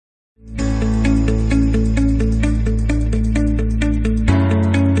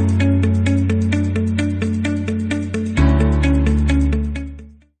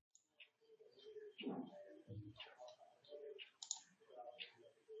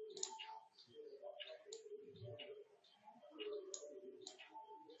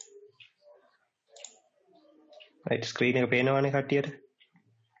right screen එක පේනවනේ කට්ටියට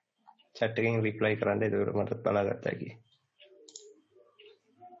chat එකෙන් reply කරන්න එතකොට මටත් බලාගත්තා කි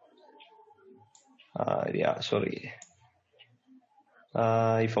yeah sorry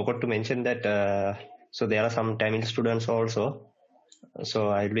I forgot to mention that so there are some Tamil students also so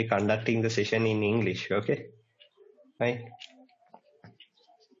I'll be conducting the session in English okay right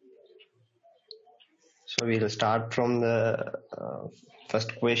so we'll start from the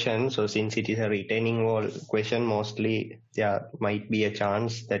first question so since it is a retaining wall question mostly there might be a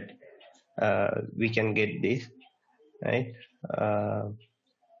chance that we can get this right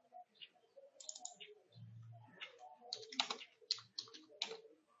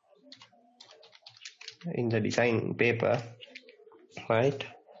in the design paper right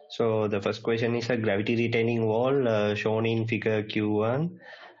so the first question is a gravity retaining wall shown in figure Q1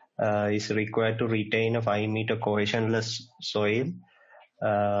 is required to retain a 5 meter cohesionless soil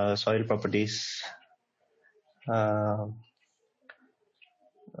soil properties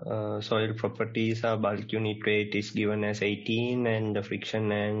soil properties are bulk unit weight is given as 18 and the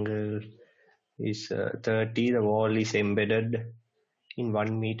friction angle is 30 the wall is embedded in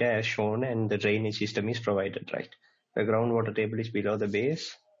 1 meter as shown and the drainage system is provided right the groundwater table is below the base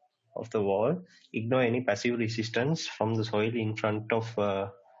of the wall ignore any passive resistance from the soil in front of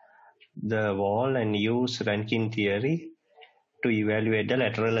the wall and use Rankine theory to evaluate the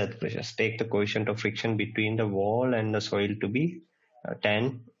lateral earth pressures. Take the coefficient of friction between the wall and the soil to be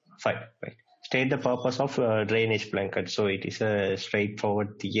tan 5. Right. State the purpose of drainage blanket. So it is a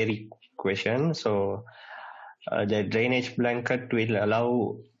straightforward theory question. So the drainage blanket will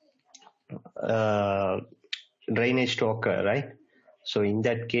allow drainage to occur, right? So in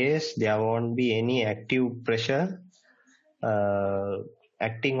that case, there won't be any active pressure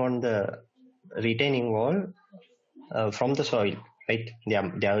acting on the retaining wall from the soil, right?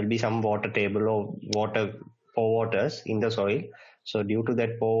 There will be some water table or pore waters in the soil. So due to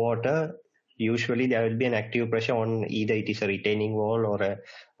that pore water, usually there will be an active pressure on either it is a retaining wall or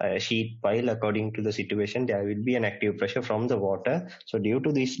a sheet pile according to the situation. There will be an active pressure from the water. So due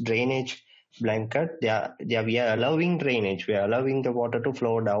to this drainage blanket, we are allowing drainage. We are allowing the water to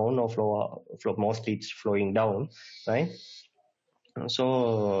flow down or flow. Mostly it's flowing down, right?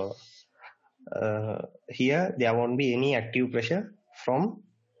 So here there won't be any active pressure from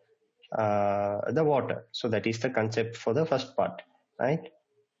the water. So that is the concept for the first part, right?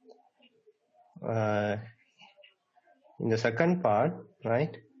 In the second part,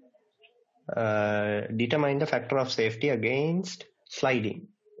 right, determine the factor of safety against sliding.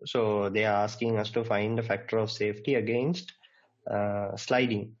 So they are asking us to find the factor of safety against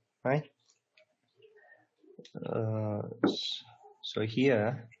sliding, right? So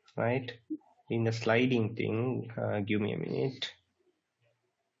here, right, in the sliding thing, give me a minute.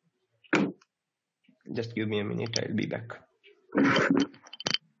 Just give me a minute, I'll be back.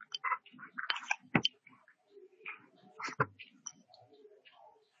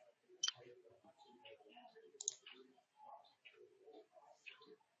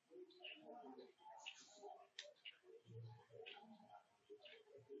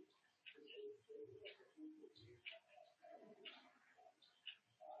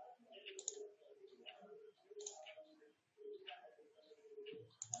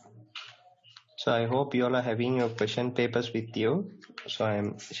 So I hope you all are having your question papers with you. So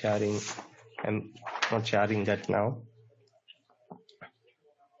I'm not sharing that now.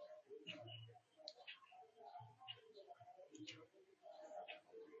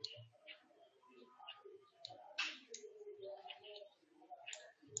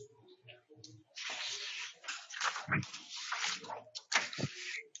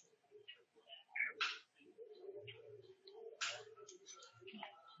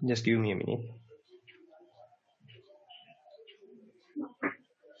 Just give me a minute.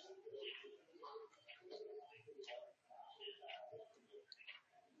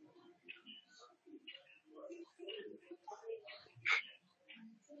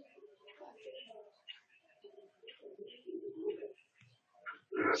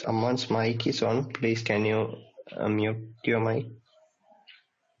 Someone's mic is on. Please, can you mute your mic?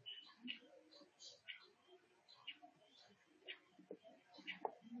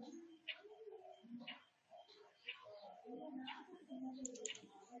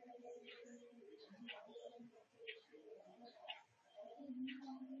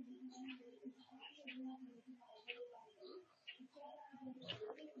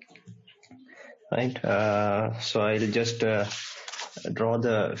 Right. So I'll just draw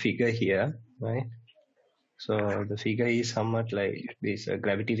the figure here. Right. So the figure is somewhat like this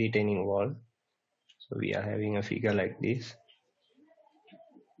gravity retaining wall. So we are having a figure like this.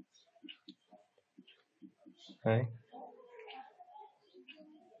 Right?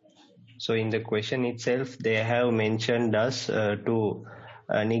 So in the question itself, they have mentioned us to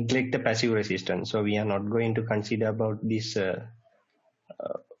neglect the passive resistance. So we are not going to consider about this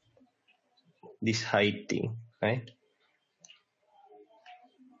this height thing, right?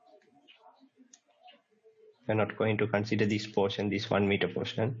 We're not going to consider this portion, this 1 meter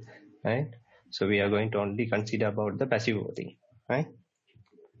portion, right? So we are going to only consider about the passive thing, right?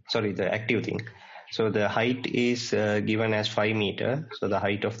 Sorry, the active thing. So the height is given as 5 meter. So the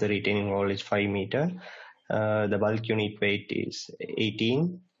height of the retaining wall is 5 meter. The bulk unit weight is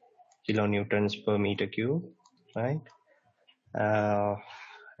 18 kilonewtons per meter cube, right?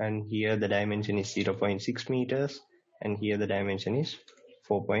 And here the dimension is 0.6 meters, and here the dimension is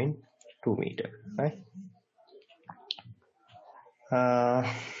 4.2 meter, right?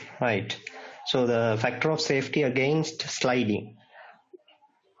 Right. So the factor of safety against sliding.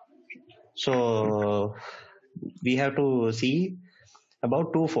 So we have to see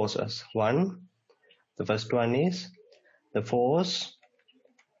about two forces. The first one is the force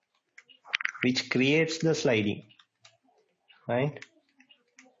which creates the sliding, right?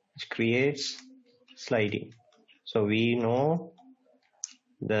 Which creates sliding. So we know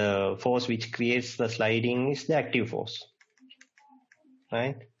the force which creates the sliding is the active force,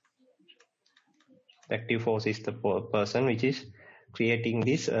 right? The active force is the person which is creating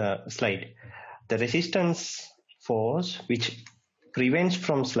this slide. The resistance force which prevents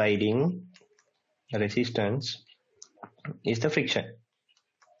from sliding, the resistance, is the friction,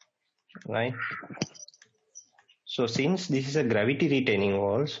 right? So since this is a gravity retaining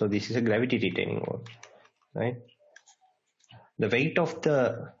wall, so this is a gravity retaining wall, right? The weight of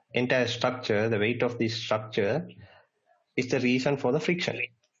the entire structure, the weight of this structure is the reason for the friction,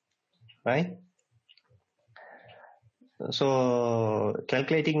 right? So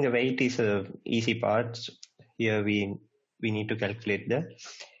calculating the weight is a easy part. Here we need to calculate the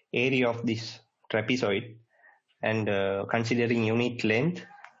area of this trapezoid, and considering unit length,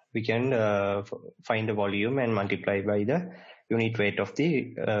 we can find the volume and multiply by the unit weight of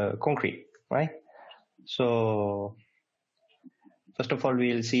the concrete, right? So first of all,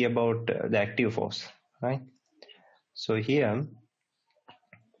 we will see about the active force, right? So here,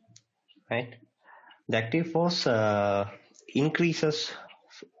 right, the active force increases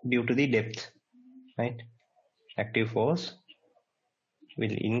due to the depth, right? Active force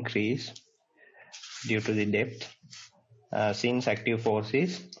will increase due to the depth, since active force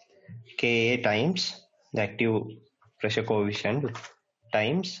is Ka times the active pressure coefficient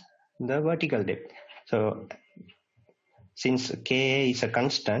times the vertical depth. So since Ka is a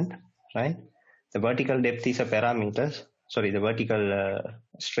constant, right, the vertical depth is a parameter, the vertical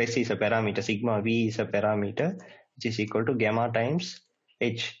stress is a parameter, sigma v is a parameter, which is equal to gamma times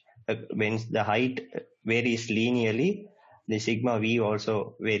h. When the height varies linearly, the sigma v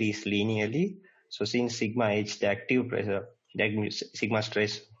also varies linearly. So since sigma h, the active pressure, sigma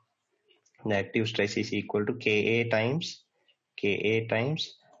stress, the active stress is equal to Ka times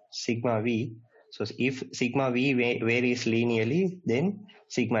sigma v. So if sigma v varies linearly, then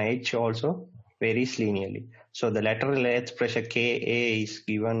sigma h also varies linearly. So the lateral earth pressure Ka is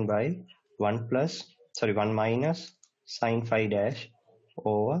given by 1 minus sine phi dash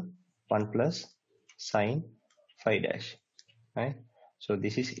over 1 plus sine phi dash, right? So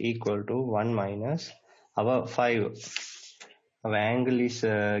this is equal to 1 minus our angle is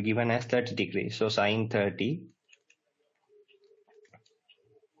given as 30 degrees. So sine 30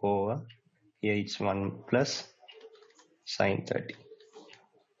 over, here it's 1 plus sine 30.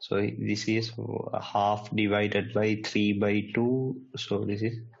 So this is half divided by 3 by 2. So this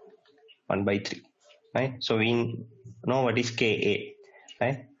is 1 by 3, right? So we know what is Ka,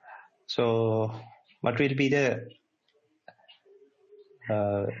 right? So what will be the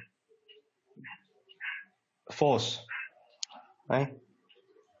force, right?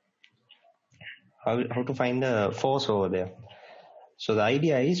 How to find the force over there? So the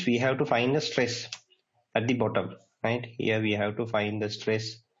idea is we have to find the stress at the bottom, right? Here we have to find the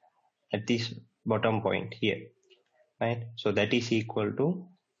stress at this bottom point here, right? So that is equal to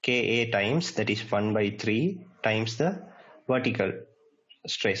Ka times, that is 1 by 3 times the vertical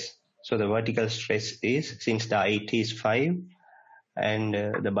stress. So the vertical stress is, since the height is 5 and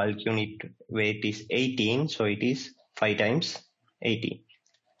the bulk unit weight is 18, so it is 5 times 18,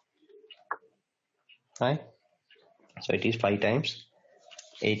 right? So it is 5 times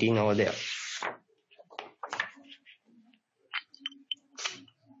 18 over there.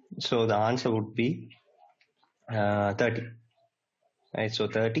 So the answer would be 30, right? So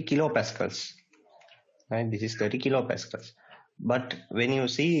 30 kilopascals, right? This is 30 kilopascals. But when you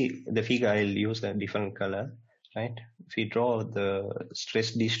see the figure, I'll use a different color. right? If we draw the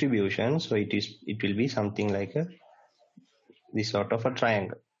stress distribution, so it will be something like this sort of a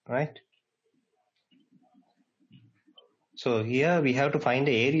triangle, right? So here we have to find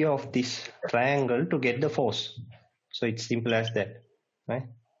the area of this triangle to get the force. So it's simple as that, right?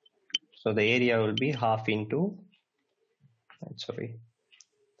 So the area will be half into, sorry.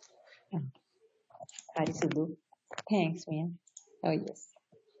 Hari Sidhu. Thanks, Mia. Oh, yes.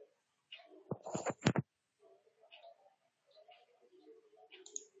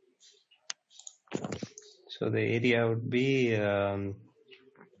 So the area would be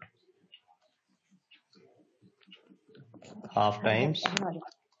half times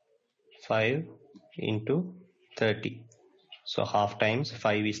 5 into 30. So half times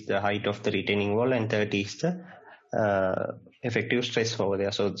 5 is the height of the retaining wall and 30 is the effective stress over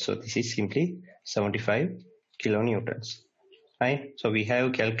there. So this is simply 75 kilonewtons, right? So we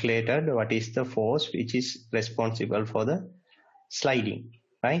have calculated what is the force which is responsible for the sliding,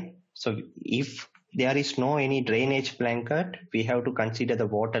 right? So if there is no any drainage blanket, we have to consider the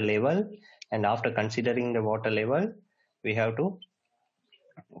water level, and after considering the water level, we have to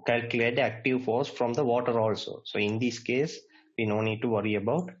calculate the active force from the water also. So in this case, we no need to worry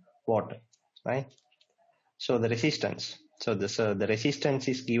about water, right? So the resistance. So the resistance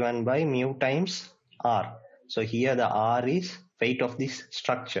is given by mu times R. So here the R is weight of this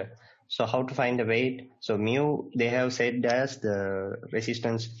structure. So how to find the weight? So mu they have said as the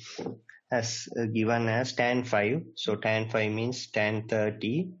resistance as given as tan 5. So tan 5 means tan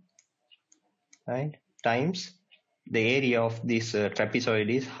 30, right? Times the area of this trapezoid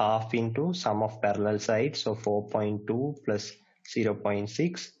is half into sum of parallel sides, so 4.2 plus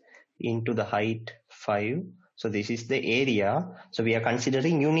 0.6 into the height 5. So this is the area. So we are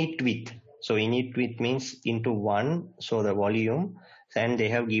considering unit width. So unit width means into 1, so the volume, and they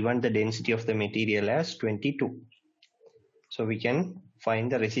have given the density of the material as 22. So we can find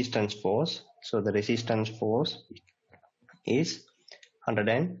the resistance force. So the resistance force is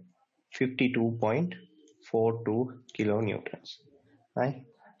 152.42 kilonewtons, right?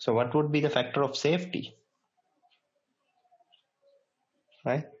 So what would be the factor of safety,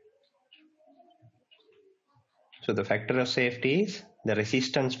 right? So the factor of safety is the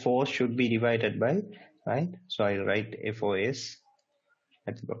resistance force should be divided by, right? So I'll write FOS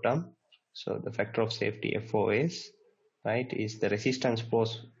at the bottom. So the factor of safety FOS, right, is the resistance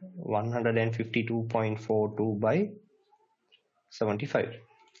force 152.42 by 75.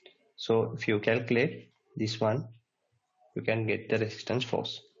 So if you calculate this one, you can get the resistance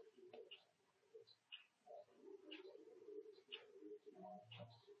force.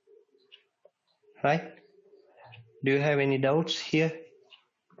 Right? Do you have any doubts here?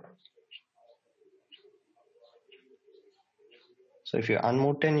 So if you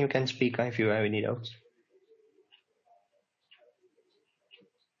unmute, then you can speak if you have any doubts.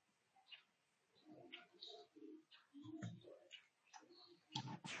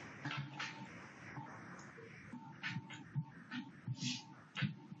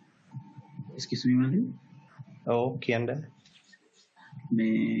 Excuse me, Mali. Oh, Kianda.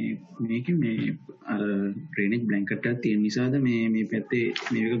 මේකේ මේ අර drainage blanket එකක් තියෙන නිසාද මේ පැත්තේ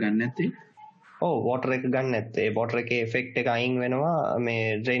මේක ගන්න නැත්තේ? ඔව් වෝටර් එක ගන්න නැත්තේ. වෝටර් එකේ ඉෆෙක්ට් එක අයින් වෙනවා මේ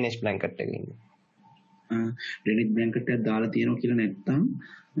ඩ්‍රේනේජ් බ්ලැන්කට් එකකින්. ඩ්‍රේනේජ් බ්ලැන්කට් එකක් දාලා තියෙනවා කියලා නැත්තම්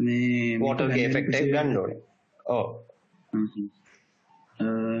මේ වෝටර් එකේ ඉෆෙක්ට් එක ගන්න ඕනේ. ඔව්.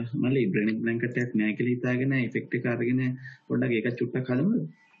 මලි ඩ්‍රේනේජ් බ්ලැන්කට් එකක් නැහැ කියලා හිතාගෙන ඉෆෙක්ට් එක අරගෙන පොඩ්ඩක් ඒක චුට්ටක් හදමුද?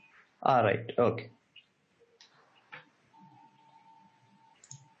 Right. Okay.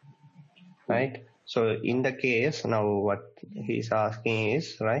 Right. So in the case now what he's asking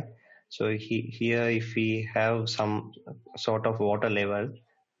is, right, so here if we have some sort of water level,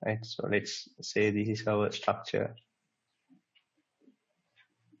 right, so let's say this is our structure,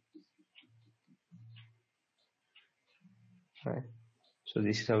 right? So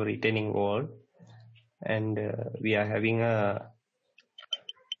this is our retaining wall, and we are having a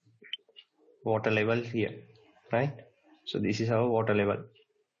water level here, right? So this is our water level,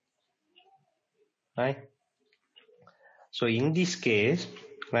 right? So in this case,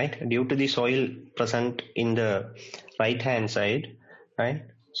 right, due to the soil present in the right hand side, right,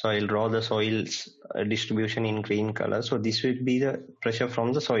 so I'll draw the soil's distribution in green color. So this will be the pressure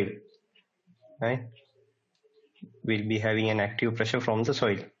from the soil, right? We'll be having an active pressure from the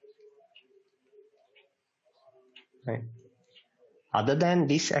soil, right? Other than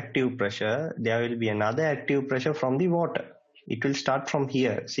this active pressure, there will be another active pressure from the water. It will start from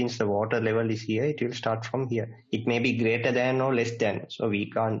here. Since the water level is here, it will start from here. It may be greater than or less than. So we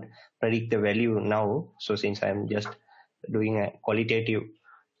can't predict the value now. So since I'm just doing a qualitative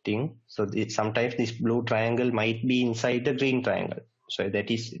thing. So sometimes this blue triangle might be inside the green triangle. So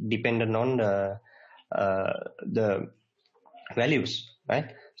that is dependent on the values, right?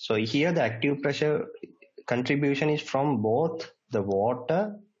 So here the active pressure contribution is from both the water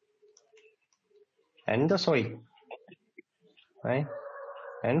and the soil, right?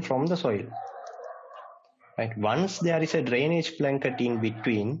 And from the soil, right? Once there is a drainage blanket in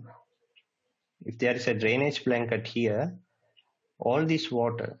between, if there is a drainage blanket here, all this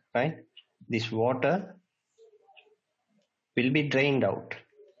water, right? This water will be drained out.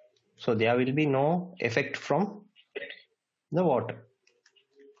 So there will be no effect from the water.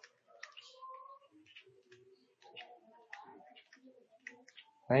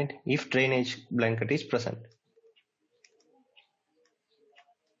 Right? If drainage blanket is present.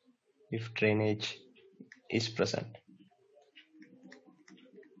 If drainage is present.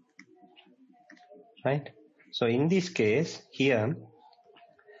 Right? So in this case, here,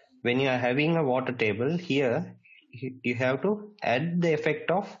 when you are having a water table, here you have to add the effect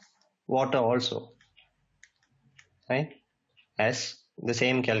of water also. Right? As the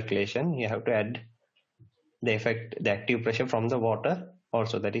same calculation, you have to add the effect, the active pressure from the water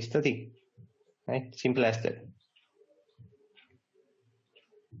also. That is the thing. Right? Simple as that.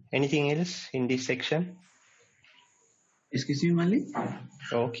 Anything else in this section? excuse me මල්ලි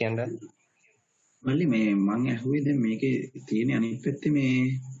Okay, and මල්ලි මේ මම ඇහුවේ දැන් මේකේ තියෙන අනිත් පැත්තේ මේ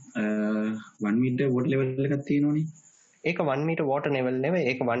 1 meter water level එකක් තියෙනවනේ. ඒක 1 meter water level නෙවෙයි,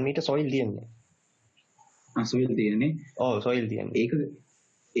 ඒක 1 meter soil තියෙන්නේ. soil තියෙන්නේ. ඔව් soil තියෙන්නේ.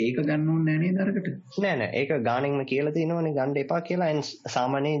 ඒක ගන්න ඕනේ නෑ නේද අරකට? නෑ ඒක ගානෙන්න කියලා තියෙනවනේ ගන්න එපා කියලා. and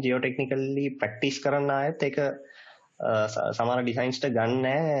සාමාන්‍යයෙන් geotechnically practice කරන්න ආයෙත් ඒක සමහර designsට ගන්න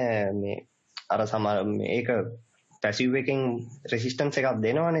නෑ මේ අර සමහර මේක passive එකෙන් resistance එකක්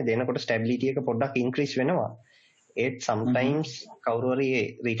දෙනවනේ. දෙනකොට stability එක පොඩ්ඩක් increase වෙනවා. ඒත් sometimes කවුරු හරි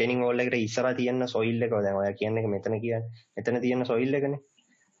retaining wall එකට ඉස්සරහා තියෙන soil එක දැන් ඔයා කියන්නේ මෙතන තියෙන soil එකනේ.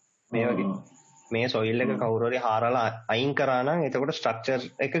 මේ වගේ මේ soil එක කවුරු හරි හාරලා අයින් කරා නම් එතකොට structure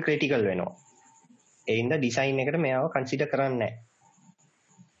එක critical වෙනවා. ඒ හින්දා design එකට මෙයාව consider කරන්නේ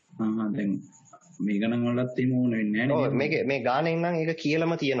නැහැ. දැන් මේ ගණන් වලත් එහෙම ඕන වෙන්නේ නැහැ නේද? ඔව් මේ ගානෙන් නම් ඒක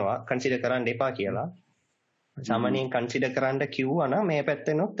කියලාම තියෙනවා consider කරන්න එපා කියලා. සාමාන්‍යයෙන් consider කරන්න කිව්වා නම් මේ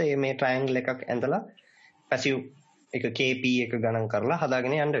පැත්තෙනොත් මේ triangle එකක් ඇඳලා passive එක KP එක ගණන් කරලා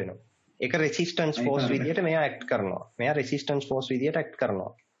හදාගෙන යන්න වෙනවා. ඒක resistance force විදියට මෙයා act කරනවා. මෙයා resistance force විදියට act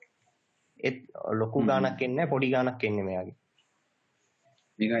කරනවා. ඒත් ලොකු ගාණක් එන්නේ නැහැ, පොඩි ගාණක් එන්නේ මෙයාගේ.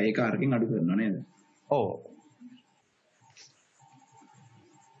 ඒක අරකින් අඩු කරනවා නේද? ඔව්.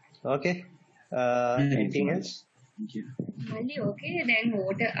 Okay. Anything else? හරි ඕකේ. දැන්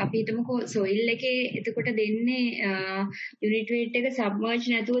water අපි හිතමුකෝ soil එකේ එතකොට දෙන්නේ unit weight එක submerge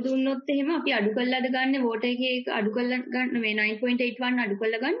නැතුව දුන්නොත් එහෙම අපි අඩු කරලාද ගන්න water එකේ අඩු කරලා ගන්න මේ 9.81 අඩු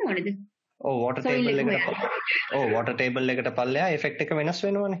කරලා ගන්න ඕනේද? ඔව් water table එකට පල්ලෙහා effect එක වෙනස්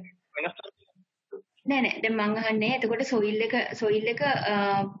වෙනවනේ. නෑ දැන් මං අහන්නේ එතකොට soil එක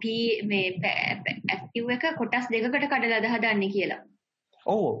P මේ active එක කොටස් දෙකකට කඩලාද හදන්නේ කියලා.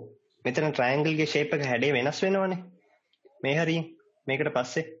 ඔව් මෙතන triangle ගේ shape එක හැඩේ වෙනස් වෙනවනේ. මේ හරියෙන් මේකට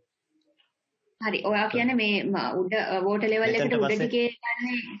පස්සේ. හරි. ඔයා කියන්නේ මේ උඩ water level එකට උඩ ටිකේ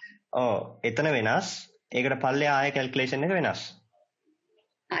ගන්නේ. ඔව් එතන වෙනස්. ඒකට පල්ලෙහා ආය calculation එක වෙනස්.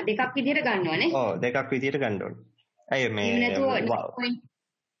 දෙකක් විදියට ගන්නවනේ. ඔව් දෙකක් විදියට ගන්න ඕනේ. අය මේ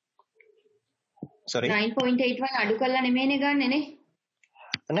sorry 9.81 අඩු කරලා නෙමෙයිනේ ගන්නෙ නේ.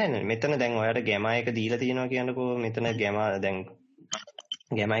 නෑ මෙතන දැන් ඔයාලට gamma එක දීලා තියෙනවා කියනකෝ මෙතන gamma දැන්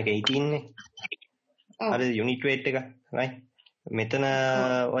gamma එක 18 නේ. අර unit weight එක right. මෙතන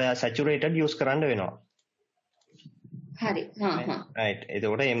ඔයා saturated use කරන්න වෙනවා. හරි. right.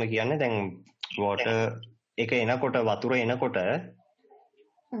 එතකොට එම කියන්නේ දැන් water එක එනකොට වතුර එනකොට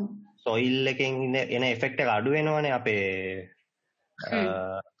soil එකෙන් එන effect එක අඩු වෙනවනේ අපේ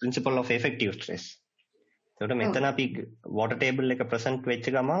principle of effective stress. එතකොට මෙතන අපි water table එක present වෙච්ච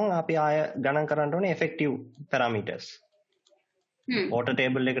ගමන් අපි ආය ගණන් කරන්න ඕනේ effective parameters. water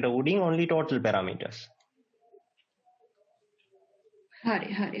table එකට උඩින් only total parameters. හරි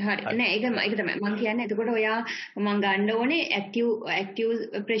නෑ ඒක තමයි මම කියන්නේ. එතකොට ඔයා මම ගන්න ඕනේ active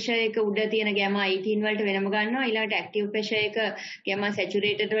pressure එක උඩ තියෙන gamma 18 වලට වෙනම ගන්නවා. ඊළඟට active pressure එක gamma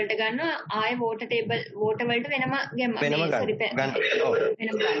saturated වලට ගන්නවා. ආයේ water වලට වෙනම gamma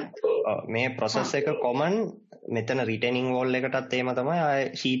මේ process එක common මෙතන retaining wall එකටත් එහෙම තමයි.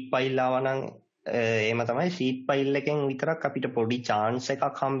 ආයේ sheet pile ආව නම් එහෙම තමයි. sheet pile එකෙන් විතරක් අපිට පොඩි chance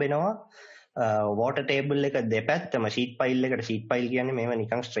එකක් හම්බෙනවා. water table එක දෙපැත්තම sheet pile එකට sheet pile කියන්නේ මේව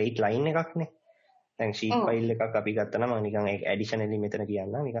නිකන් straight line එකක් නේ. දැන් sheet pile එකක් අපි ගත්තා නම් නිකන් ඒක additionally මෙතන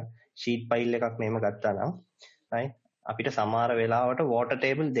කියන්නම් නිකන් sheet pile එකක් මෙහෙම ගත්තා නම් right අපිට සමහර වෙලාවට water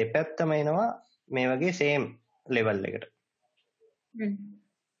table දෙපැත්තම එනවා මේ වගේ same level එකට.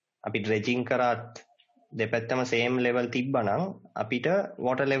 අපි dredging කරත් දෙපැත්තම same level තිබ්බනම් අපිට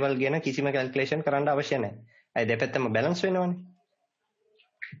water level ගැන කිසිම calculation කරන්න අවශ්‍ය නැහැ. ඒ දෙපැත්තම balance වෙනවනේ.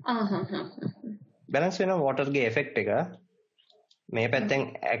 balance වෙනවා water ගේ effect එක මේ පැත්තෙන්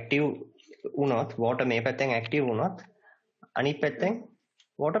active වුණොත් water මේ පැත්තෙන් active වුණොත් අනිත් පැත්තෙන්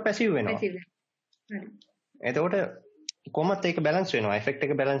water passive වෙනවා. එතකොට කොහොමද ඒක balance වෙනවා effect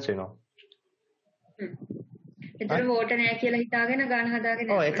එක balance වෙනවා. එතන water නැහැ කියලා හිතාගෙන ගාන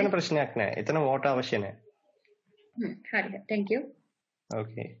හදාගෙන ඔව් එතන ප්‍රශ්නයක් නැහැ. එතන water අවශ්‍ය නැහැ. හරි. Thank you.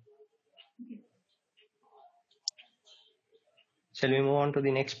 Okay. Shall we move on to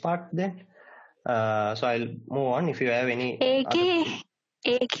the next part then? So I'll move on if you have any.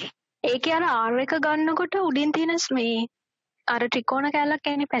 ඒකේ අර R එක ගන්නකොට උඩින් තියෙන මේ අර ත්‍රිකෝණ කැලක්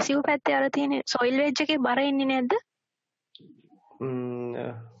කියන්නේ පැසිව් පැත්තේ අර තියෙන soil wedge එකේ බර එන්නේ නැද්ද?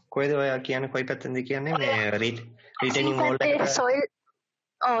 කොයිද ඔය කියන්නේ කොයි පැත්තෙන්ද කියන්නේ මේ retaining wall එක soil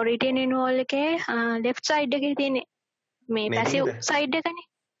retaining wall එකේ left side එකේ තියෙන මේ පැසිව් side එකනේ.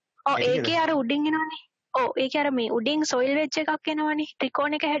 ඒකේ අර උඩින් එනවනේ. ඒකේ අර මේ උඩින් soil wedge එකක් එනවනේ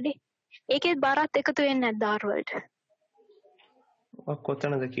ත්‍රිකෝණ එක හැඩේ. ඒකේ බරත් එකතු වෙන්නේ නැද්ද R වලට?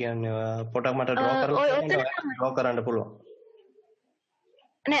 කොතනද කියන්නේ පොඩක් මට draw කරන්න පුළුවන්.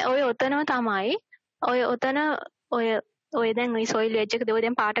 නෑ ඔය ඔතනම තමයි. ඔය ඔතන ඔය දැන් ওই soil wedge එක දෙව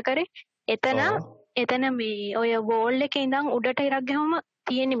දැන් පාට කරේ. එතන මේ ඔය wall එකේ ඉඳන් උඩට ඉරක් ගහම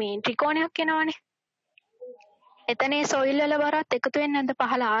තියෙන මේ ත්‍රිකෝණයක් එනවනේ. එතන ඒ soil වල බරත් එකතු වෙන්නේ නැද්ද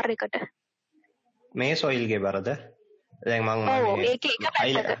පහළ R එකට? මේ soil ගේ බරද? දැන් මම ඒකේ එක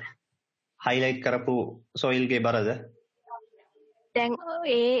පැත්තක highlight කරපු soil ගේ බරද? දැන්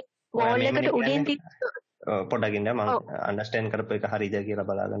ඒ wall එකට උඩින් පොඩ්ඩක් ඉන්න මම understand කරපු එක හරියද කියලා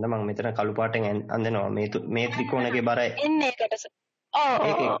බලාගන්න. මම මෙතන කළු පාටෙන් අඳිනවා මේ ත්‍රිකෝණයේ බර එන්නේ ඒකට.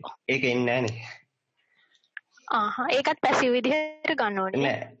 ඒක එන්නේ නැහනේ. ඒකත් පැසිව් විදිහට ගන්න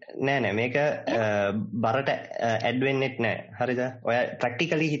ඕනේ. නෑ මේක බරට ඇඩ් වෙන්නෙත් නෑ. හරිද? ඔයා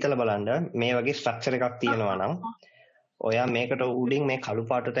ප්‍රැක්ටිකලි හිතලා බලන්න මේ වගේ ස්ට්‍රක්චර් එකක් තියෙනවා නම් ඔයා මේකට උඩින් මේ කළු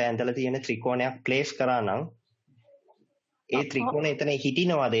පාටට ඇඳලා තියෙන ත්‍රිකෝණයක් ප්ලේස් කරා නම් ඒ ත්‍රිකෝණය එතන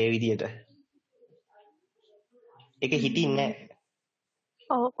හිටිනවද ඒ විදිහට? ඒක හිටින්නේ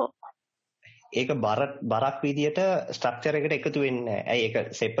නැහැ. ඒක බරක් විදියට ස්ට්‍රක්චර් එකට එකතු වෙන්නේ නැහැ. ඇයි ඒක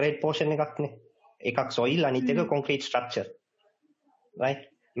separate portion එකක්නේ. එකක් soil අනිත් එක concrete structure. right?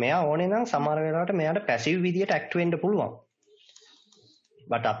 මෙයා ඕනේ නම් සමහර වෙලාවට මෙයාට passive විදියට act වෙන්න පුළුවන්.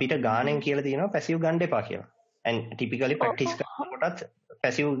 but අපිට ගානෙන් කියලා තියෙනවා passive ගන්න එපා කියලා. and typically practice කරනකොටත්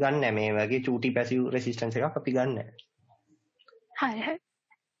passive ගන්න නැහැ. මේ වගේ චූටි passive resistance එකක් අපි ගන්න නැහැ. හරි.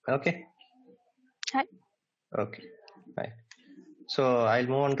 okay. හරි. Okay, right. So I'll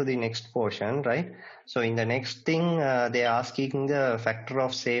move on to the next portion, right? So in the next thing, they're asking the factor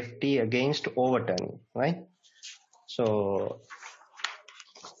of safety against overturning, right? So,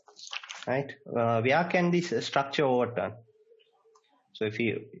 right, where can this structure overturn? So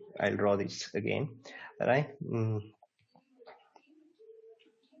I'll draw this again, right?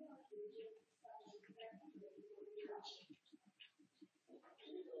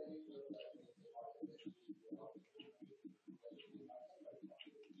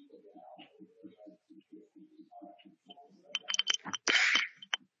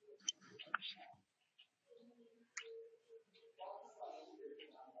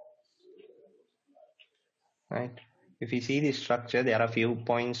 Right. If you see this structure, there are few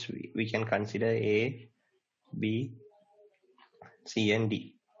points we can consider A, B, C, and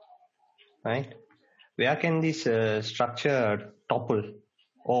D. Right. Where can this structure topple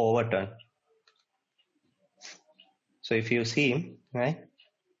or overturn? So if you see, right.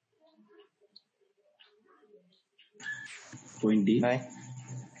 Point D. Right.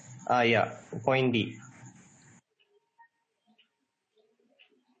 Yeah, point D.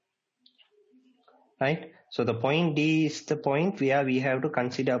 Right. So the point D is the point where we have to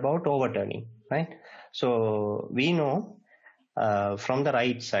consider about overturning, right? So we know from the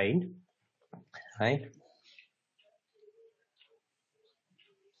right side, right?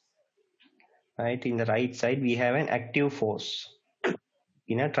 Right, in the right side we have an active force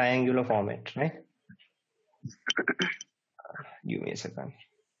in a triangular format, right? Give me a second.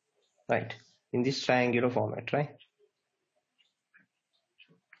 Right, in this triangular format, right?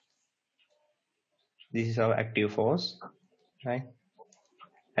 This is our active force, right?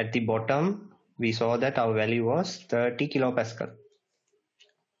 At the bottom, we saw that our value was 30 kilopascal,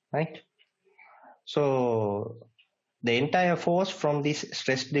 right? So the entire force from this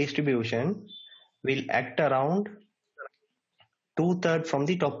stress distribution will act around 2/3 from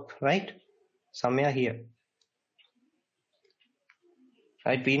the top, right? Somewhere here.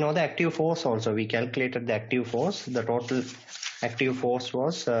 Right, we know the active force also. We calculated the active force. The total active force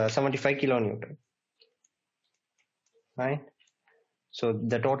was 75 kilonewton. Right. So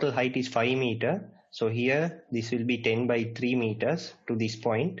the total height is 5 meter. So here this will be 10 by 3 meters to this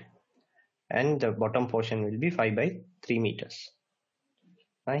point, and the bottom portion will be 5 by 3 meters.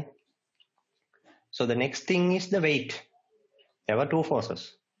 Right. So the next thing is the weight. There were two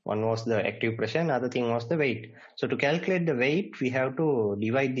forces. One was the active pressure, and other thing was the weight. So to calculate the weight, we have to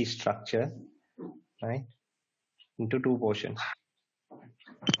divide this structure, right, into two portions.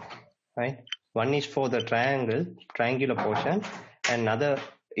 Right. One is for the triangular portion, and another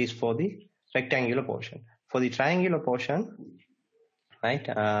is for the rectangular portion. For the triangular portion, right,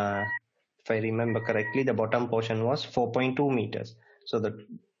 if I remember correctly, the bottom portion was 4.2 meters. So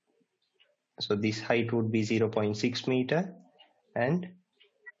this height would be 0.6 meter, and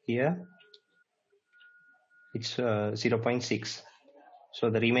here it's 0.6. So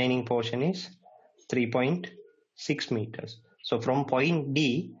the remaining portion is 3.6 meters. So from point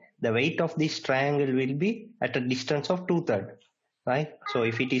D, the weight of this triangle will be at a distance of 2/3, right? So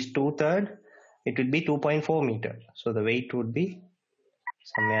if it is 2/3, it will be 2.4 meter. So the weight would be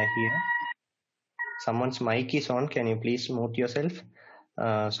somewhere here. Someone's mic is on. Can you please mute yourself?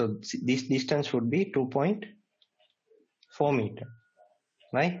 So this distance would be 2.4 meter,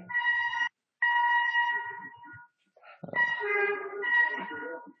 right?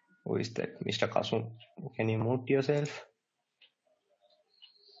 Who is that? Mr. Kasum. Can you mute yourself?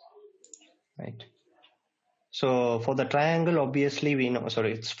 Right. So for the triangle, obviously we know,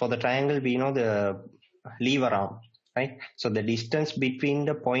 for the triangle we know the lever arm, right? So the distance between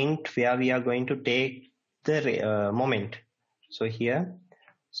the point where we are going to take the moment. So here,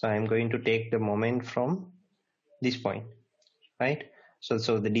 so I'm going to take the moment from this point, right? So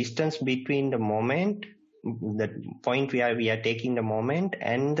the distance between the moment, the point where we are taking the moment,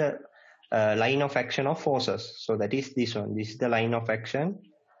 and the line of action of forces. So that is this one. This is the line of action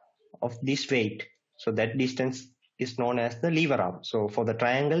of this weight. So that distance is known as the lever arm. So for the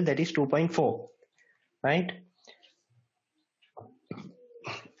triangle, that is 2.4, right?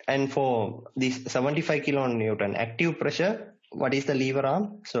 And for this 75 kilonewton active pressure, what is the lever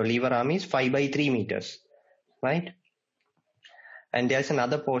arm? So lever arm is 5 by 3 meters, right? And there's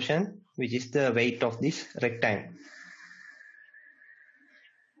another portion which is the weight of this rectangle,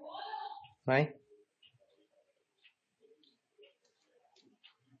 right?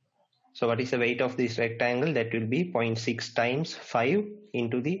 So what is the weight of this rectangle? That will be 0.6 times 5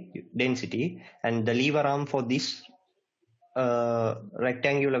 into the density, and the lever arm for this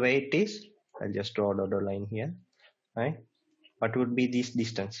rectangular weight is, I'll just draw a dotted line here, right? What would be this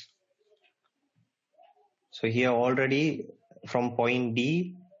distance? So here already from point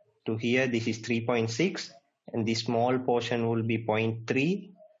D to here, this is 3.6, and this small portion will be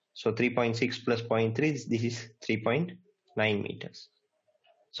 0.3. So 3.6 plus 0.3, this is 3.9 meters.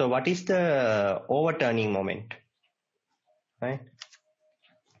 So what is the overturning moment, right?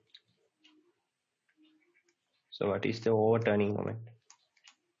 So what is the overturning moment?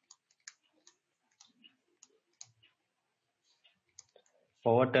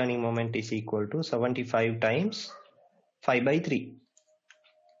 Overturning moment is equal to 75 times 5 by 3.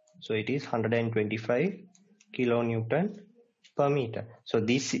 So it is 125 kilonewton per meter. So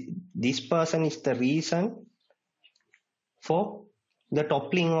this person is the reason for the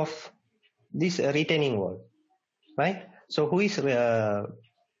toppling of this retaining wall, right? So who is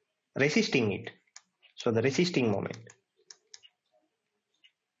resisting it? So the resisting moment.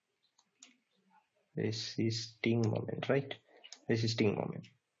 Resisting moment, right? Resisting moment.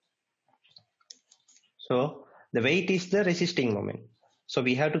 So the weight is the resisting moment. So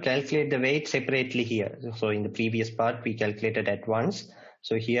we have to calculate the weight separately here. So in the previous part, we calculated at once.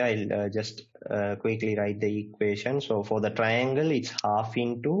 So here I'll just quickly write the equation. So for the triangle, it's half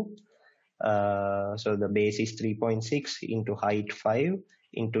into, so the base is 3.6 into height 5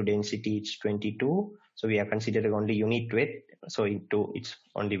 into density, it's 22. So we are considering only unit weight. So it's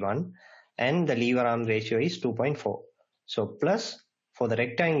only 1. And the lever arm ratio is 2.4. So plus for the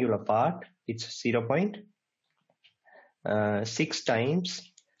rectangular part, it's 0.6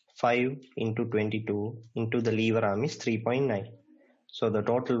 times 5 into 22 into the lever arm is 3.9. So the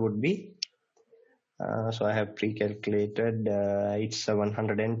total would be, so I have pre-calculated, it's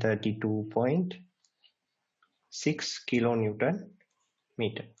 132.6 kilonewton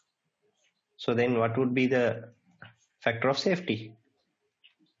meter. So then what would be the factor of safety?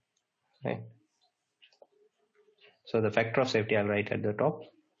 Right. So the factor of safety, I'll write at the top.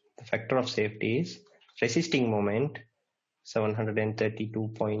 The factor of safety is resisting moment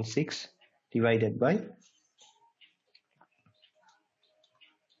 732.6 divided by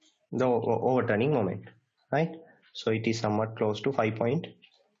the overturning moment, right? So it is somewhat close to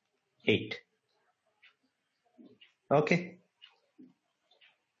 5.8. Okay,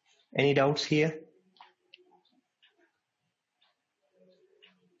 any doubts here?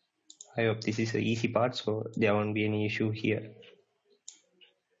 I hope this is the easy part, so there won't be any issue here.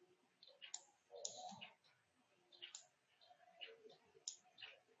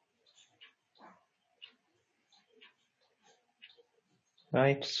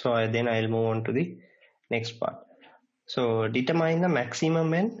 Right, so then I'll move on to the next part. So determine the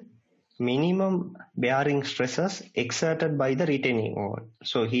maximum and minimum bearing stresses exerted by the retaining wall.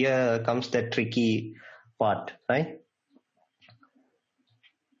 So here comes the tricky part, right?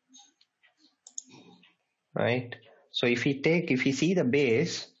 Right. So if we see the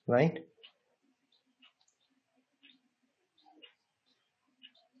base, right?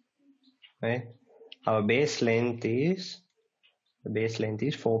 Right. Our base length is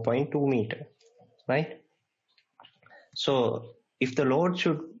 4.2 meter, right? So if the load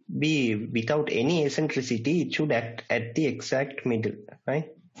should be without any eccentricity, it should act at the exact middle, right?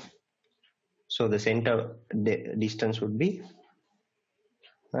 So the center distance would be,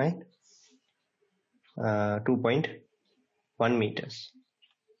 right, 2.1 meters.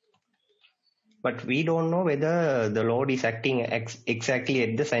 But we don't know whether the load is acting exactly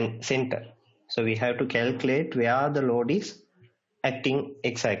at the center. So we have to calculate where the load is acting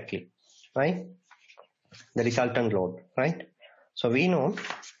exactly, right? The resultant load, right? So we know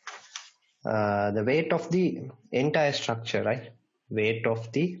the weight of the entire structure, right? Weight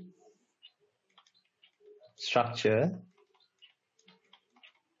of the structure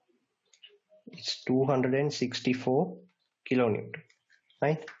is 264 kilonewton,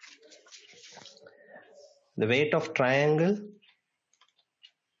 right? The weight of triangle,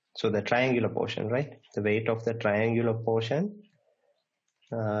 so the triangular portion, right? The weight of the triangular portion,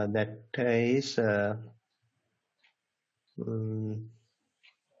 that is,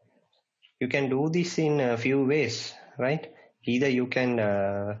 you can do this in a few ways, right? Either you can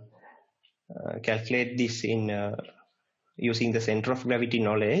calculate this in using the center of gravity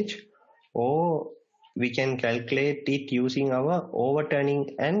knowledge, or we can calculate it using our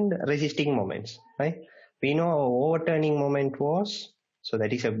overturning and resisting moments, right? We know our overturning moment was, so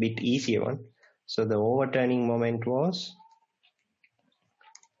that is a bit easier one. So the overturning moment was,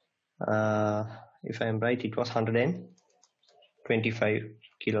 if I am right, it was 125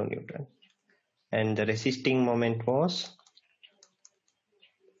 kilonewton. And the resisting moment was,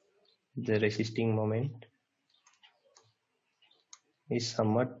 the resisting moment is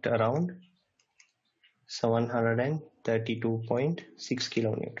somewhat around 732.6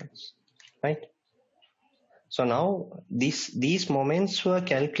 kilonewtons, right? So now these moments were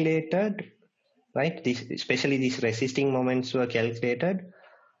calculated, right? Especially these resisting moments were calculated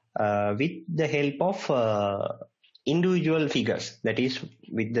with the help of individual figures, that is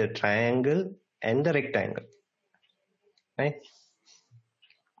with the triangle and the rectangle, right?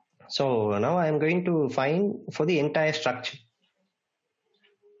 So now I am going to find for the entire structure,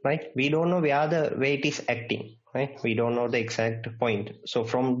 right? We don't know where the weight is acting, right? We don't know the exact point. So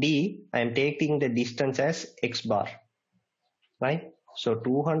from D, I am taking the distance as x bar, right? So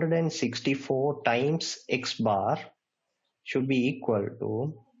 264 times x bar should be equal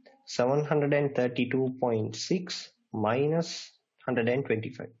to 732.6 minus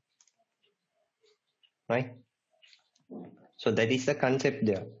 125, right? So that is the concept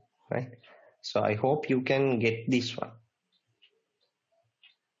there, right? So I hope you can get this one.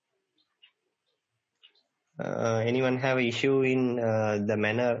 Anyone have an issue in the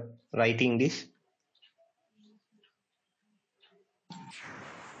manner writing this?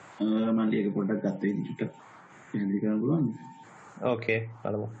 මල්ලි එක පොඩ්ඩක් ගත්ත විදිහට පැහැදිලි කරන්න පුළුවන්ද? Okay,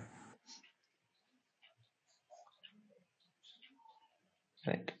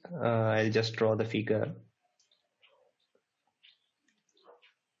 right. I'll just draw the figure.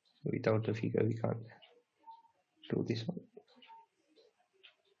 Without the figure, we can't do this one.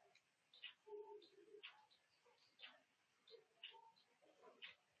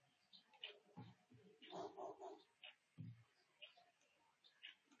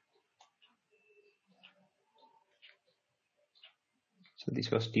 So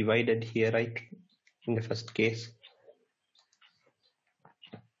this was divided here, right, in the first case.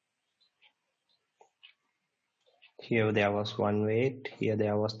 Here there was one weight, here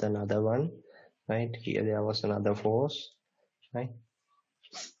there was another one, right? Here there was another force, right?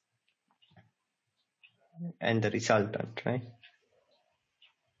 And the resultant, right?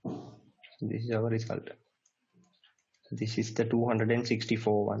 So this is our resultant. So this is the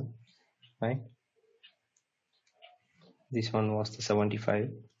 264 one, right? This one was the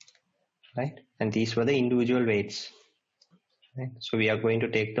 75, right? And these were the individual weights, right? So we are going to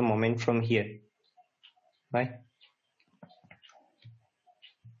take the moment from here, right?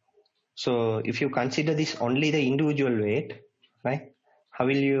 So if you consider this only the individual weight, right? How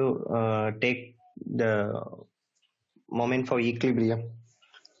will you take the moment for equilibrium?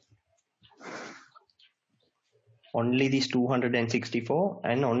 Only this 264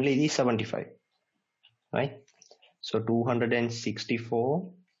 and only this 75, right? So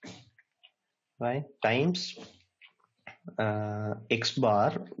 264, right, times x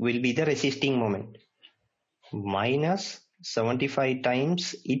bar will be the resisting moment minus 75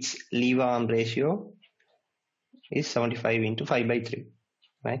 times its lever arm ratio is 75 into 5 by 3,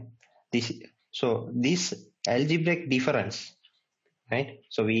 right? This algebraic difference, right?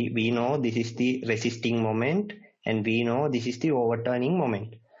 So we know this is the resisting moment and we know this is the overturning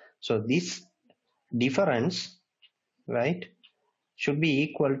moment. So this difference, right, should be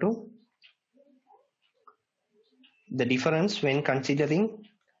equal to the difference when considering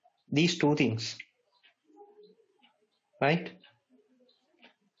these two things, right?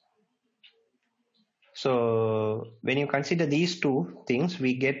 So when you consider these two things,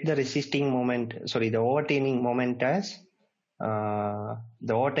 we get the the overturning moment as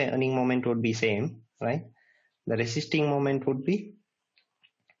the overturning moment would be same, right? The resisting moment would be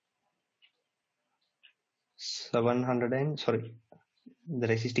the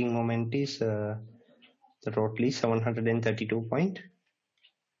resisting moment is the total is 732 point.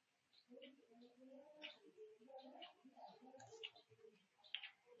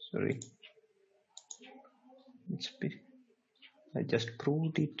 Sorry, I just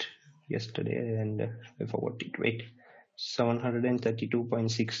proved it yesterday and I forgot it. Wait,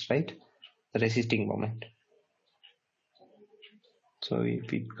 732.6, right? The resisting moment. So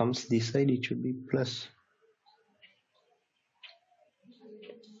if it comes this side, it should be plus.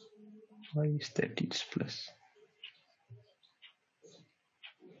 Why is that it's plus?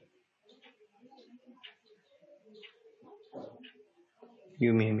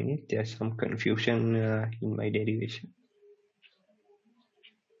 Give me a minute, there's some confusion in my derivation.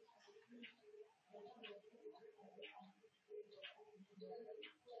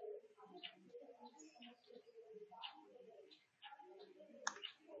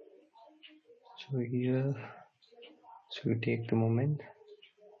 So here, so we take the moment.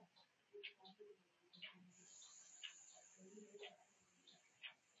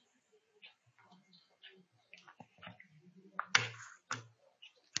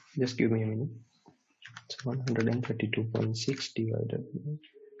 Just give me a minute. It's 132.6 divided by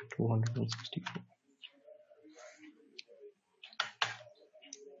 264.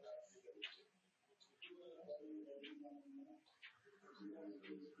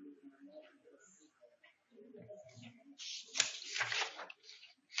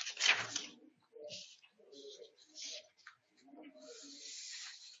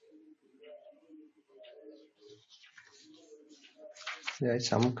 There is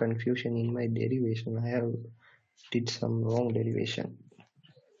some confusion in my derivation. I have did some wrong derivation,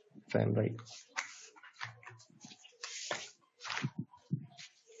 if I'm right.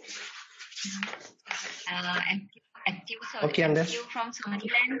 Okay, and active from soil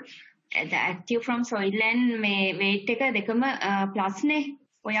and the active from soil and may weight එක දෙකම plus නේ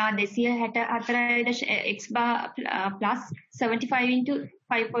ඔයා 264 x bar plus 75 into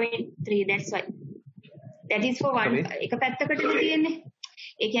 5.3, that's why that is for one එක පැත්තකටනේ තියෙන්නේ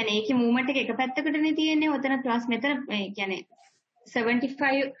ඒ කියන්නේ ඒකේ movement එක එක පැත්තකටනේ තියෙන්නේ ඔතන plus මෙතන ඒ කියන්නේ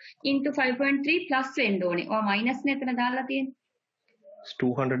 75 into 5.3 plus වෙන්න ඕනේ ඔයා minus නේ එතන දාලා තියෙන්නේ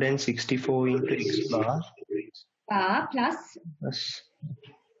 264 into x bar plus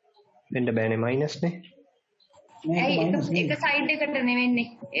වෙන්න බෑනේ minus නේ එක side එකට නෙවෙන්නේ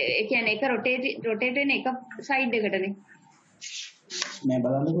ඒ කියන්නේ එක rotate වෙන එක side එකටනේ නෑ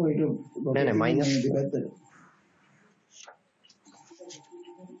බලන්නකෝ ඒක නෑ minus දෙපැත්තට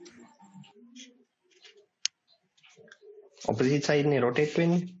opposite side නේ rotate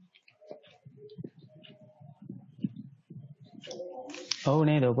වෙන්නේ ඔව්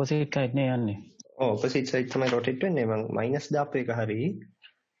නේද opposite side නේ යන්නේ opposite side තමයි rotate වෙන්නේ මම minus දාපු එක හරිද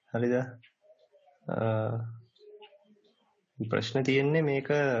ප්‍රශ්න තියෙන්නේ මේක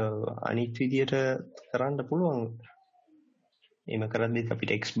අනිත් විදියට කරන්න පුළුවන් එහෙම කරද්දි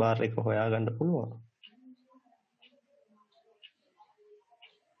අපිට x bar එක හොයාගන්න පුළුවන්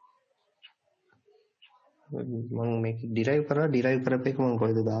මම මේක derive කරපු එක මම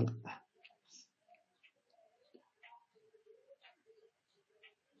කොහෙද දාලා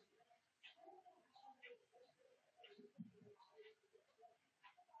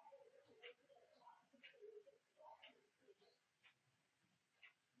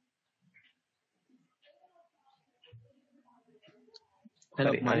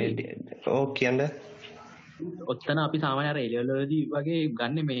hello Anil. Okay, and ඔත්තන අපි සාමාන්‍ය අර එළියවලදී වගේ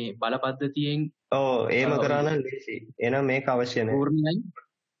ගන්න මේ බල පද්ධතියෙන් එහෙම කරා නම් ලේසි. එහෙනම් මේක අවශ්‍ය නැහැ. පූර්ණයි.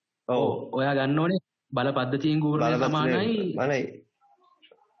 ඔයා ගන්න ඕනේ බල පද්ධතියෙන් පූර්ණය සමානයි.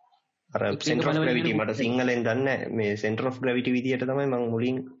 අර center of gravity මට සිංහලෙන් දන්නේ නැහැ. මේ center of gravity විදියට තමයි මම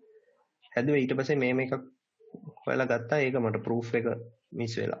මුලින් හැදුවේ. ඊට පස්සේ මේක හොයලා ගත්තා. ඒක මට proof එක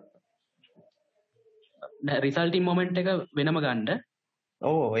මිස් වෙලා. resulting moment එක වෙනම ගන්න.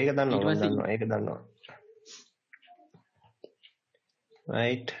 ඒක දන්නවා. ඒක දන්නවා.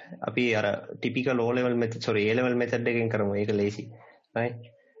 right අපි අර typical O level method A level method එකෙන් කරමු. ඒක lazy. right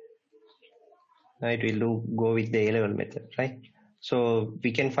we'll go with the A level method, right? So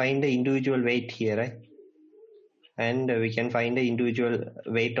we can find the individual weight here, right? And we can find the individual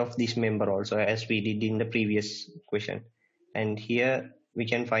weight of this member also, as we did in the previous question. And here we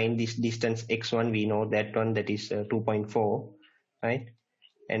can find this distance x1. We know that one, that is 2.4, right?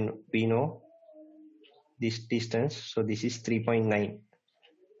 And we know this distance, so this is 3.9,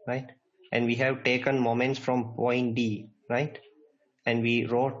 right? And we have taken moments from point D, right? And we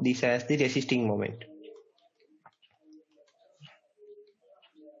wrote this as the resisting moment.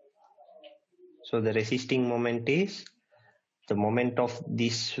 So the resisting moment is the moment of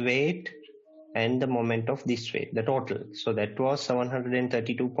this weight and the moment of this weight, the total. So that was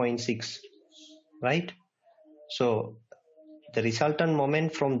 732.6, right? So the resultant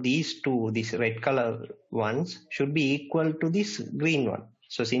moment from these two, these red color ones, should be equal to this green one.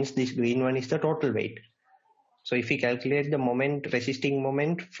 So since this green one is the total weight, so if we calculate the moment, resisting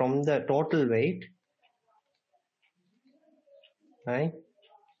moment from the total weight, right?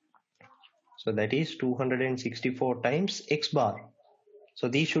 So that is 264 times x bar. So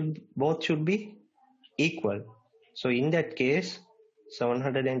these both should be equal. So in that case,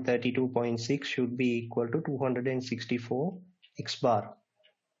 732.6 should be equal to 264 x bar.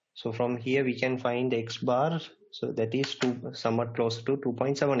 So from here we can find the x bar. So that is somewhat close to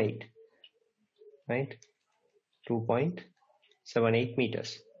 2.78, right? 2.78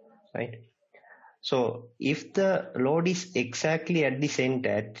 meters, right? So if the load is exactly at the center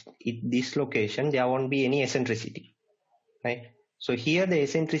at this location, there won't be any eccentricity, right? So here the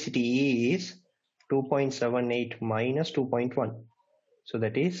eccentricity is 2.78 minus 2.1. So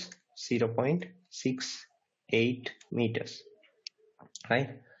that is 0.68 meters,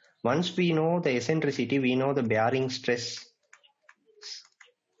 right? Once we know the eccentricity, we know the bearing stress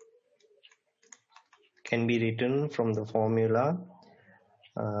can be written from the formula,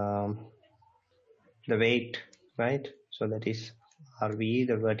 the weight, right? So that is RV,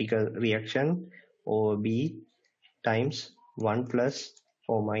 the vertical reaction, over B times 1 plus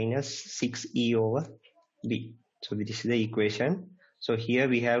or minus 6E over B. So this is the equation. So here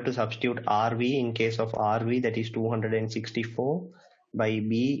we have to substitute RV. In case of RV, that is 264 by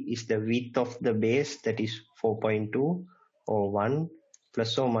B is the width of the base, that is 4.2, or 1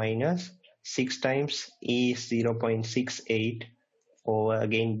 plus or minus 6 times E is 0.68 over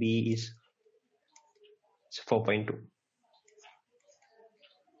again B is 4.2.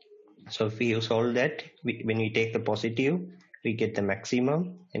 So if we solve that, when we take the positive, we get the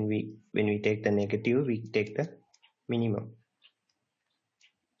maximum, and when we take the negative, we take the minimum,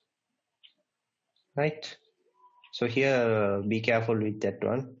 right? So here be careful with that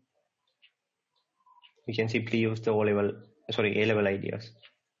one. We can simply use the A level ideas.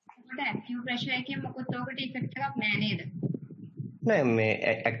 active pressure එකේ මොකුත් ඔකට effect එකක් නැහැ නේද? නෑ, මේ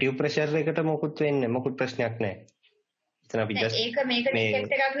active pressure එකට මොකුත් වෙන්නේ මොකුත් ප්‍රශ්නයක් නෑ. එතන අපි just ඒක මේකට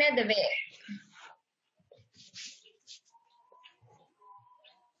ඉෆෙක්ට් එකක් නේද වේ?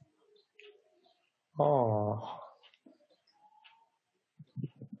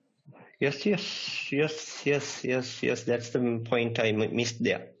 Yes, that's the point I missed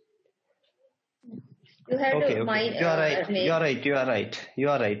there. You have okay. to mind, you are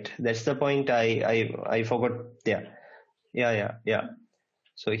right. That's the point I forgot there. Yeah.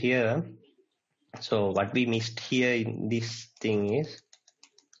 So here, so what we missed here in this thing is,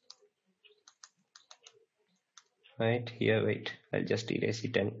 right here, wait, I'll just erase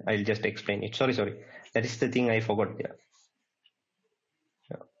it and I'll just explain it. Sorry. That is the thing I forgot there.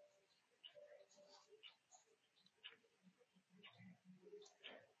 Yeah.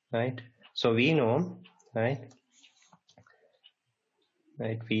 Right. So we know, right,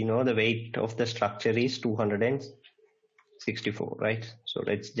 we know the weight of the structure is 264, right? So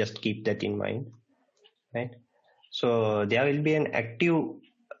let's just keep that in mind, right? So there will be an active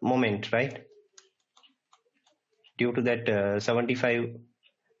moment, right? Due to that 75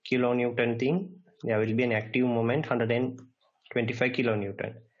 kilonewton thing, there will be an active moment 125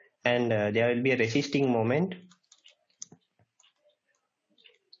 kilonewton, and there will be a resisting moment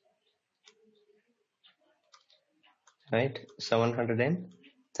right?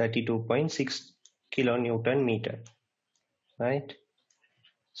 732.6 kilonewton meter, right?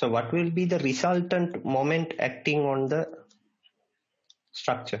 So what will be the resultant moment acting on the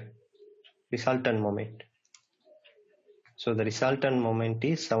structure? Resultant moment. So the resultant moment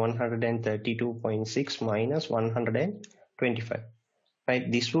is 732.6 minus 125.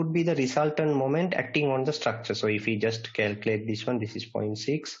 Right, this would be the resultant moment acting on the structure. So if we just calculate this one, this is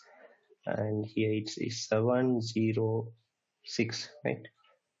 0.6 and here it's 706, right?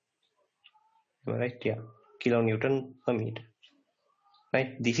 Right, yeah, kilonewton per meter.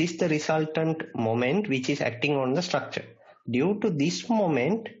 Right, this is the resultant moment which is acting on the structure. Due to this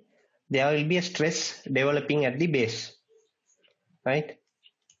moment, there will be a stress developing at the base. Right,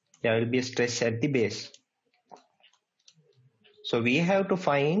 there will be a stress at the base. So we have to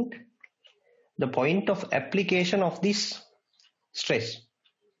find the point of application of this stress,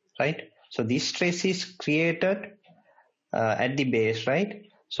 right? So this stress is created at the base, right?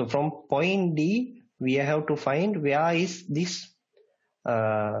 So from point D, we have to find where is this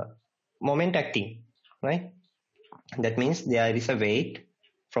moment acting, right? That means there is a weight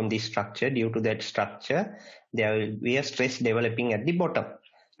from this structure. Due to that structure, there will be a stress developing at the bottom,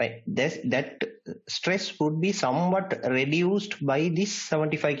 right? That stress would be somewhat reduced by this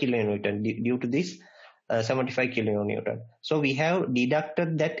 75 kilonewton due to this 75 kilonewton. So we have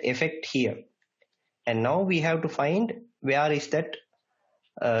deducted that effect here, and now we have to find where is that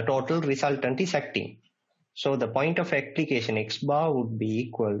total resultant is acting. So the point of application x bar would be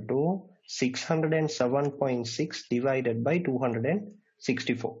equal to 607.6 divided by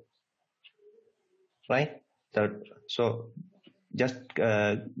 264, right? So just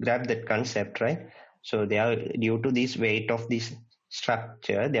grab that concept, right? So there, due to this weight of this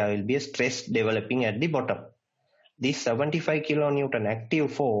structure, there will be a stress developing at the bottom. This 75 kilonewton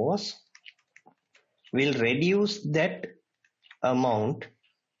active force will reduce that amount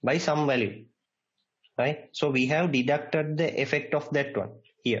by some value, right? So we have deducted the effect of that one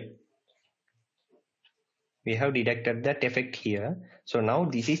here. We have deducted that effect here. So now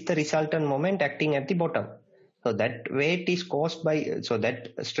this is the resultant moment acting at the bottom. So that weight is caused by, so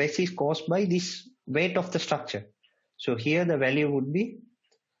that stress is caused by this weight of the structure. So here the value would be,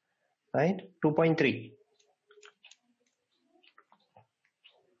 right, 2.3.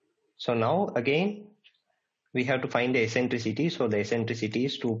 So now again, we have to find the eccentricity. So the eccentricity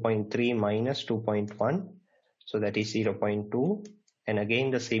is 2.3 minus 2.1. So that is 0.2. And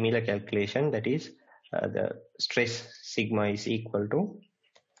again, the similar calculation, that is the stress sigma is equal to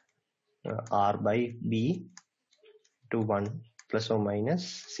R by B to 1 plus or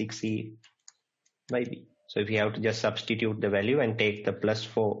minus 6E by B. So if you have to just substitute the value and take the plus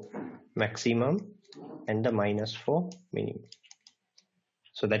for maximum and the minus for minimum.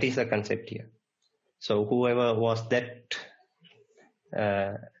 So that is the concept here. So whoever was that,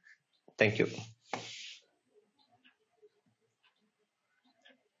 thank you.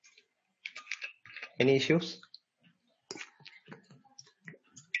 Any issues?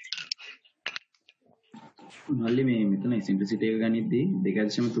 මල්ලි මේ මෙතන simplicity එක ගනිද්දී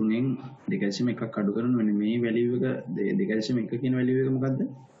 2.3න් 2.1ක් අඩු කරනවා මේ value එක 2.1 කියන value එක මොකද්ද?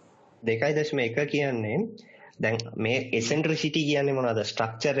 2.1 කියන්නේ දැන් මේ eccentricity කියන්නේ මොනවද?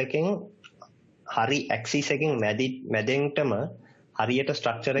 structure එකෙන් හරි axis එකෙන් මැදෙන්ටම හරියට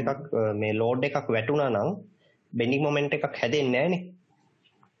structure එකක් මේ load එකක් වැටුණා නම් bending moment එකක් හැදෙන්නේ නැහනේ.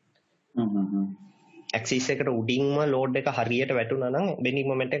 axis එකට උඩින්ම load එක හරියට වැටුණා නම් bending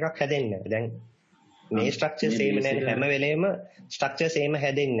moment එකක් හැදෙන්නේ නැහැ. දැන් මේ structure same නැහැ. හැම වෙලේම structure same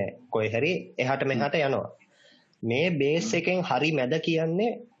හැදෙන්නේ නැහැ. කොයි හරි එහාට මෙහාට යනවා. මේ base එකෙන් හරි මැද කියන්නේ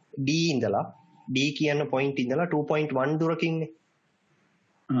D ඉඳලා D කියන point ඉඳලා 2.1 දුරකින්නේ.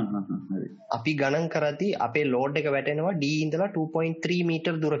 අපි ගණන් කරද්දී අපේ load එක වැටෙනවා D ඉඳලා 2.3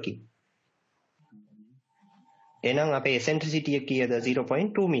 meter දුරකින්. එහෙනම් අපේ eccentricity එක කීයද?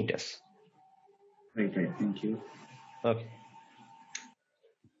 0.2 meters. Right, thank you. Okay.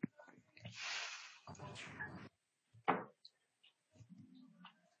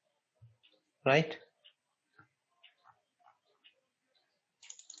 Right.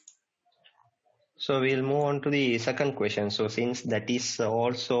 So we'll move on to the second question. So since that is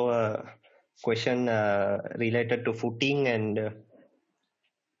also a question related to footing and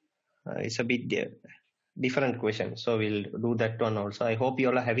it's a bit different question. So we'll do that one also. I hope you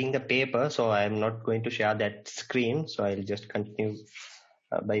all are having the paper. So I'm not going to share that screen. So I'll just continue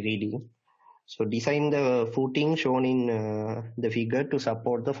by reading. So design the footing shown in the figure to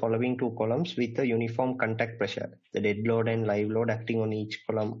support the following two columns with a uniform contact pressure. The dead load and live load acting on each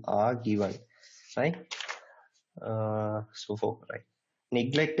column are given. Right. Right.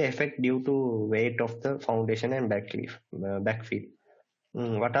 neglect the effect due to weight of the foundation and backfill.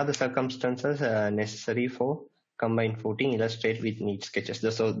 What are the circumstances necessary for combined footing? Illustrate with neat sketches.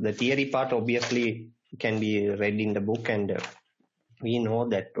 So the theory part obviously can be read in the book, and we know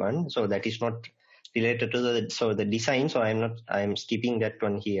that one. So that is not related to the design. So I'm skipping that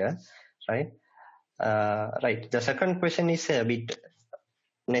one here, right? Right. The second question is a bit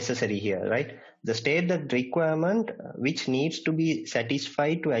necessary here, right? The state that requirement which needs to be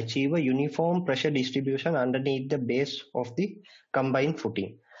satisfied to achieve a uniform pressure distribution underneath the base of the combined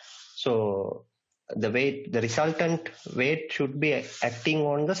footing. So the resultant weight should be acting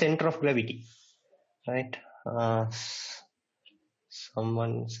on the center of gravity, right?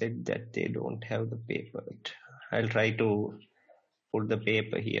 Someone said that they don't have the paper. I'll try to put the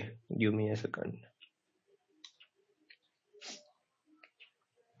paper here. Give me a second.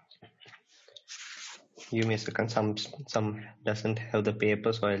 Give me a second. Some doesn't have the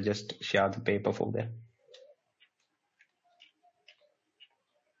paper, so I'll just share the paper for them.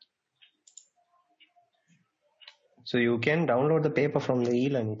 So you can download the paper from the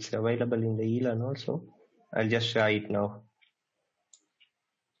e-learn. It's available in the e-learn also. I'll just share it now.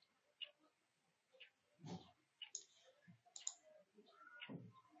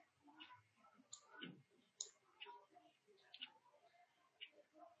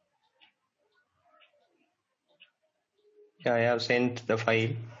 Yeah, I have sent the file,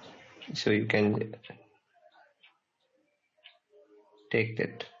 so you can take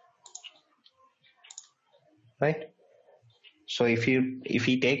that. Right. So if you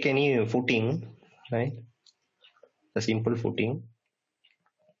take any footing, right, a simple footing,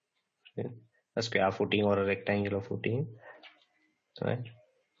 a square footing or a rectangular footing, right?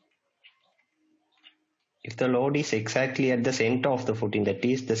 If the load is exactly at the center of the footing, that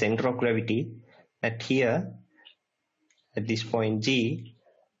is the center of gravity, at here, at this point G,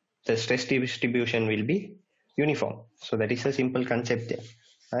 the stress distribution will be uniform. So that is a simple concept there,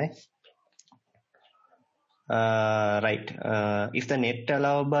 right? If the net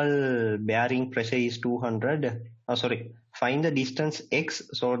allowable bearing pressure is 200, find the distance x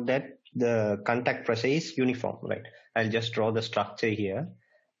so that the contact pressure is uniform, right? I'll just draw the structure here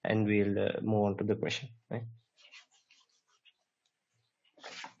and we'll move on to the question, right?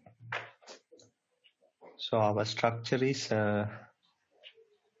 So our structure is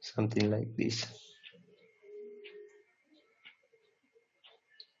something like this.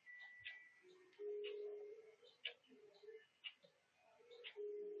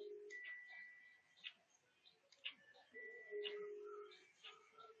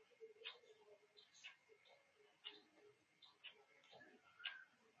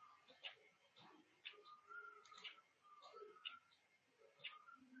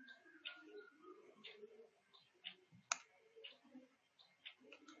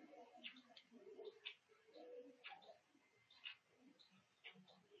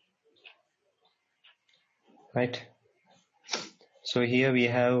 Right. So here we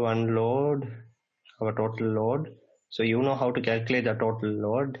have one load, our total load. So you know how to calculate the total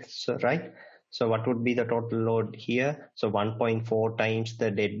load, so, right? So what would be the total load here? So 1.4 times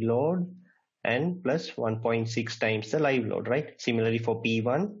the dead load and plus 1.6 times the live load, right? Similarly for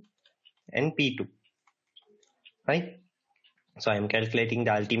P1 and P2, right? So I'm calculating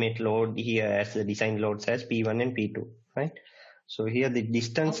the ultimate load here as the design loads as P1 and P2, right? So here the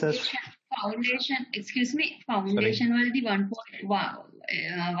distances. Foundation වලදී 1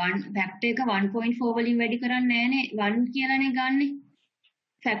 factor එක 1.4 වලින් වැඩි කරන්නේ නැහනේ 1 කියලානේ ගන්නෙ.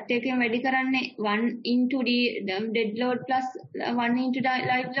 Factor එකෙන් වැඩි කරන්නේ 1 into the dead load plus 1 into the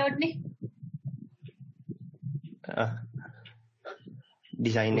live load නේ.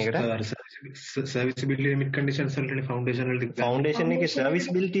 Design එකට serviceability limit conditions වලනේ foundation එකේ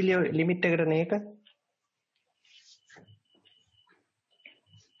serviceability limit එකට නේක.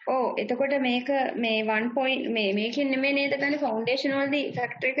 එතකොට මේක මේ 1 point මේකෙන් නෙමෙයි නේද ගන්නේ ෆවුන්ඩේෂන් වලදී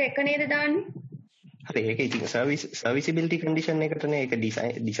ෆැක්ටර් එක නේද දාන්නේ? හරි ඒක ඉතින් serviceability condition එකටනේ ඒක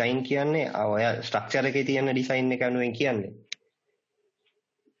design කියන්නේ ඔය structure එකේ තියෙන design එක අනුවෙන් කියන්නේ.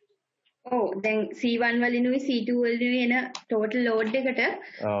 දැන් C1 වලිනුයි C2 වලිනුයි එන total load එකට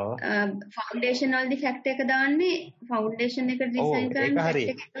foundation වලදී factor එක දාන්නේ foundation එකට design කරන්න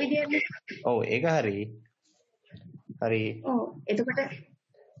විදියට. ඒක හරි. හරි.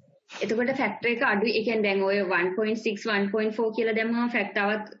 එතකොට ෆැක්ටර් එක අඩු ඒ කියන්නේ දැන් ඔය 1.6 1.4 කියලා දැම්මම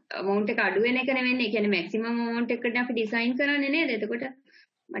ෆැක්ටරවත් amount එක අඩු වෙන එක නෙවෙන්නේ. ඒ කියන්නේ maximum amount එකකට අපි ඩිසයින් කරන්නේ නේද? එතකොට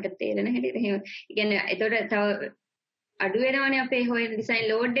මට තේරෙන හැටියට එහෙම. ඒ කියන්නේ එතකොට තව අඩු වෙනවනේ අපේ හොය ඩිසයින්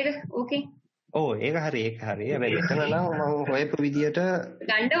ලෝඩ් එක. ඕකේ. ඒක හරි. හැබැයි එතන නම් මම හොයපු විදියට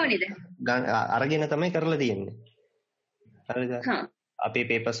ගන්න ඕනේද? අරගෙන තමයි කරලා තියෙන්නේ. හරිද? අපේ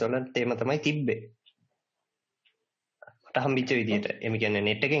papers වල තේම තමයි තිබ්බේ. මට හම්බෙච්ච විදියට. එමෙ කියන්නේ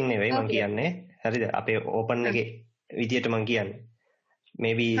net එකෙන් නෙවෙයි මම කියන්නේ. හරිද? අපේ open එකේ විදියට මම කියන්නේ.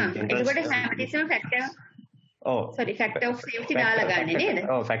 maybe එතකොට හැමතිස්සෙම factor factor of safety දාලා ගන්නෙ නේද?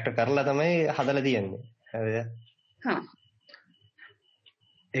 ඔව් factor කරලා තමයි හදලා තියෙන්නේ. හරිද? හා.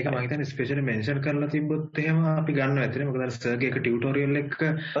 ඒක මම හිතන්නේ ස්පෙෂලි මෙන්ෂන් කරලා තිබ්බොත් එහෙම අපි ගන්නවා ඇත්තනේ. මොකද අර සර්ගේ එක ටියුටෝරියල් එක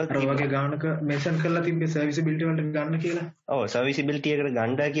අර වගේ ගානක මෙන්ෂන් කරලා තිබ්බේ සර්විසිබිලිටි වලට ගන්න කියලා. ඔව් සර්විසිබිලිටි එකට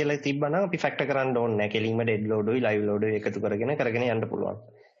ගන්න කියලා තිබ්බනම් අපි ෆැක්ටර් කරන්න ඕනේ නැහැ. කෙලින්ම ඩෙඩ් ලෝඩ් උයි ලයිව් ලෝඩ් උයි එකතු කරගෙන යන්න පුළුවන්.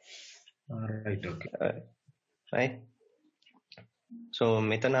 right okay. right. so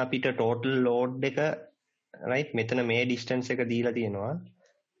මෙතන අපිට total load එක right මෙතන මේ distance එක දීලා තියෙනවා.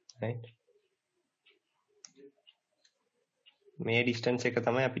 right. මේ distance එක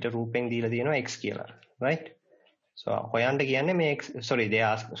තමයි අපිට රූපෙන් දීලා තියෙනවා x කියලා. right. so හොයන්න කියන්නේ මේ x so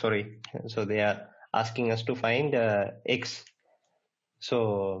they are asking us to find x. so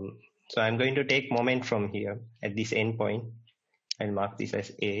I'm going to take moment from here at this end point. I'll mark this as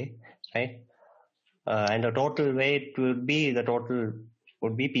a, right. And the total weight would be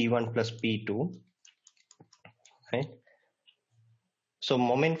p1 plus p2, right. so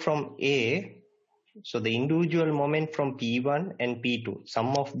moment from a, so the individual moment from p1 and p2, sum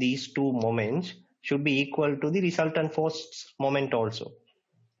of these two moments should be equal to the resultant force moment also,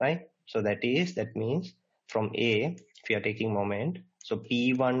 right. so that means from a, if you are taking moment, so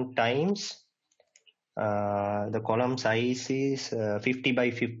p1 times the column size is 50 by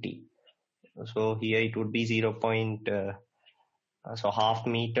 50. So here it would be so half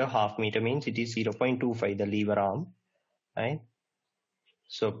meter means it is 0.25, the lever arm, right.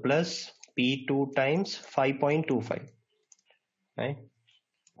 so plus p2 times 5.25, right.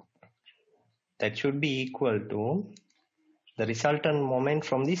 that should be equal to the resultant moment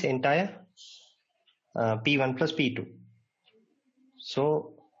from this entire p1 plus p2.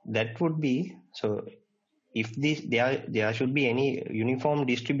 so that would be, so if there should be any uniform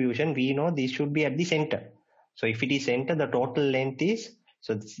distribution, we know this should be at the center. So if it is center, the total length is,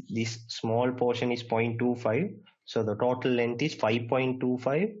 so this small portion is 0.25, so the total length is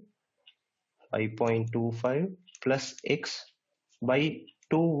 5.25 plus x by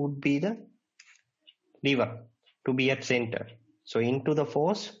 2 would be the lever to be at center. So into the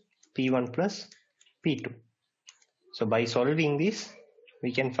force p1 plus p2. So by solving this,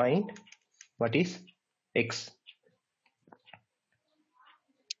 we can find what is x,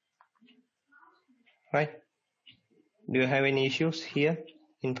 right. Do you have any issues here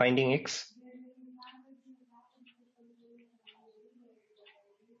in finding x?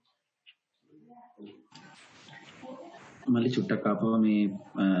 මල්ලි චුට්ටක් ආපුවා මේ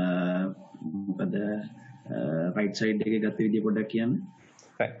මොකද right side එකේ ගත්ත විදිය පොඩ්ඩක් කියන්න.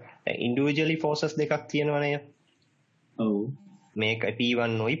 right. individually forces දෙකක් තියෙනවනේ. ඔව්. මේක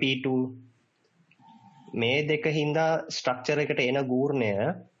p1 උයි p2 මේ දෙක හින්දා ස්ට්‍රක්චර් එකට එන ගූර්ණය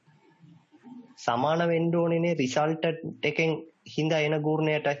සමාන වෙන්න ඕනේනේ රිසල්ටන්ට් එකෙන් හින්දා එන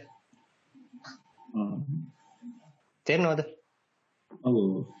ගූර්ණයටයි. තේරෙනවද? ඔව්.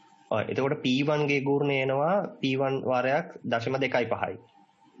 එතකොට p1 ගේ ගූර්ණය එනවා p1 වාරයක් 0.25යි.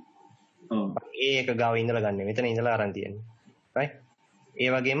 ඔව්. ඒ එක ගාව ඉඳලා ගන්න. මෙතන ඉඳලා අරන් තියෙන්නේ. right. ඒ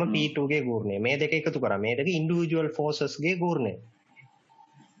වගේම p2 ගේ ගූර්ණය. මේ දෙක එකතු කරා. මේ දෙක individual forces ගේ ගූර්ණය.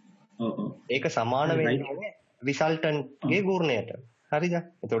 ඒක සමාන වෙන්නේ resultant ගේ ගූර්ණයට. හරිද?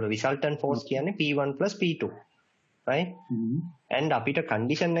 එතකොට resultant force කියන්නේ p1 plus p2. right? and අපිට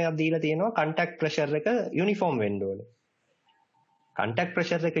condition එකක් දීලා තියෙනවා contact pressure එක uniform වෙන්න ඕනේ. contact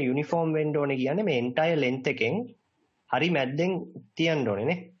pressure එක uniform වෙන්න ඕනේ කියන්නේ මේ entire length එකෙන් හරි මැද්දෙන් තියන්න ඕනේ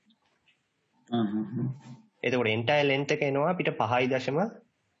නේ. එතකොට entire length එක එනවා අපිට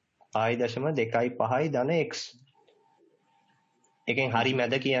 5.25 ධන x. එකෙන් හරි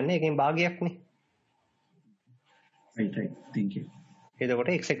මැද කියන්නේ එකෙන් භාගයක් නේ. right thank you. එතකොට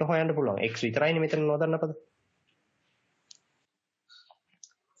x එක හොයන්න පුළුවන්. x විතරයිනේ මෙතන නොදන්න පද.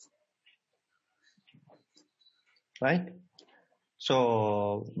 right. so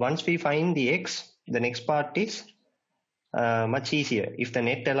once we find the x, the next part is much easier. If the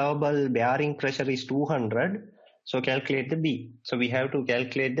net allowable bearing pressure is 200, so calculate the b. so we have to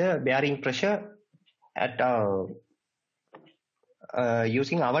calculate the bearing pressure at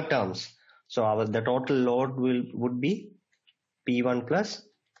using our terms. so the total load would be p1 plus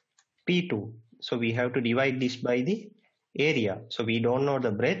p2. so we have to divide this by the area. so we don't know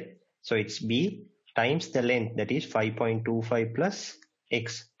the breadth, so it's b times the length, that is 5.25 plus x.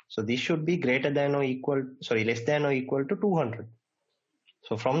 so this should be less than or equal to 200.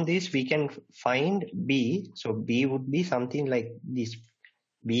 so from this we can find b. so b would be something like this,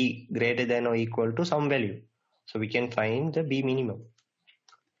 b greater than or equal to some value. so we can find the b minimum.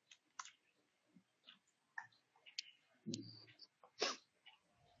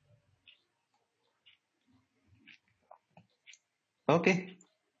 Okay.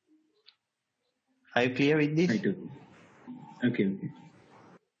 Are you clear with this? Right. Okay.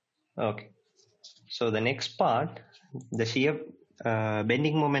 Okay. So the next part, the shear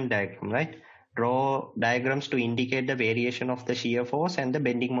bending moment diagram, right? Draw diagrams to indicate the variation of the shear force and the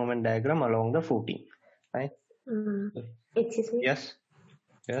bending moment diagram along the footing, right? Excuse me. Yes.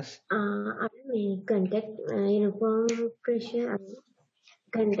 Yes. අර මේ contact uniform pressure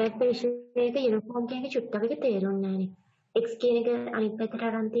contact pressure එක uniform කියන එක චුට්ටක් එක තේරුන්නේ නැහැ නේ. X කියන එක අනිත් පැත්තට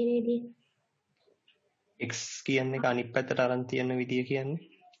අරන් තියෙන විදිය. X කියන්නේ එක අනිත් පැත්තට අරන් තියෙන විදිය කියන්නේ.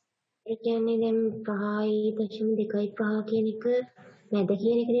 ඒ කියන්නේ දැන් 5.25 කියන එක මැද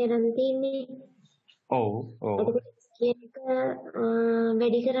කියන එකනේ අරන් තියෙන්නේ. ඔව්. එතකොට X කියන එක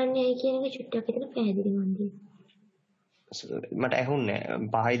වැඩි කරන්නේ ඇයි කියන එක චුට්ටක් විතර පැහැදිලි වුණා. මට ඇහුන්නේ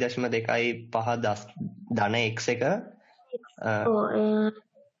 5.25 ධන x එක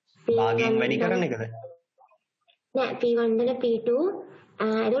භාගයෙන් වැඩි කරන එකද? නෑ P1 ධන P2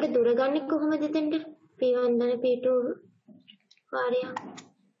 එතකොට දුර ගන්නේ කොහොමද එතෙන්ට P1 ධන P2 වාරය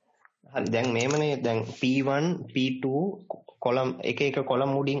හරි දැන් මේමනේ දැන් P1 P2 කොලම් එක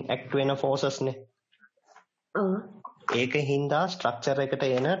කොලම් උඩින් ඇක්ට් වෙන ෆෝසස් නේ. ඔව් ඒක හින්දා ස්ට්‍රක්චර් එකට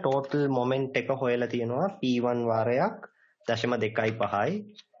එන ටෝටල් මොමන්ට් එක හොයලා තියෙනවා P1 වාරයක් 0.25යි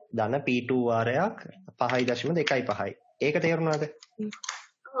ධන P2 වාරයක් 5.25යි. ඒක තේරුණාද?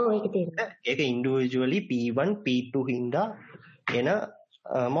 ඔව් ඒක තේරුණා. ඒක ඉන්ඩිවිජුවලි P1 P2 හින්දා එන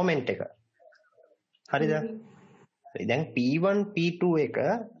මොමන්ට් එක. හරිද? හරි දැන් P1 P2 එක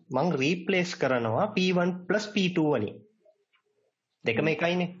මං රීප්ලේස් කරනවා P1 P2 වලින්. දෙකම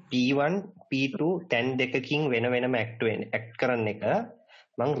එකයිනේ. P1 P2 තැන් දෙකකින් වෙන වෙනම ඇක්ට් කරන එක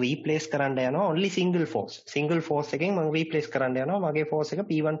මං රීප්ලේස් කරන්න යනවා only single force එකෙන් මං රීප්ලේස් කරන්න යනවා මගේ force එක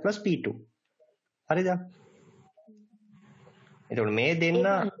P1 P2. හරිද? එතකොට මේ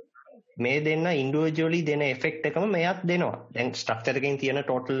දෙන්න ඉන්ඩිවිජුවලි දෙන එෆෙක්ට් එකම මෙයත් දෙනවා. දැන් ස්ට්‍රක්චර් එකෙන් තියෙන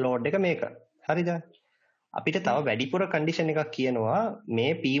ටෝටල් ලෝඩ් එක මේක. හරිද? අපිට තව වැඩිපුර කන්ඩිෂන් එකක් කියනවා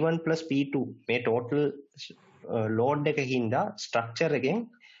මේ P1 P2 මේ ටෝටල් ලෝඩ් එක හින්දා ස්ට්‍රක්චර් එකෙන්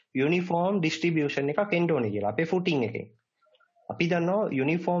යුනිෆෝම් ඩිස්ට්‍රිබියුෂන් එකක් එන්න ඕනේ කියලා අපේ ෆුටින් එකෙන්. අපි දන්නවා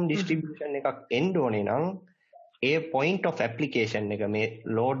යුනිෆෝම් ඩිස්ට්‍රිබියුෂන් එකක් එන්න ඕනේ නම් ඒ point of application එක මේ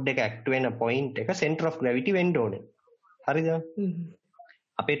ලෝඩ් එක ඇක්ට් වෙන point එක center of gravity වෙන්න ඕනේ. හරිද?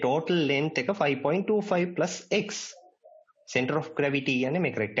 අපේ total length එක 5.25 plus x. center of gravity කියන්නේ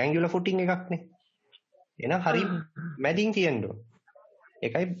මේක rectangular footing එකක් නේ. එහෙනම් හරි මැදින් තියෙන්න ඕන.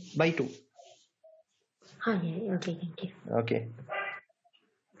 ඒකයි by 2. හරි okay thank you. Okay.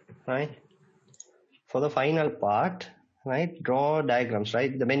 Right. For the final part, right, draw diagrams,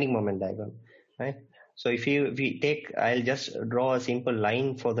 right, the bending moment diagram, right. So if we take, I'll just draw a simple line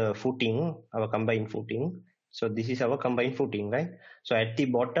for the footing, our combined footing. So this is our combined footing, right. So at the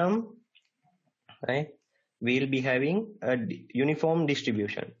bottom, right, we'll be having a uniform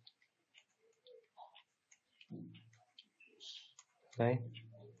distribution, right.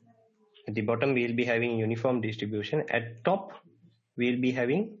 At the bottom we'll be having uniform distribution. At top we'll be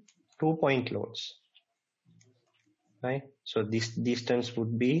having 2-point loads, right. So this distance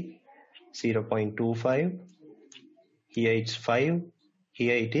would be 0.25. Here it's 5.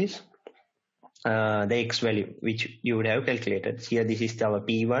 Here it is the x value which you would have calculated. Here this is our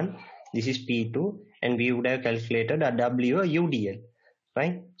P1, this is P2, and we would have calculated a W, a UDL,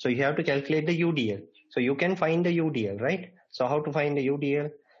 right. So you have to calculate the UDL. So you can find the UDL, right. So how to find the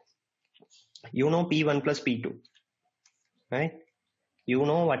UDL? You know P1 plus P2, right. You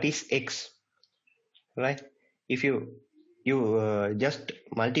know what is x, right. If you just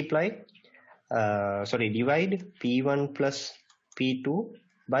divide P1 plus P2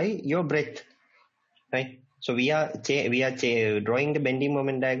 by your breadth, right. So we are drawing the bending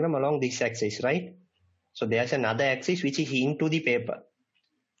moment diagram along this axis, right. So there's another axis which is into the paper,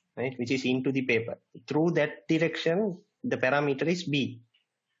 right, which is into the paper. Through that direction the parameter is b,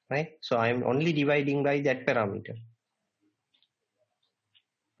 right. So I am only dividing by that parameter,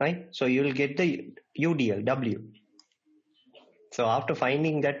 right. So you will get the UDL W. So after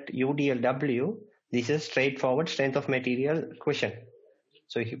finding that UDL W, this is straightforward strength of material question.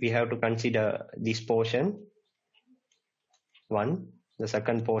 So we have to consider this portion 1, the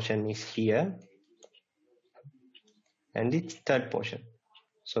second portion is here, and the third portion.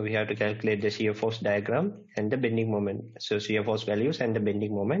 So we have to calculate the shear force diagram and the bending moment. So shear force values and the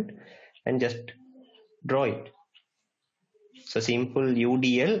bending moment, and just draw it. So simple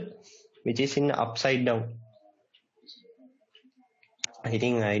UDL which is in upside down. I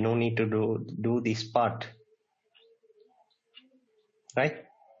think I no need to do this part, right.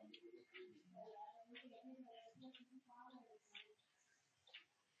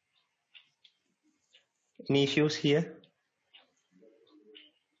 Any issues here?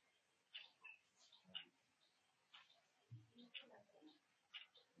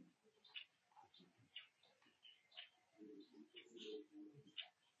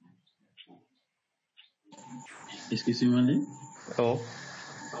 excuse me මල්ලි. ඔව්.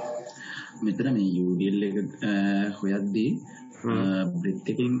 මෙතන මේ UDL එක හොයද්දී breath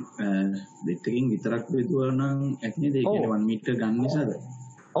එකකින් විතරක් බෙදුවා නම් ඇති නේද? ඒ කියන්නේ 1 මීටර් ගන්න නිසාද?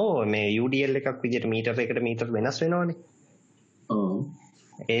 ඔව් මේ UDL එකක් විදිහට මීටර් එකට මීටර් වෙනස් වෙනවනේ. ඔව්.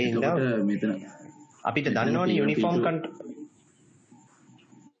 ඒ හින්දා මෙතන අපිට දන්නවනේ යුනිෆෝම්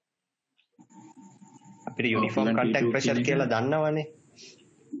කන්ටැක්ට් ප්‍රෙෂර් කියලා දන්නවනේ.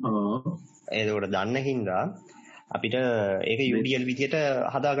 ඔව්. ඒකෝට දන්න හින්දා අපිට ඒක UDL විදියට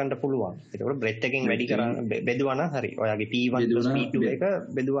හදාගන්න පුළුවන්. ඒකෝට බ්‍රෙත් එකෙන් වැඩි කරන්න බෙදුවා නම් හරි. ඔයාගේ P1 P2 එක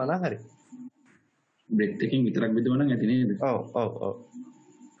බෙදුවා නම් හරි. බ්‍රෙත් එකෙන් විතරක් බෙදුවා නම් ඇති නේද? ඔව්.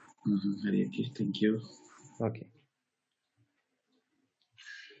 හරි. okay, thank you. Okay.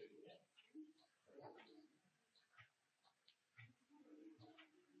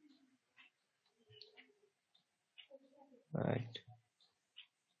 Right.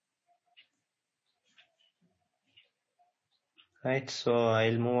 Right, so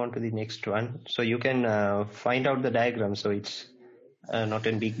I'll move on to the next one. So you can find out the diagram, so it's not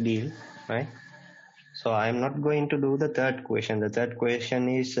a big deal, right? So I'm not going to do the third question. The third question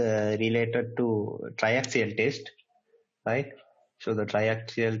is related to triaxial test, right? So the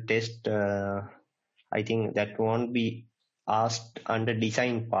triaxial test, I think that won't be asked under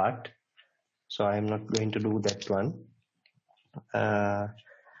design part. So I'm not going to do that one.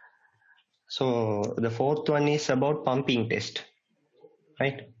 So the fourth one is about pumping test,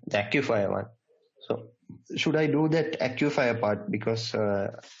 right? The Aquifer one. So should I do that Aquifer part? Because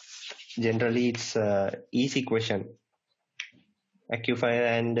generally it's easy question. Aquifer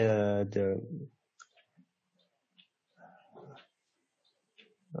and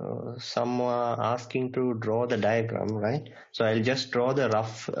some are asking to draw the diagram, right? So I'll just draw the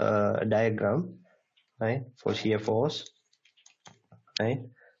rough diagram, right? For shear force, right?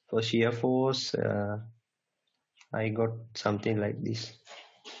 For shear force, I got something like this.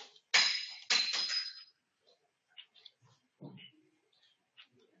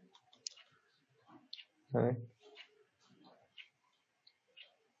 Right.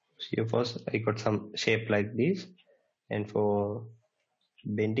 Shear force, I got some shape like this, and for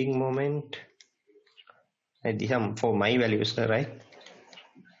bending moment, and these are for my values, right?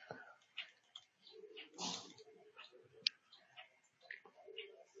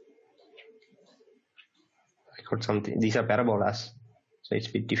 I got something. These are parabolas, so it's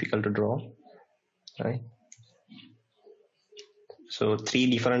a bit difficult to draw, right? So 3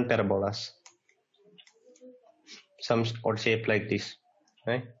 different parabolas, some odd shape like this,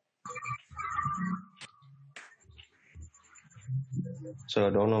 right? So I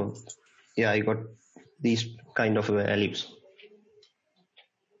don't know. Yeah, I got these kind of values.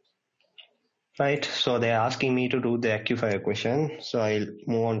 Right, so they're asking me to do the Aquifer question, so I'll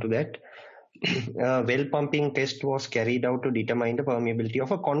move on to that. Well pumping test was carried out to determine the permeability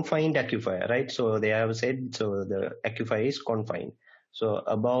of a confined aquifer, right? So they have said, so the aquifer is confined. So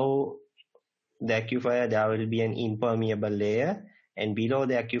above the aquifer there will be an impermeable layer, and below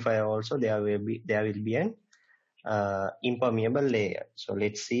the aquifer also there will be an impermeable layer. So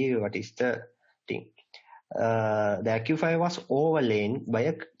let's see what is the thing. The aquifer was overlain by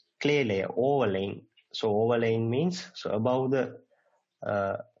a clay layer. Overlain. So overlain means, so above the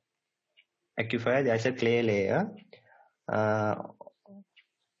aquifer there's a clay layer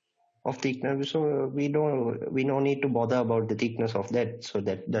of thickness. So we don't need to bother about the thickness of that. So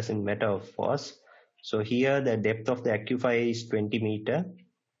that doesn't matter for us. So here the depth of the aquifer is 20 meter,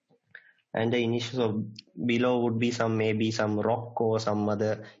 and the initials of below would be maybe some rock or some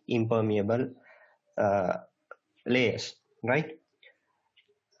other impermeable layers, right?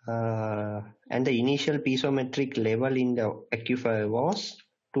 And the initial piezometric level in the aquifer was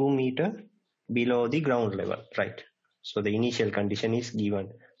 2 meter below the ground level, right? So the initial condition is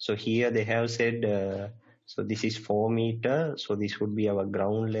given. So here they have said, so this is 4 meter, so this would be our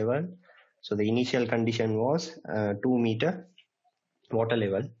ground level. So the initial condition was 2 meter water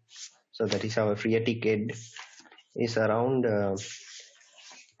level. So that is our phreatic head is around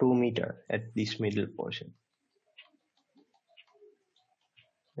 2 meter at this middle portion.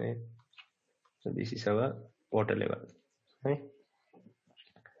 Right? So this is our water level. Right?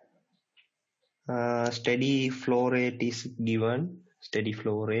 Steady flow rate is given. Steady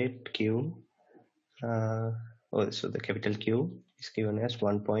flow rate Q. So the capital Q is given as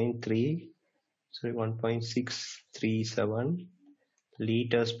 1.637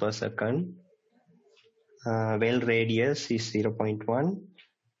 liters per second. Well radius is 0.1.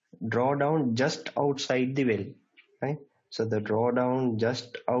 Drawdown just outside the well, right? So the drawdown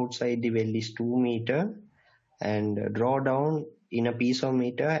just outside the well is 2 meter, and drawdown in a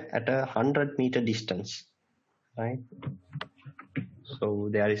piezometer at 100 meter distance, right? So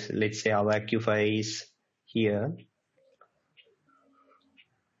there is, let's say our aquifer is here.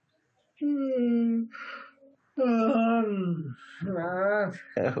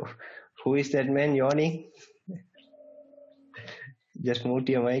 Who is that man yawning? Just mute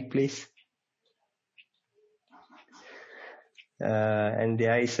your mic, please. And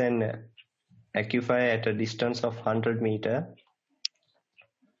there is an aquifer at a distance of 100 meter.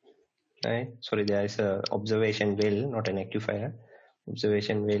 Right? Sorry, there is a observation well, not an aquifer.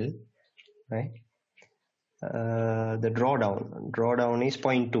 Observation well. Right? The drawdown is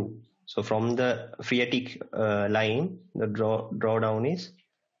 0.2. So from the phreatic line, the drawdown is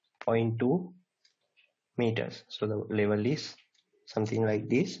 0.2 meters. So the level is something like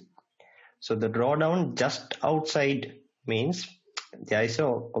this. So the drawdown just outside means there is a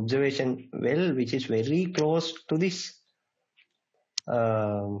observation well which is very close to this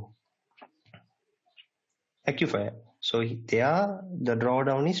aquifer. So there the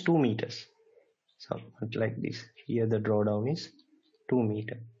drawdown is 2 meters. So like this. Here the drawdown is 2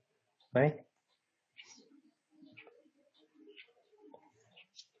 meters. Right?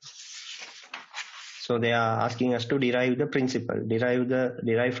 So they are asking us to derive the principle.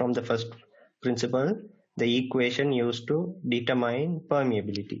 Derive from the first principle the equation used to determine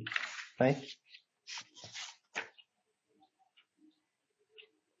permeability. Right?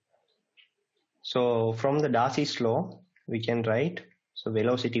 So from the Darcy's law, we can write, so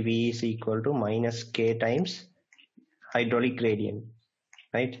velocity V is equal to minus K times hydraulic gradient,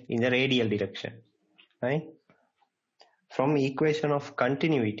 right, in the radial direction, right? From equation of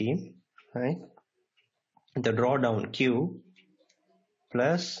continuity, right, the drawdown Q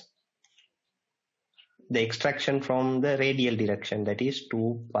plus the extraction from the radial direction, that is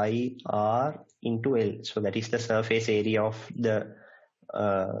 2 pi R into L. So that is the surface area of the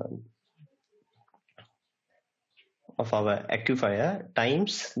of our aquifer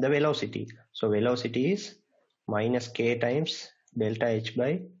times the velocity. So velocity is minus K times delta H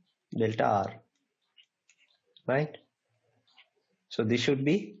by delta R, right? So this should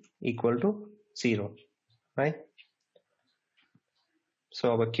be equal to 0, right?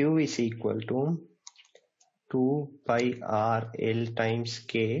 So our Q is equal to 2 pi R L times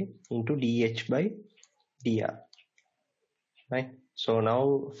K into dH by dr, right? So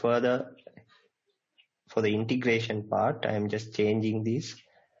now further for the integration part, I am just changing this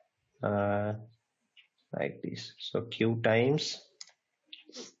like this. So Q times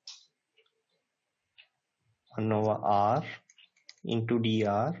 1 over R into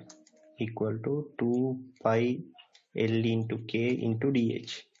dr equal to 2 pi L into K into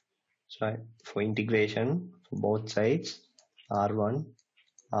dH. So for integration for both sides, R1,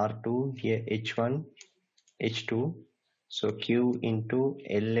 R2, here H1, H2. So Q into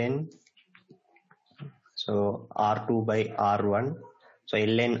Ln, so R2 by R1. So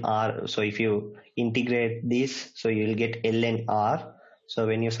Ln R, so if you integrate this, so you will get Ln R. So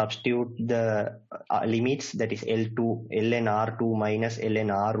when you substitute the limits, that is L2, Ln R2 minus Ln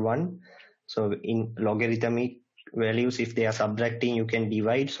R1. So in logarithmic values, if they are subtracting, you can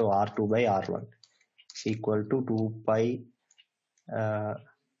divide. So R2 by R1 is equal to 2 pi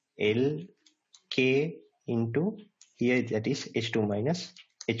L K into here, that is H2 minus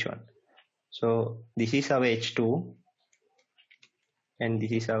H1. So this is our H2 and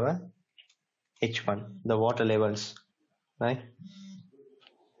this is our H1, the water levels, right?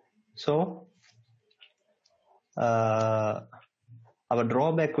 So our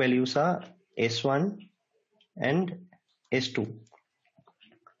drawback values are S1 and S2,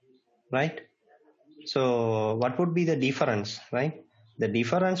 right? So what would be the difference, right? The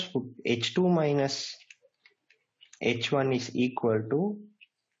difference would H2 minus H1 is equal to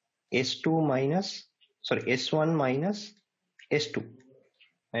S1 minus S2,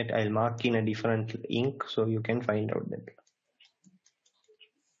 right? I'll mark in a different ink so you can find out that,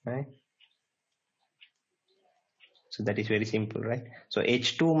 right? So that is very simple, right? So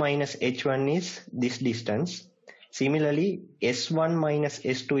H2 minus H1 is this distance. Similarly, S1 minus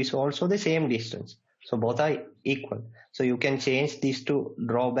S2 is also the same distance. So both are equal. So you can change these to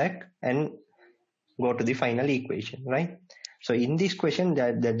drawback and go to the final equation, right? So in this question,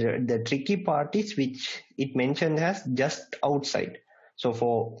 the tricky part is which it mentioned as just outside. So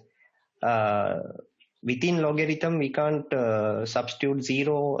for within logarithm, we can't substitute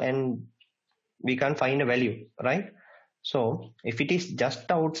 0 and we can't find a value, right? So if it is just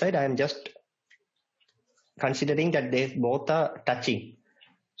outside, I am just considering that they both are touching.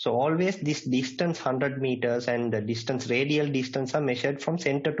 So always this distance 100 meters and the distance, radial distance, are measured from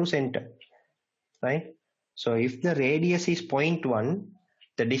center to center, right? So if the radius is 0.1,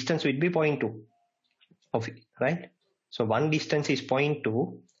 the distance will be 0.2, of it, right? So one distance is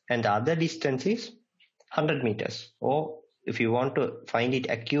 0.2 and the other distance is 100 meters. Or if you want to find it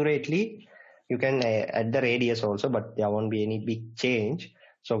accurately, you can add the radius also, but there won't be any big change.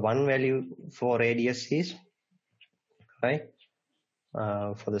 So one value for radius is, right,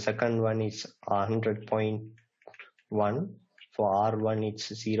 for the second one is 100.1, for R1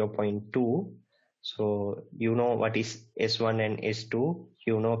 it's 0.2. So you know what is S1 and S2,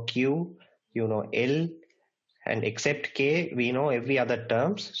 you know Q, you know L, and except K we know every other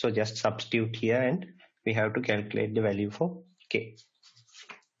terms, so just substitute here and we have to calculate the value for K.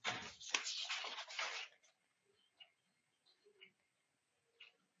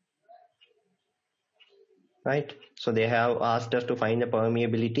 Right, so they have asked us to find the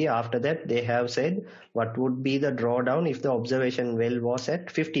permeability. After that they have said what would be the drawdown if the observation well was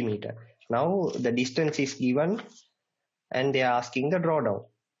at 50 meter. Now the distance is given and they are asking the drawdown.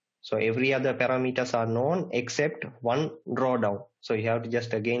 So every other parameters are known except one drawdown. So you have to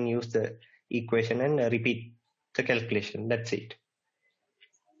just again use the equation and repeat the calculation. That's it.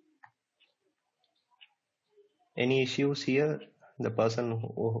 Any issues here? The person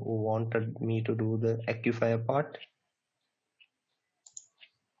who wanted me to do the Aquifer part.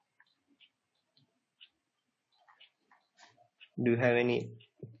 Do you have any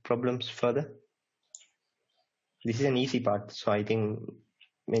problems further? This is an easy part, so I think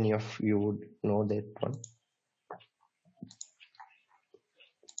many of you would know that one.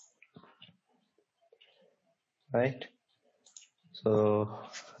 Right. So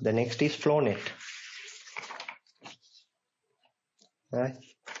the next is flow net. Right.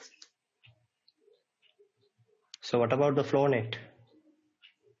 So what about the flow net?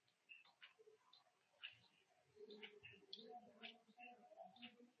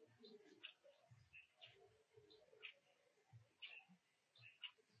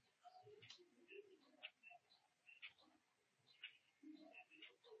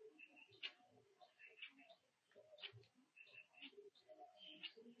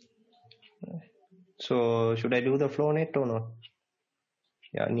 So should I do the flow net or not?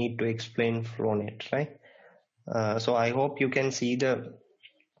 Yeah, I need to explain flow net, right? So I hope you can see the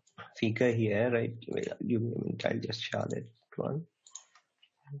figure here, right? Give me a minute, I'll just share that one.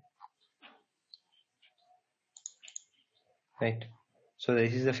 Right. So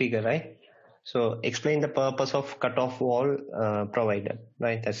this is the figure, right? So explain the purpose of cutoff wall provided,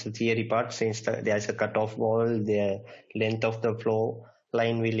 right? That's the theory part. Since there's a cutoff wall, the length of the flow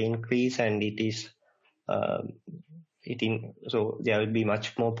line will increase, and it is so there will be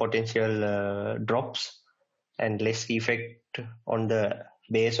much more potential drops and less effect on the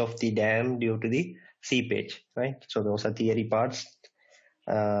base of the dam due to the seepage, right? So those are theory parts.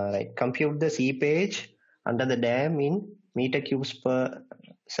 Right. Compute the seepage under the dam in meter cubes per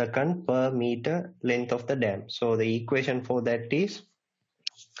second per meter length of the dam. So the equation for that is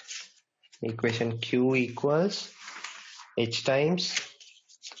equation Q equals H times,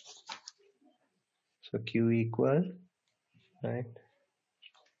 so Q equal, right,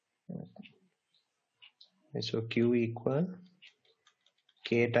 so Q equal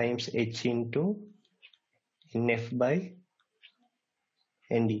K times H into NF by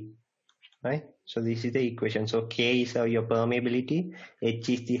ND, right? So this is the equation. So K is your permeability, H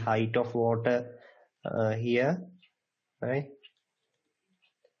is the height of water here, right?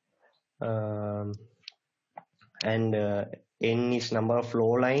 And N is number of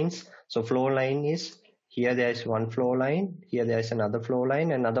flow lines. So flow line is, here there is one flow line, here there is another flow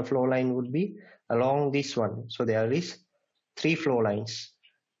line, another flow line would be along this one. So there is 3 flow lines,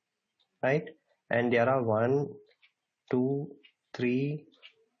 right? And there are 1, 2, 3,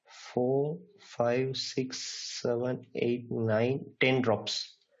 4, 5, 6, 7, 8, 9, 10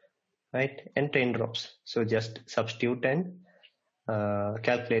 drops, right? And 10 drops. So just substitute and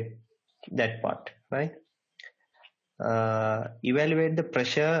calculate that part, right? Evaluate the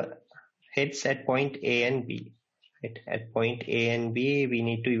pressure heads at point A and B. Right? At point A and B, we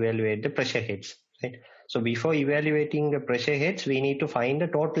need to evaluate the pressure heads. Right? So before evaluating the pressure heads, we need to find the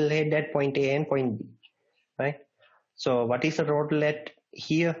total head at point A and point B. Right? So what is the total at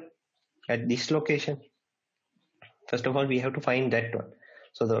here at this location? First of all, we have to find that one.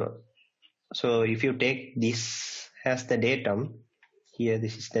 So if you take this as the datum, here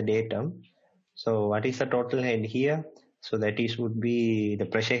this is the datum. So what is the total head here? So that is would be, the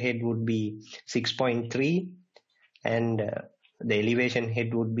pressure head would be 6.3 and the elevation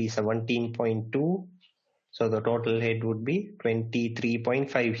head would be 17.2. So the total head would be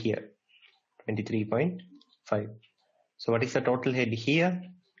 23.5 here, 23.5. So what is the total head here?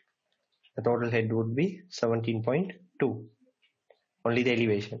 The total head would be 17.2, only the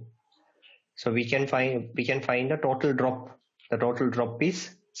elevation. So we can find the total drop. The total drop is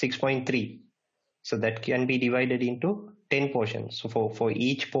 6.3. So that can be divided into 10 portions. So for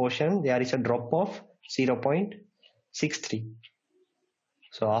each portion there is a drop of 0.63.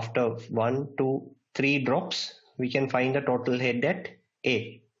 So after 1, 2, 3 drops, we can find the total head at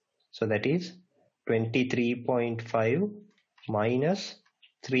A. So that is 23.5 minus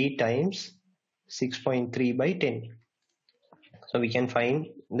 3 times 6.3 by 10. So we can find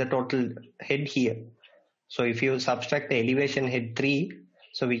the total head here. So if you subtract the elevation head 3,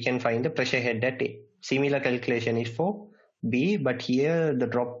 so we can find the pressure head at A. Similar calculation is for B, but here the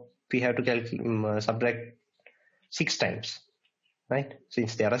drop we have to subtract 6 times, right?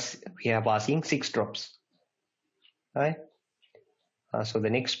 Since we are passing 6 drops, right? So the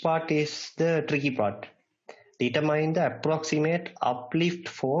next part is the tricky part. Determine the approximate uplift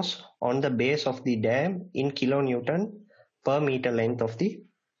force on the base of the dam in kilonewton per meter length of the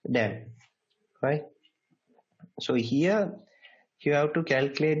dam, right? So here you have to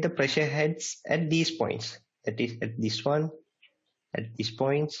calculate the pressure heads at these points. That is at this one, at these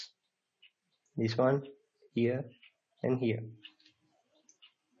points, this one, here, and here,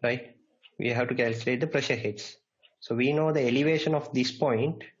 right? We have to calculate the pressure heads. So we know the elevation of this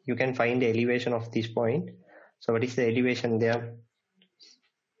point. You can find the elevation of this point. So what is the elevation there?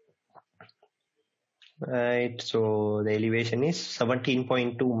 Right, so the elevation is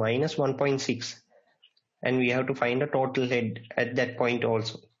 17.2 minus 1.6. And we have to find the total head at that point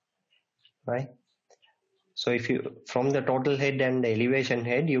also, right? So if you, from the total head and the elevation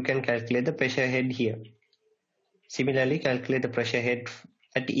head, you can calculate the pressure head here. Similarly, calculate the pressure head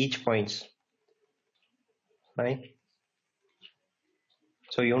at each points, right?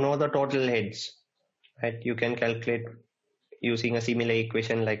 So you know the total heads, right? You can calculate using a similar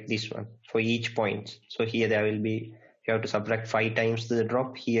equation like this one for each point. So here there will be, you have to subtract 5 times the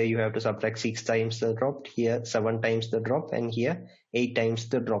drop. Here you have to subtract 6 times the drop. Here 7 times the drop, and here 8 times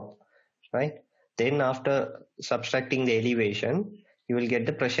the drop, right? Then after subtracting the elevation, you will get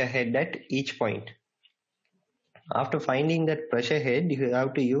the pressure head at each point. After finding that pressure head, you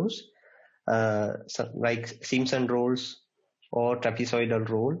have to use like Simpson rules or trapezoidal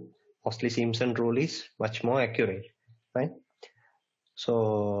rule. Mostly Simpson rule is much more accurate, right?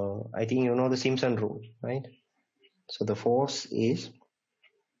 So I think you know the Simpson rule, right? So the force is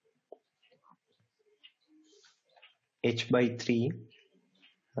H by 3,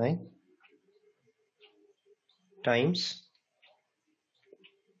 right, times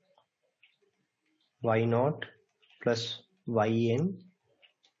Y naught plus Yn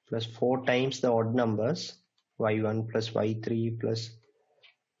plus 4 times the odd numbers, Y1 plus Y3 plus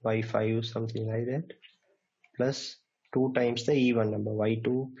Y5, something like that, plus 2 times the even number,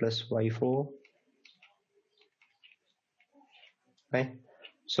 Y2 plus Y4, right?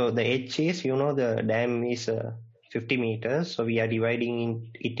 So the H is, you know, the dam is 50 meters, so we are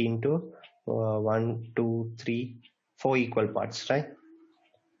dividing it into 1, 2, 3, 4 equal parts, right?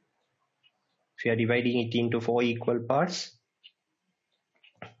 If you are dividing it into 4 equal parts,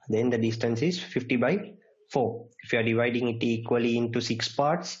 then the distance is 50 by 4. If you are dividing it equally into 6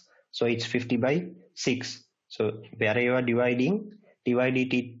 parts, so it's 50 by 6. So where you are dividing, divide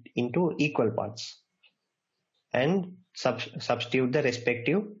it into equal parts and substitute the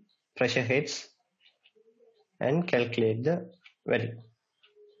respective pressure heads and calculate the value.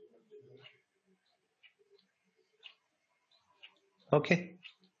 Okay.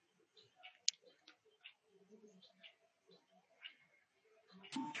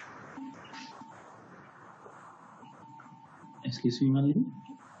 Excuse me, Malini.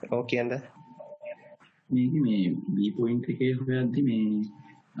 Okay, and මේක මේ B point එකේ හොයද්දි මේ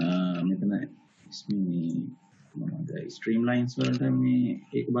මෙතන මේ මොනවද streamlines වලට මේ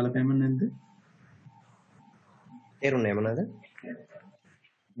ඒක බලපෑමක් නැද්ද? තේරුණේ මොනවද?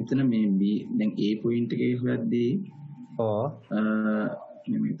 මෙතන මේ B දැන් A point එකේ හොයද්දි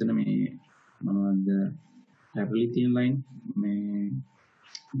මෙතන මේ මොනවද parallel තියෙන line මේ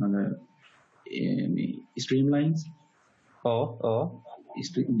මොනවද මේ streamlines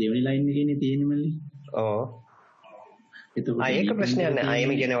දෙවෙනි ලයින් එකේනේ තියෙන්නේ මල්ලි. ඒක ප්‍රශ්නයක් නෑ.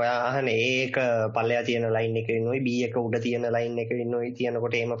 අයම කියන්නේ ඔයා අහන්නේ ඒක පල්ලෙයා තියෙන ලයින් එකේ ඉන්නෝයි B එක උඩ තියෙන ලයින් එකේ ඉන්නෝයි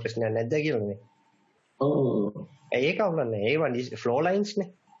කියනකොට එහෙම ප්‍රශ්නයක් නැද්ද කියලානේ. ඒක අවුලන්නේ. ඒ වන්දි ෆ්ලෝ ලයින්ස් නේ.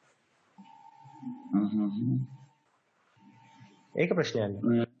 ඒක ප්‍රශ්නයක්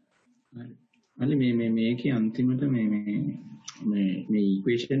නෑ. මල්ලි මේකේ අන්තිමට මේ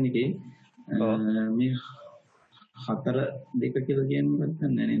ඉක්වේෂන් එකේ මේ 4 2 කියලා කියන්නේ මොකක්ද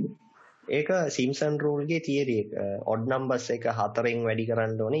නේද? ඒක සිම්සන් රූල් ගේ තියරි එක. ඔඩ් නම්බර්ස් එක 4ෙන් වැඩි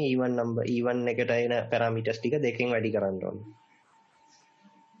කරන්න ඕනේ. ඊවන් එකට එන පැරාමීටර්ස් ටික 2ෙන් වැඩි කරන්න ඕනේ.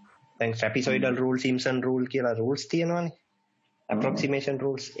 දැන් trapezoidal rule, Simpson rule කියලා rules තියෙනවානේ. approximation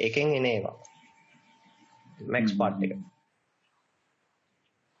rules එකෙන් එන ඒවා. max part එක.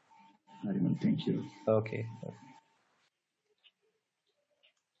 හරි මම thank you. Okay.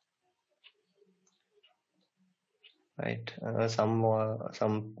 Right. Some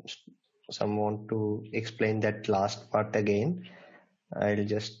want to explain that last part again. I'll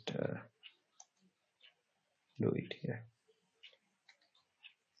just do it here.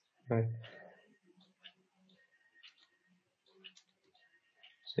 Right.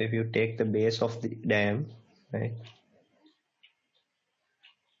 So if you take the base of the dam, right,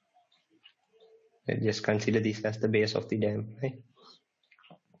 just consider this as the base of the dam, right?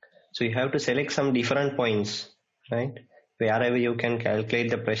 So you have to select some different points, right? Wherever you can calculate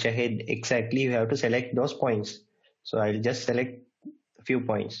the pressure head exactly, you have to select those points. So I'll just select a few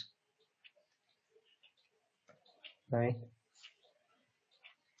points, right?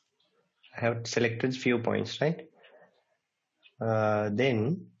 I have selected few points, right?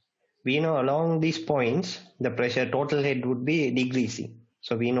 Then we know along these points the pressure total head would be decreasing.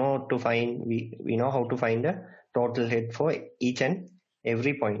 So we know we know how to find the total head for each and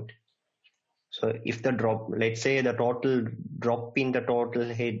every point. So if the drop, let's say the total drop in the total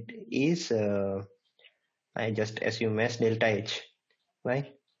head is I just assume as delta H,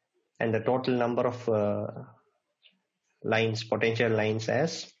 right? And the total number of lines, potential lines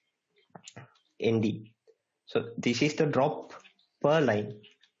as ND. So this is the drop per line.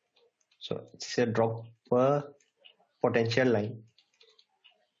 So it's a drop per potential line,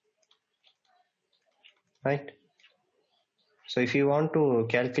 right? So if you want to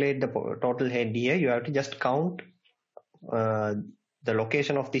calculate the total head here, you have to just count the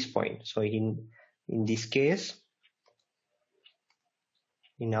location of this point. So in this case,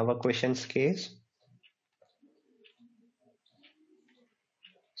 in our question's case,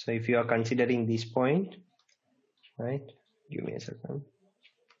 so if you are considering this point, right, give me a second,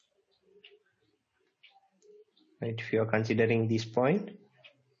 right, if you are considering this point,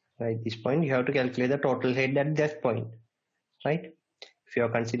 right, this point, you have to calculate the total head at that point, right? If you are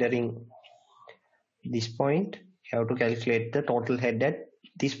considering this point, you have to calculate the total head at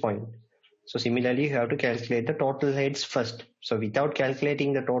this point. So similarly, you have to calculate the total heads first. So without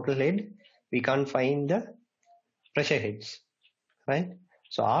calculating the total head, we can't find the pressure heads, right?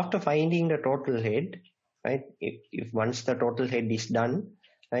 So after finding the total head, right, if once the total head is done,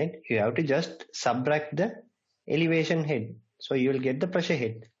 right, you have to just subtract the elevation head. So you will get the pressure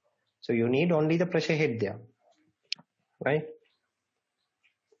head. So you need only the pressure head there, right?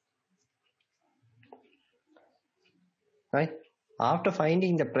 Right. After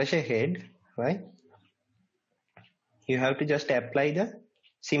finding the pressure head, right, you have to just apply the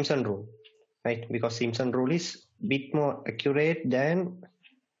Simpson rule, right? Because Simpson rule is a bit more accurate than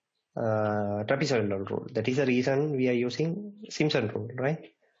trapezoidal rule. That is the reason we are using Simpson rule,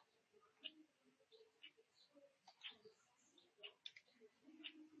 right?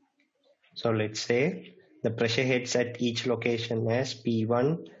 So let's say the pressure heads at each location as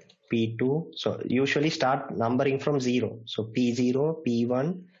P1, P2. So usually start numbering from 0. So P0,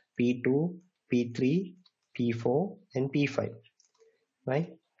 P1, P2, P3, P4 and P5,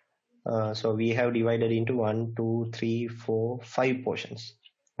 right? So we have divided into 1, 2, 3, 4, 5 portions,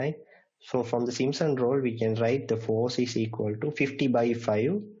 right? So from the Simpson rule, we can write the force is equal to 50 by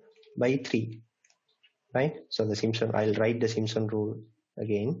 5 by 3, right? So the Simpson, I'll write the Simpson rule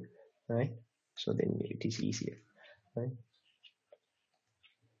again, right? So then it is easier, right?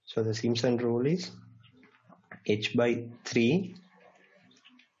 So the Simpson rule is H by 3.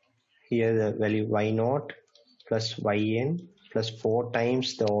 Here the value y0 plus yn plus 4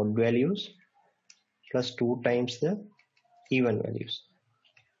 times the odd values plus 2 times the even values.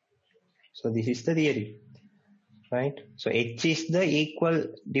 So this is the theory, right? So H is the equal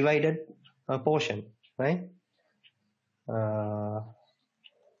divided portion, right?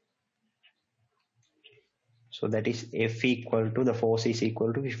 So that is F equal to the force is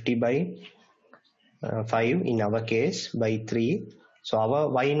equal to 50 by 5 in our case by 3. So our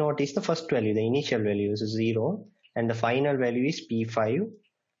y0 is the first value, the initial value is 0 and the final value is P5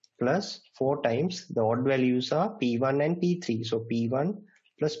 plus 4 times the odd values are P1 and P3. So P1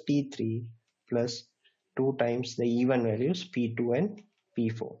 plus P3 plus 2 times the even values P2 and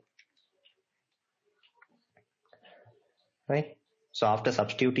P4. Right? So after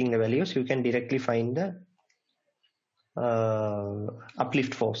substituting the values, you can directly find the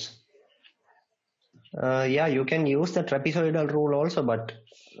uplift force. Yeah, you can use the trapezoidal rule also, but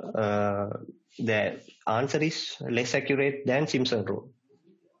the answer is less accurate than Simpson rule.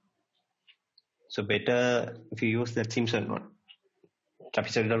 So better if you use that Simpson one.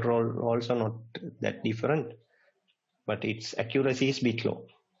 trapezoidal roll also not that different, but its accuracy is bit low.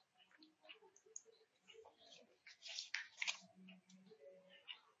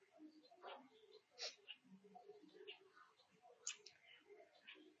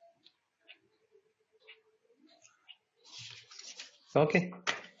 Okay,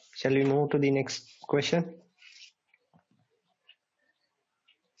 shall we move to the next question?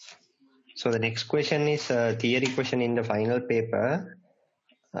 So the next question is a theory question in the final paper.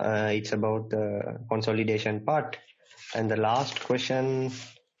 It's about the consolidation part. And the last question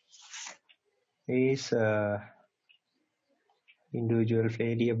is individual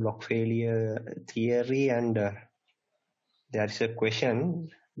failure, block failure theory, and there is a question,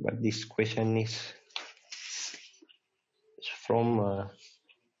 but this question is from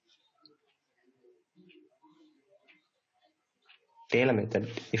Taylor method.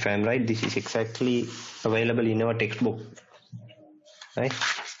 If I'm right, this is exactly available in our textbook, right?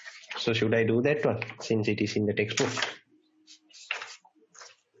 So should I do that one since it is in the textbook?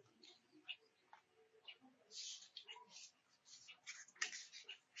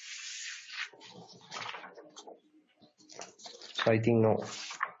 So I think no.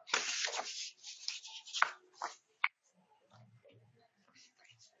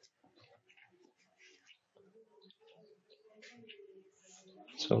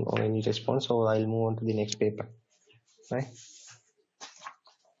 So no any response, so I'll move on to the next paper, right?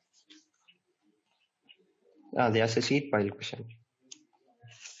 There's a sheet pile question.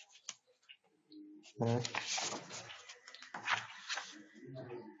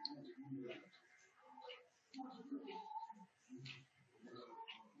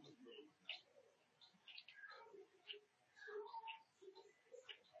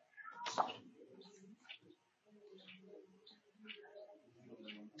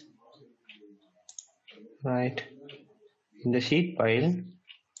 Right. In the sheet pile,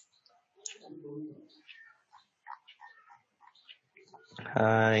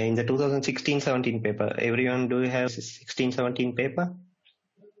 in the 2016-17 paper, everyone do you have 16-17 paper?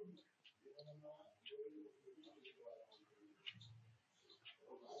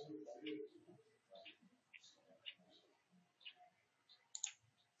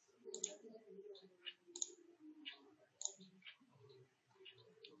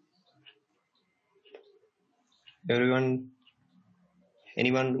 Everyone,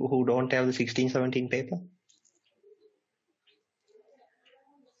 anyone who don't have the 16-17 paper?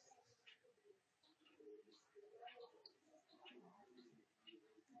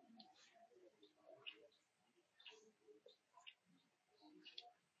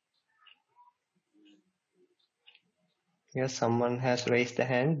 Yes, someone has raised the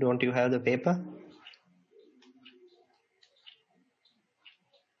hand. Don't you have the paper?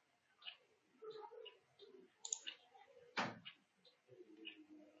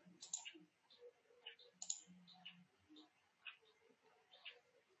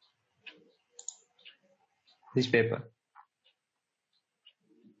 This paper.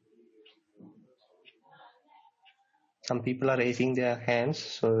 Some people are raising their hands,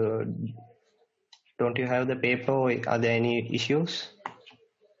 so don't you have the paper, or are there any issues?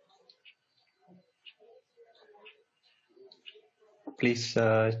 Please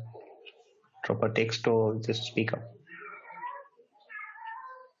drop a text or just speak up.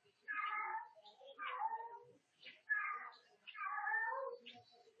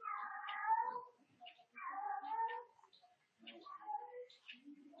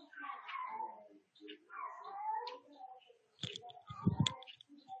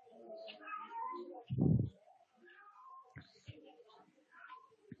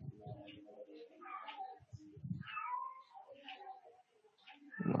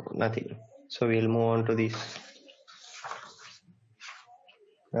 No, nothing. So we'll move on to this.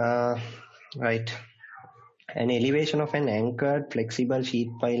 Right. An elevation of an anchored flexible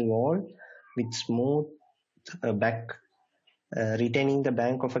sheet pile wall with smooth back retaining the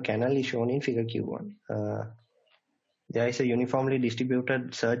bank of a canal is shown in figure Q1. There is a uniformly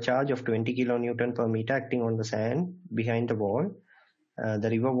distributed surcharge of 20 kilonewton per meter acting on the sand behind the wall. The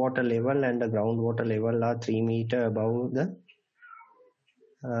river water level and the groundwater level are 3 meters above the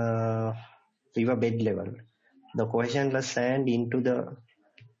river bed level. The cohesionless sand into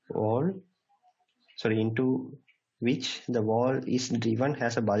which the wall is driven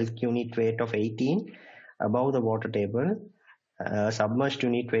has a bulk unit weight of 18 above the water table, submerged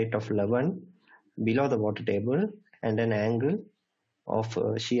unit weight of 11 below the water table, and an angle of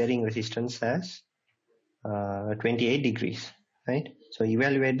shearing resistance as 28 degrees. Right. So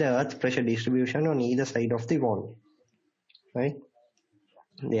evaluate the earth pressure distribution on either side of the wall. Right.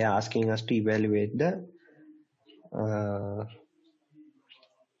 They are asking us to evaluate the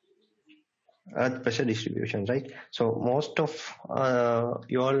earth pressure distribution, right? So most of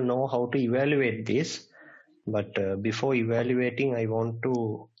you all know how to evaluate this, but before evaluating, I want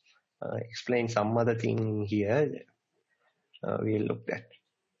to explain some other thing here. We'll look at.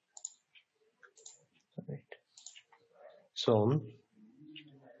 Right. So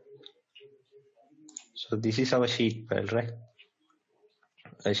this is our sheet pile, right?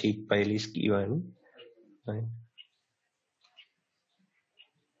 A sheet pile is given, right?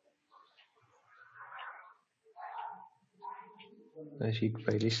 A sheet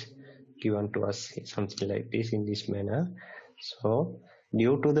file is given to us something like this in this manner. So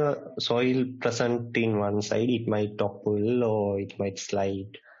due to the soil present in one side, it might topple or it might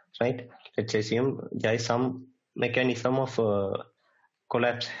slide, right? Let's assume there is some mechanism of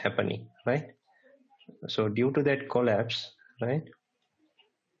collapse happening, right? So due to that collapse, right,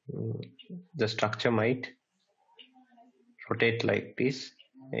 the structure might rotate like this,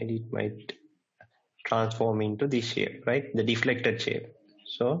 and it might transform into this shape, right? The deflected shape.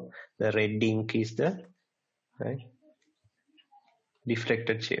 So the red ink is the right,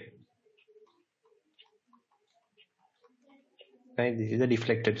 deflected shape. Right, this is the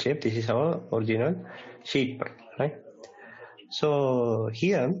deflected shape. This is our original sheet pile, right? So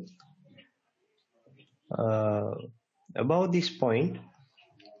here, above this point,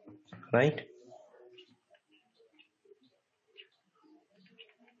 right?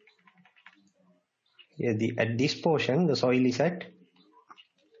 Here at this portion, the soil is at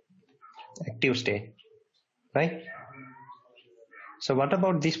active state, right? So what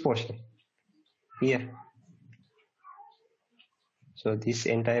about this portion here? So this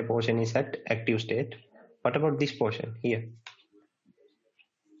entire portion is at active state. What about this portion here?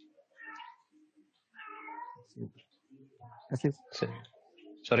 Passive.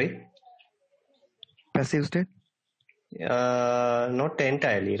 Sorry? Passive state? Not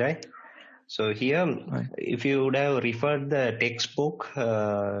entirely, right? So here, right, if you would have referred the textbook,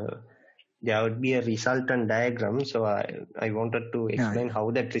 there would be a resultant diagram. So I wanted to explain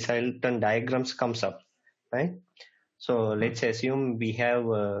how that resultant diagrams comes up, right? So let's assume we have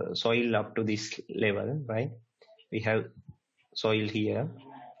soil up to this level, right? We have soil here.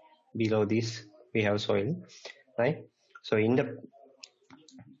 Below this, we have soil, right? So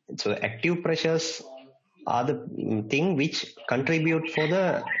so active pressures are the thing which contribute for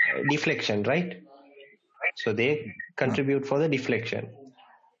the deflection, right? So they contribute for the deflection.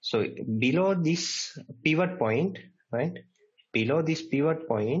 So below this pivot point, right? Below this pivot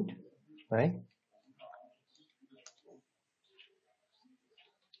point, right?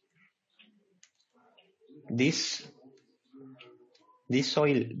 This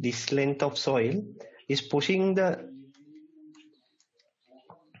soil, this length of soil is pushing the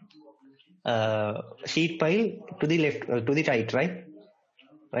sheet pile to the left, to the right, right?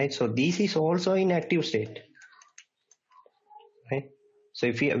 Right. So this is also in active state, right? So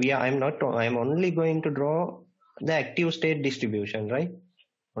if I'm only going to draw the active state distribution, right?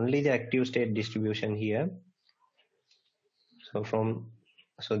 Only the active state distribution here. So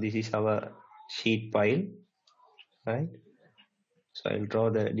this is our sheet pile, right? So I'll draw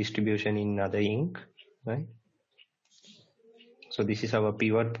the distribution in other ink, right? So this is our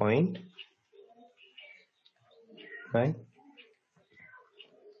pivot point, right?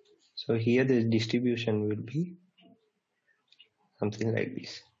 So here the distribution will be something like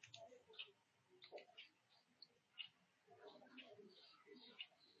this.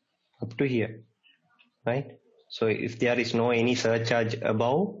 Up to here, right? So if there is no any surcharge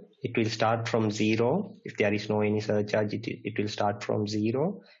above, it will start from 0. If there is no any surcharge, it will start from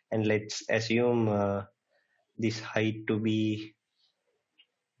 0. And let's assume this height to be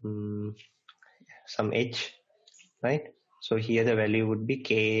some h, right? So here the value would be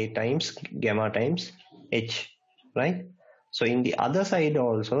K times gamma times h, right? So in the other side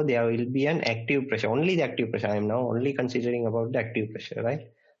also there will be an active pressure, only the active pressure. I am now only considering about the active pressure, right?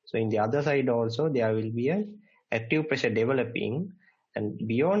 So in the other side also there will be an active pressure developing, and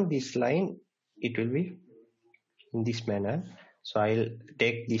beyond this line it will be in this manner. So I'll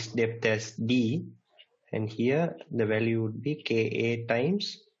take this depth as d, and here the value would be Ka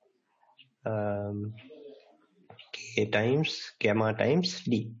times K times gamma times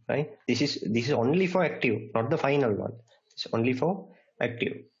d, right? This is only for active, not the final one. It's only for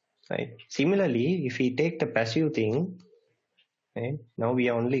active, right? Similarly, if we take the passive thing, right? Now we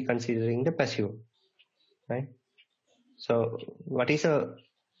are only considering the passive, right? So what is a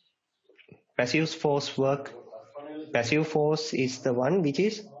passive force work? Passive force is the one which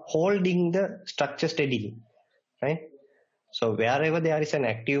is holding the structure steadily, right? So wherever there is an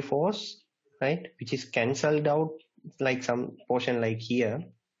active force, right, which is cancelled out, like some portion like here,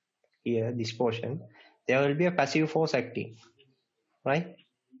 here, this portion, there will be a passive force acting, right?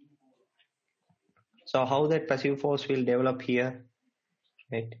 So how that passive force will develop here,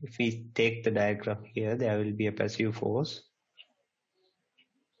 right? If we take the diagram here, there will be a passive force.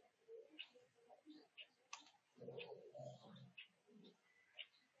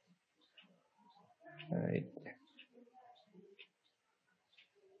 Right.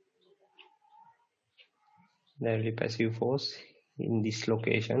 There will be passive force in this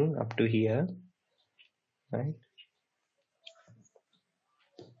location up to here, right?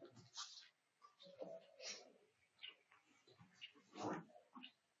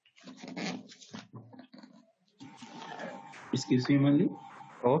 Excuse me, Malli.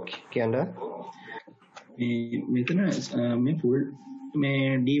 Okay, Kianda. මෙතන මේ full මේ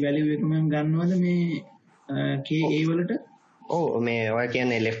D value එක මම ගන්නවද මේ KA වලට? ඔව් මේ ඔය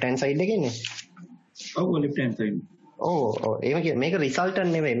කියන්නේ left hand side එකේ නේ. ඔව් left hand side. ඔව් එහෙම කියන්නේ මේක resultant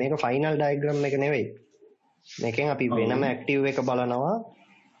නෙවෙයි, මේක final diagram එක නෙවෙයි. මේකෙන් අපි වෙනම active එක බලනවා,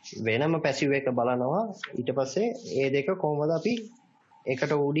 වෙනම passive එක බලනවා. ඊට පස්සේ ඒ දෙක කොහොමද අපි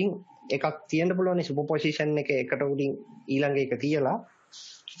එකට උඩින් එකක් තියන්න පුළුවන් superposition එක එකට උඩින් ඊළඟ එක තියලා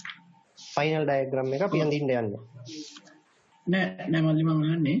final diagram එක අපි අඳින්න යන්නේ. නෑ මල්ලි මම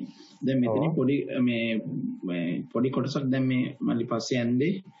අහන්නේ දැන් මෙතන පොඩි කොටසක් දැන් මේ මල්ලි පස්සේ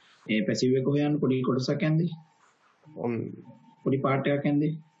යන්නේ මේ පැසිව් එක හොයන්න පොඩි කොටසක් යන්නේ. පොඩි පාර්ට් එකක්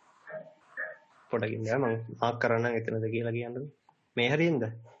යන්නේ. පොඩකින් නෑ මම මාක් කරන්නම් එතනද කියලා කියන්නද? මේ හරියෙන්ද?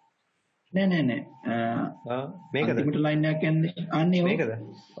 නෑ. මේකද? අන්තිමට ලයින් එකක් යන්නේ. අනේ මේකද?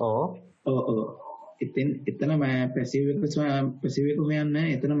 ඔව්. එතන මම පැසිව් එක හොයන්න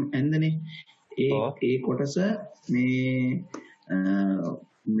එතන ඇන්දනේ ඒ කොටස මේ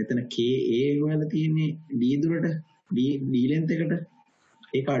මෙතන KA හොයලා තියෙන්නේ D දුරට D length එකට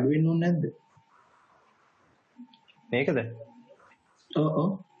ඒක අඩු වෙන්න ඕනේ නැද්ද? මේකද? ඔව්.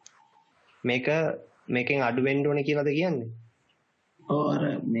 මේකෙන් අඩු වෙන්න ඕනේ කියලාද කියන්නේ? ඔව් අර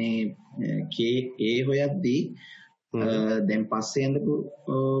මේ KA හොයද්දී දැන් පස්සේ යනපු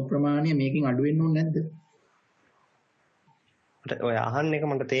ප්‍රමාණය මේකෙන් අඩු වෙන්න ඕනේ නැද්ද? ඔය අහන්න එක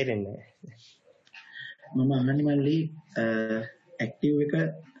මට තේරෙන්නේ නැහැ. මම අහන්නේ මල්ලි ඇක්ටිව් එක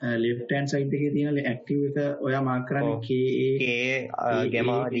left hand side එකේ තියෙන ඇක්ටිව් එක ඔයා මාක් කරන්නේ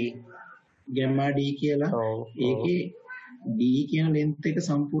gamma D කියලා. ඒකේ D කියන length එක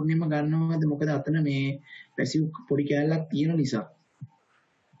සම්පූර්ණයෙන්ම ගන්නවද? මොකද අතන මේ පැසිව් පොඩි කැලලක් තියෙන නිසා.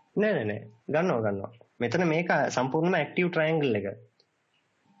 නෑ. ගන්නවා. මෙතන මේක සම්පූර්ණයෙන්ම ඇක්ටිව් ට්‍රයැන්ගල් එක.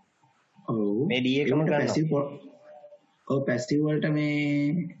 ඔව්. මේ D එකම ගන්නවා. ඔව් පැසිව් වලට මේ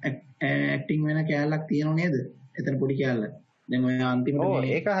ඇක්ටිං වෙන කැලලක් තියෙනව නේද? එතන පොඩි කැලලක්. දැන් ඔය අන්තිමට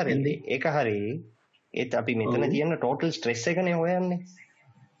මේ ඒක හරි. ඒත් අපි මෙතන තියෙන total stress එකනේ හොයන්නේ.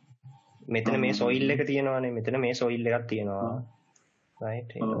 මෙතන මේ soil එක තියෙනවානේ. මෙතන මේ soil එකක් තියෙනවා. right?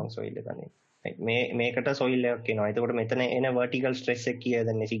 ඒක soil එකනේ. මේකට soil එකක් එනවා. එතකොට මෙතන එන vertical stress එක කීයද?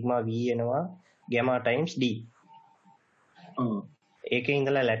 sigma v එනවා gamma times d. ඒකේ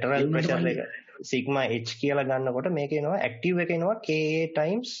ඉඳලා lateral pressure එක sigma h කියලා ගන්නකොට මේක එනවා active එක එනවා ka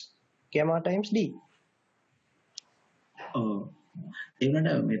times gamma times d. ඒ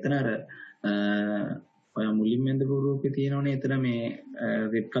වුණාට මෙතන අර ඔය මුලින්ම ඉඳපු රූපේ තියෙනවනේ එතන මේ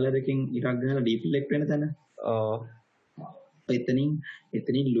red color එකකින් එකක් ගහලා deflect වෙන තැන.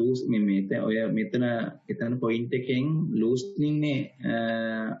 එතනින් loose මේ ඔය මෙතන point එකෙන් loosening නේ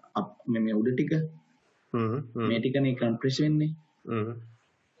මේ උඩ ටික. මේ ටිකනේ compress වෙන්නේ.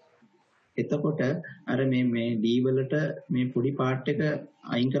 එතකොට අර මේ D වලට මේ පොඩි part එක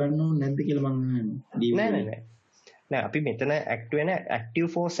අයින් කරන්න ඕනේ නැද්ද කියලා මං අහන්නේ. නෑ අපි මෙතන ඇක්ට් වෙන ඇක්ටිව්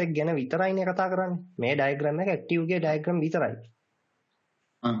ෆෝස් එක ගැන විතරයිනේ කතා කරන්නේ. මේ ඩයග්‍රෑම් එක ඇක්ටිව් ගේ ඩයග්‍රෑම් විතරයි.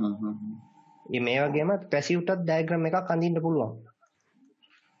 මේ වගේම පැසිව්ටත් ඩයග්‍රෑම් එකක් අඳින්න පුළුවන්.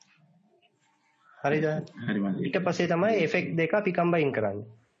 හරිද? හරි මල්ලි. ඊට පස්සේ තමයි ඉෆෙක්ට් දෙක අපි කම්බයින් කරන්නේ.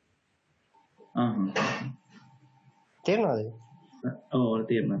 තේරුණාද? ඔව්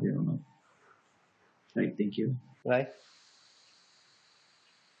තේරුණා. Right, thank you. Right.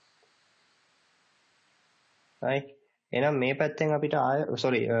 එහෙනම් මේ පැත්තෙන් අපිට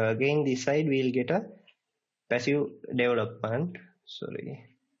again this side we'll get a passive development.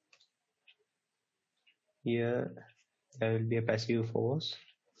 Here there will be a passive force,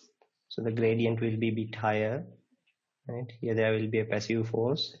 so the gradient will be a bit higher, right? Here there will be a passive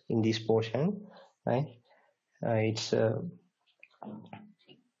force in this portion, right?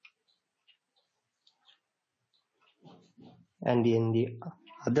 And in the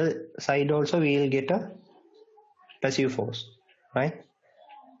other side also we will get a passive force, right?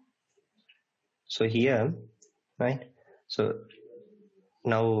 So here, right? So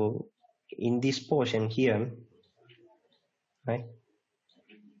now in this portion here, right?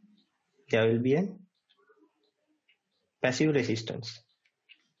 there will be a passive resistance,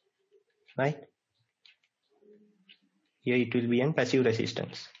 right? Here it will be a passive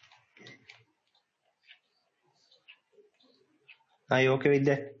resistance. Are you okay with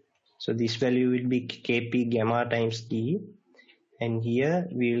that? So this value will be Kp gamma times D, and here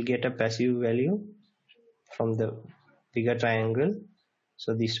we will get a passive value from the bigger triangle.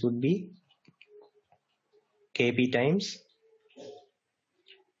 So this would be Kp times,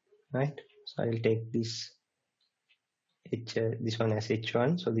 right? So I will take this this one as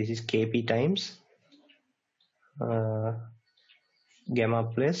H1. So this is Kp times gamma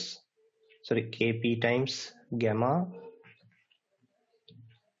plus, sorry, Kp times gamma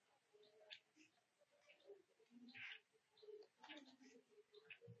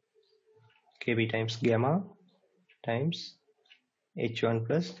Kp times gamma times H1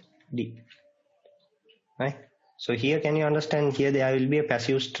 plus D, right? So here, can you understand, here there will be a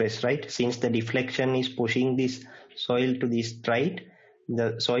passive stress, right? Since the deflection is pushing this soil to this right,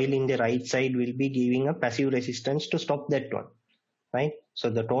 the soil in the right side will be giving a passive resistance to stop that one, right? So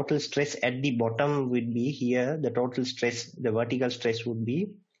the total stress at the bottom would be here, the total stress, the vertical stress would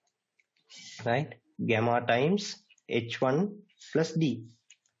be, right, gamma times H1 plus D,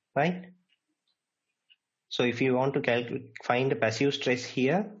 right? So if you want to find the passive stress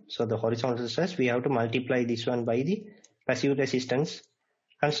here, so the horizontal stress, we have to multiply this one by the passive resistance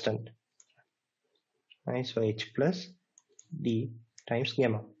constant, right? So H plus D times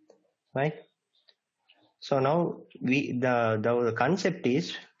gamma, right? So now the concept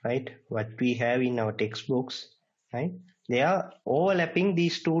is, right, what we have in our textbooks, right? They are overlapping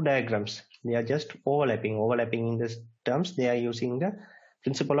these two diagrams. They are just overlapping in the terms. They are using the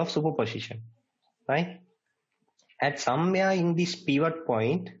principle of superposition, right? At somewhere in this pivot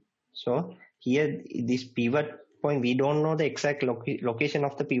point, so here this pivot point, we don't know the exact location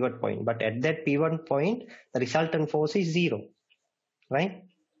of the pivot point, but at that pivot point, the resultant force is 0, right?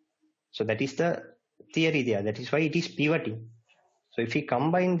 So that is the theory there. That is why it is pivoting. So if we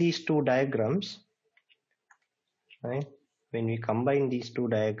combine these two diagrams, right? When we combine these two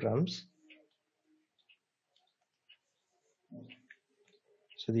diagrams,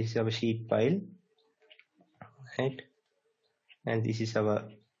 so this is our sheet pile, right? And this is our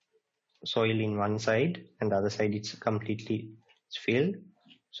soil in one side, and the other side it's completely filled.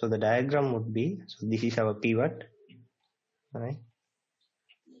 So the diagram would be, so this is our pivot, right?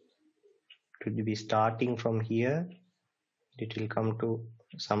 It will be starting from here, it will come to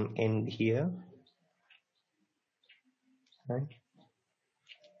some end here, right?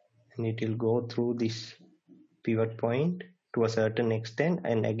 And it will go through this pivot point to a certain extent,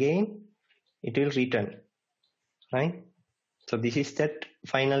 and again it will return, right? So this is that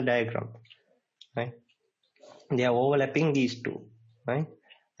final diagram, right? They are overlapping these two, right?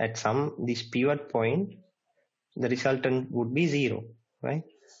 At this pivot point, the resultant would be 0, right?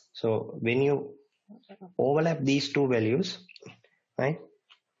 So when you overlap these two values, right,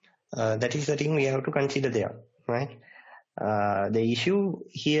 that is the thing we have to consider there, right? The issue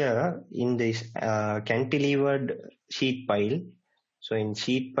here in this cantilevered sheet pile, so in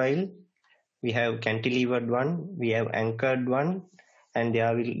sheet pile we have cantilevered one, we have anchored one, and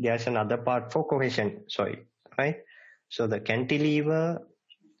there's another part for cohesion soil, right? So the cantilever,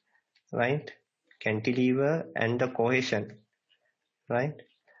 right, cantilever and the cohesion, right?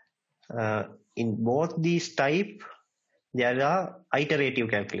 In both these type, there are iterative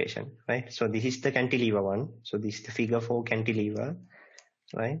calculation, right? So this is the cantilever one. So this is the figure for cantilever,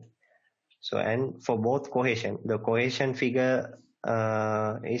 right? So, and for both cohesion, the cohesion figure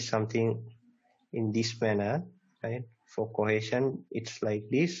is something in this manner, right? For cohesion, it's like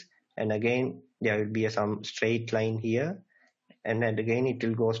this, and again there will be some straight line here, and then again it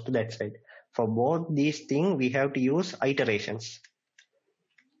will goes to that side. For both these things, we have to use iterations,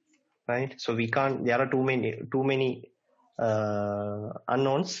 right? So we can't. There are too many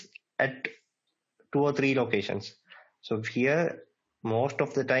unknowns at 2 or 3 locations. So here, most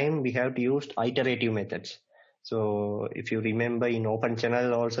of the time we have to use iterative methods. So if you remember in open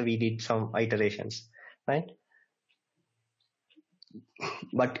channel also we did some iterations, right?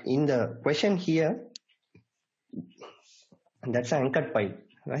 But in the question here, that's an anchored pipe,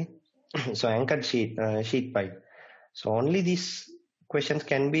 right? So anchored sheet pipe. So only these questions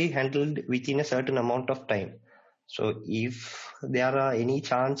can be handled within a certain amount of time. So if there are any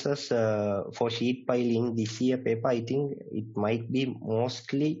chances for sheet pile in this year paper, I think it might be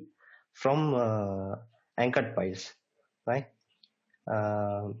mostly from anchored piles, right?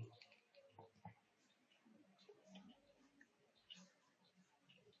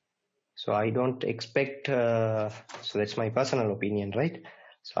 So I don't expect, so that's my personal opinion, right?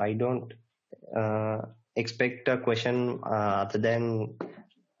 So I don't expect a question other than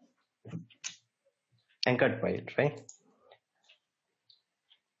anchored point, right?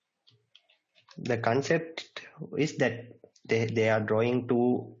 The concept is that they are drawing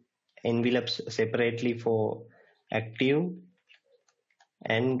two envelopes separately for active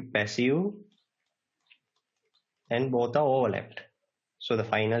and passive, and both are overlapped. So the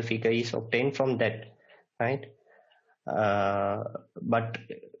final figure is obtained from that, right? But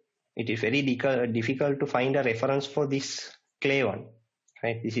it is very difficult to find a reference for this clay one,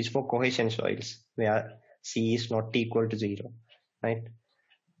 right? This is for cohesion soils where C is not equal to 0, right?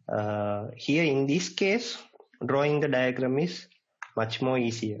 Here in this case, drawing the diagram is much more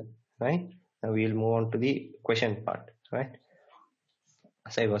easier, right? Now we will move on to the question part, right?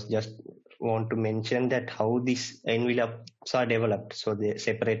 So I was just want to mention that how these envelopes are developed. So the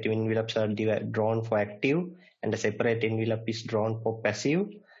separate envelopes are drawn for active, and the separate envelope is drawn for passive,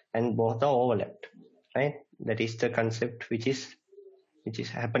 and both are overlapped, right? That is the concept which is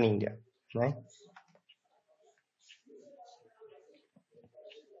happening there, right?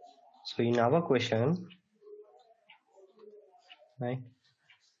 So in our question, right?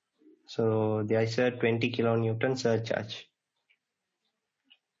 So there is a 20 kilonewton surcharge,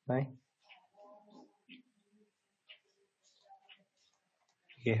 right?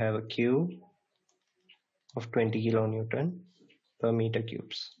 We have a Q of 20 kilonewton per meter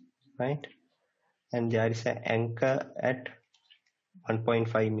cubes, right? And there is an anchor at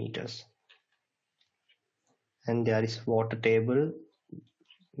 1.5 meters, and there is water table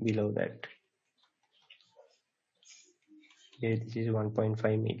below that. Here this is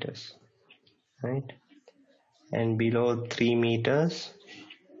 1.5 meters, right? And below 3 meters,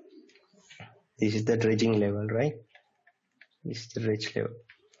 this is the dredging level, right? This is the dredge level,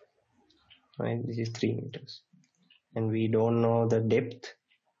 right? This is 3 meters, and we don't know the depth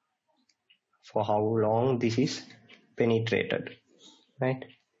for how long this is penetrated, right?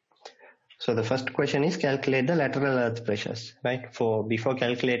 So the first question is calculate the lateral earth pressures, right? Before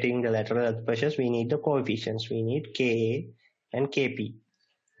calculating the lateral earth pressures, we need the coefficients. We need Ka and Kp,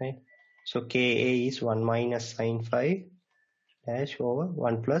 right? So Ka is 1 minus sine phi dash over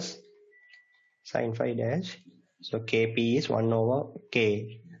 1 plus sine phi dash. So Kp is 1 over Ka,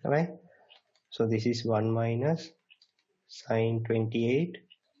 right? So this is 1 minus sine 28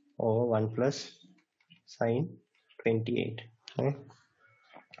 over 1 plus sine 28, right?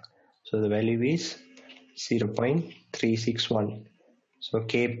 So the value is 0.361. So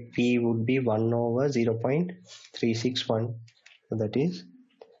Kp would be 1 over 0.361. So that is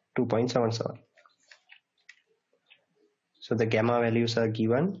 2.77. So the gamma values are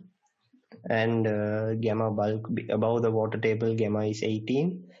given, and gamma bulk above the water table, gamma is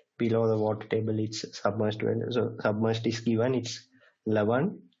 18. Below the water table, it's submerged. So submerged is given, it's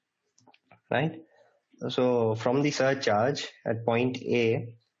 11, right? So from the surcharge at point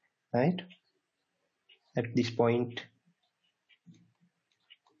A, right? At this point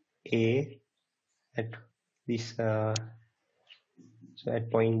A, at this so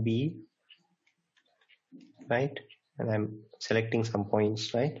at point B, right? And I'm selecting some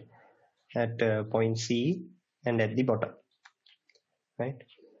points, right? At point C and at the bottom, right?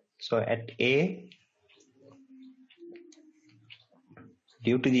 So at A,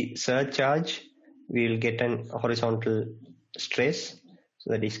 due to the surcharge, we will get an horizontal stress.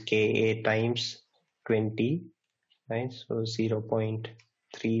 So that is Ka times 20, right? So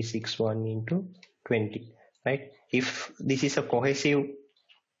 0.361 into 20, right? If this is a cohesive,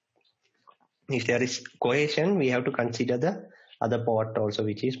 if there is cohesion, we have to consider the other part also,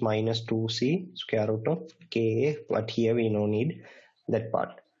 which is minus 2c square root of Ka, but here we no need that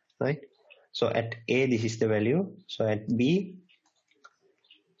part, right? So at A, this is the value. So at B,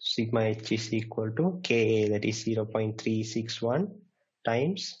 sigma h is equal to Ka, that is 0.361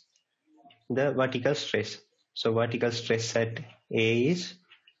 times the vertical stress. So vertical stress at A is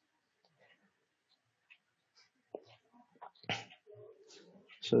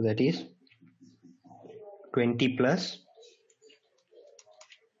so that is 20 plus,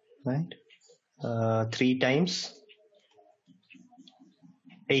 right? 3 times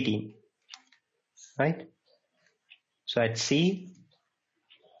 18, right? So at C,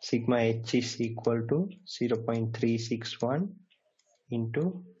 sigma h is equal to 0.361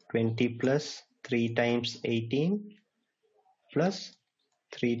 into 20 plus 3 times 18 plus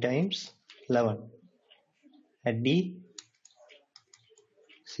 3 times 11. At D,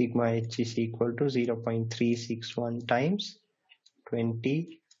 sigma h is equal to 0.361 times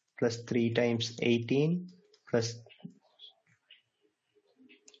 20 plus 3 times 18 plus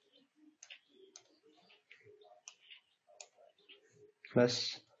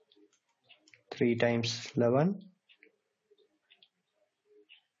plus 3 times 11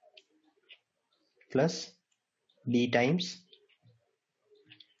 plus d times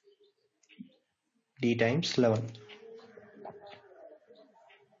 11,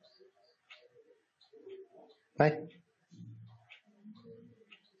 right?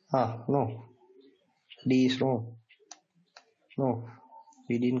 No, d is wrong. No,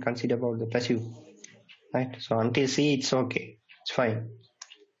 we didn't consider about the passive, right? So until C it's okay, it's fine.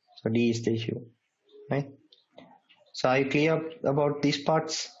 So D is the issue, right? So are you clear about these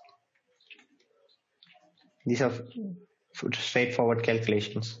parts? These are straightforward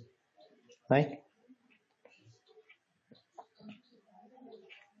calculations, right?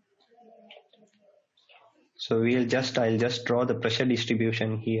 So I'll just draw the pressure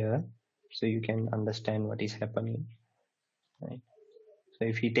distribution here so you can understand what is happening, right? So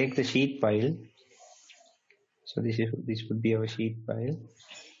if you take the sheet pile, so this would be our sheet pile,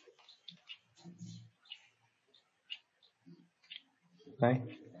 right?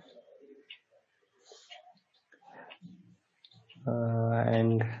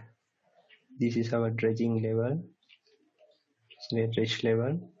 And this is our dredging level, dredge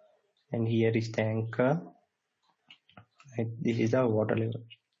level, and here is the anchor, right? This is our water level,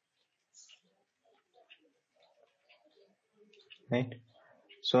 right?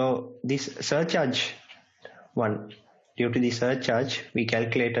 So this surcharge one, due to the surcharge, we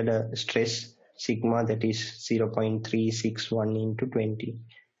calculated a stress sigma that is 0.361 into 20,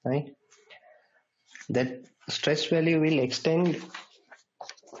 right? That stress value will extend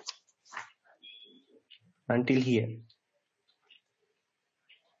until here.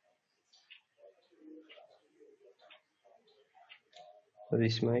 So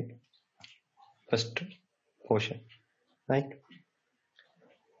this is my first portion, right?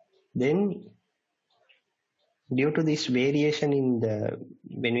 Then due to this variation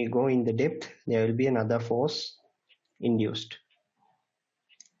when we go in the depth, there will be another force induced,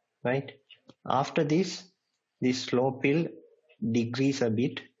 right? After this slope will decrease a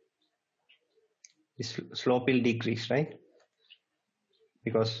bit. This slope will decrease, right?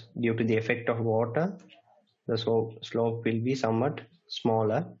 Because due to the effect of water, the slope will be somewhat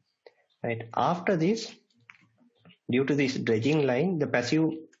smaller, right? After this, due to this dredging line, the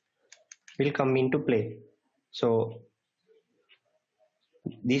passive will come into play. So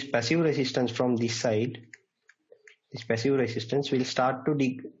this passive resistance from this side, this passive resistance will start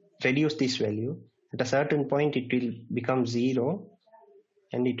to reduce this value. At a certain point, it will become 0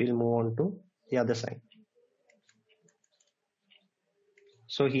 and it will move on to the other side.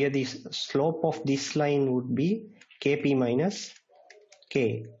 So here this slope of this line would be Kp minus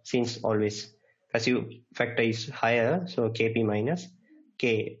K, since always passive factor is higher, so Kp minus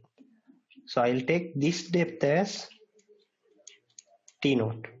K. So I'll take this depth as T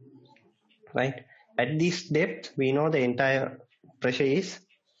naught, right? At this depth, we know the entire pressure is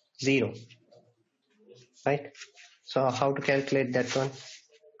 0, right? So how to calculate that one?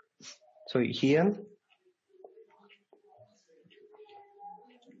 So here,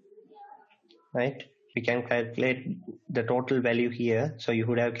 right, we can calculate the total value here. So you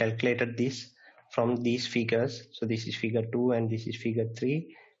would have calculated this from these figures. So this is figure 2 and this is figure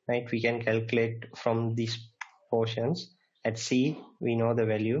 3, right? We can calculate from these portions. At C, we know the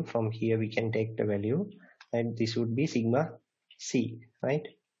value. From here, we can take the value, and this would be sigma C, right?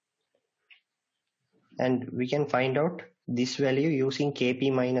 And we can find out this value using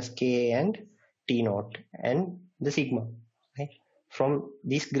Kp minus Ka and T naught and the sigma, right? From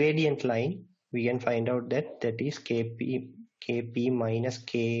this gradient line, we can find out that is Kp minus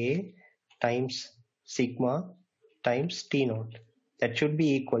Ka times sigma times T naught. That should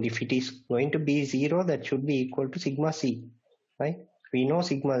be equal. If it is going to be 0, that should be equal to sigma C, right? We know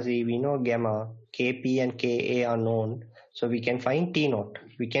sigma C, we know gamma, Kp and Ka are known. So we can find T naught.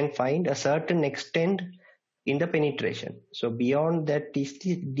 We can find a certain extent in the penetration. So beyond that is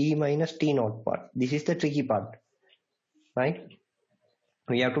the D minus T naught part. This is the tricky part, right?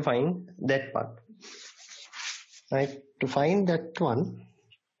 We have to find that part, right? To find that one,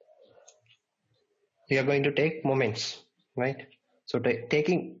 we are going to take moments, right? So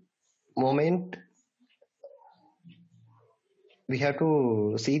taking moment, we have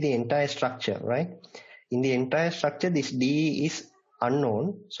to see the entire structure, right? In the entire structure, this D is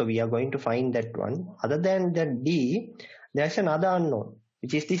unknown, so we are going to find that one. Other than that D, there's another unknown,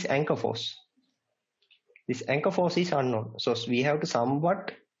 which is this anchor force. This anchor force is unknown, so we have to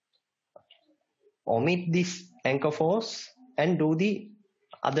somewhat omit this anchor force and do the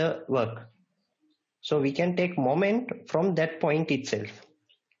other work. So we can take moment from that point itself,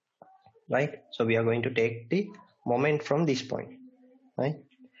 right? So we are going to take the moment from this point. right?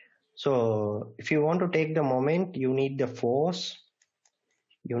 So if you want to take the moment, you need the force,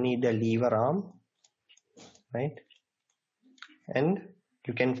 you need the lever arm, right? And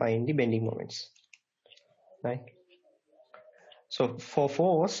you can find the bending moments, right? So for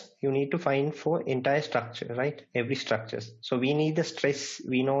force, you need to find for entire structure, right? Every structure. So we need the stress.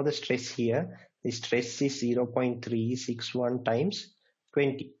 We know the stress here. The stress is 0.361 times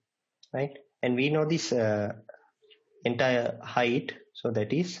 20, right? And we know this entire height. So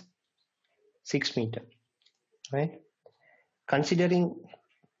that is 6 meter, right? Considering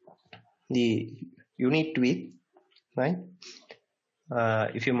the unit width, right?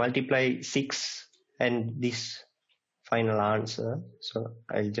 If you multiply 6 and this final answer, so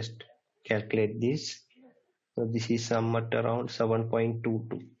I'll just calculate this. So this is somewhat around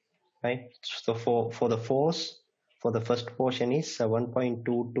 7.22, right? So for the force, for the first portion is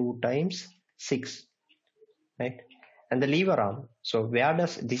 7.22 times 6, right? And the lever arm, so where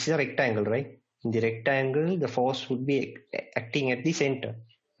does, this is a rectangle, right? In the rectangle, the force would be acting at the center,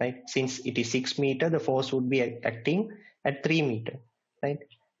 right? Since it is 6 meter, the force would be acting at 3 meter, right?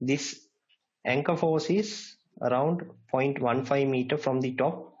 This anchor force is around 0.15 meter from the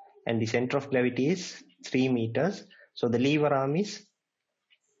top, and the center of gravity is 3 meters. So the lever arm is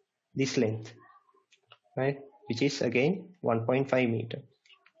this length, right? Which is again 1.5 meter.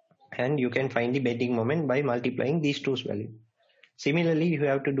 And you can find the bending moment by multiplying these two values. Similarly, you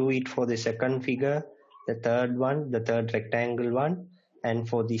have to do it for the second figure, the third one, the third rectangle one, and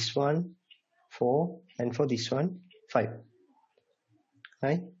for this one, 4, and for this one, 5,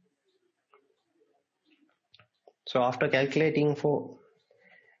 right? So after calculating for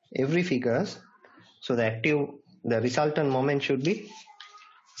every figures, so the resultant moment should be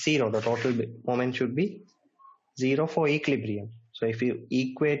 0. The total moment should be 0 for equilibrium. So if you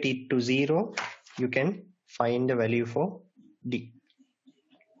equate it to 0, you can find the value for D.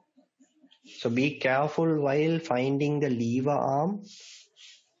 So be careful while finding the lever arm.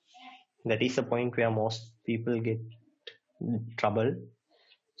 That is the point where most people get trouble.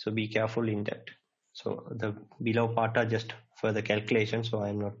 So be careful in that. So the below part are just further calculation. So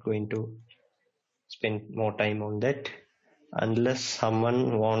I'm not going to spend more time on that unless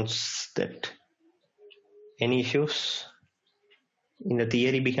someone wants that. Any issues in the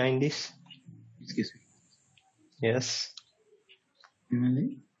theory behind this? Excuse me. Yes.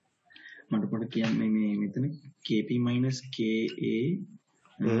 මට පොඩ කියන්න මේ මෙතන KP KA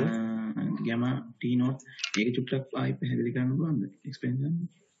gamma T naught ඒක චුට්ටක් ආයෙ පැහැදිලි කරන්න පුළුවන්ද? එක්ස්ප්ලেইন කරන්න.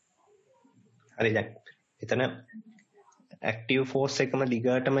 හරි දැන් එතන ඇක්ටිව් ෆෝස් එකම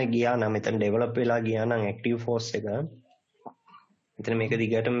දිගටම ගියා නම් එතන ඩෙවලොප් වෙලා ගියා නම් ඇක්ටිව් ෆෝස් එක එතන මේක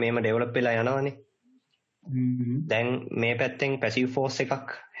දිගටම මේම ඩෙවලොප් වෙලා යනවනේ. දැන් මේ පැත්තෙන් පැසිව් ෆෝස් එකක්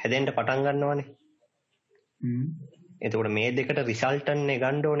හැදෙන්න පටන් ගන්නවානේ. එතකොට මේ දෙකට රිසල්ටන්ට් එක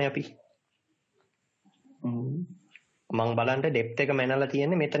ගන්න ඕනේ අපි. මම බලන්න ඩෙප්ත් එක මැනලා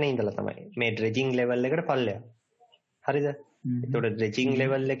තියෙන්නේ මෙතන ඉඳලා තමයි. මේ ඩ්‍රෙජින් ලෙවල් එකට පල්ලෙහා. හරිද? එතකොට ඩ්‍රෙජින්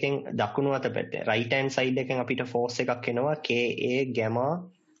ලෙවල් එකෙන් දකුණු අත පැත්තේ රයිට් හෑන්ඩ් සයිඩ් එකෙන් අපිට ෆෝස් එකක් එනවා KA gamma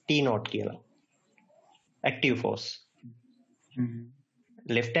T naught කියලා. Active force.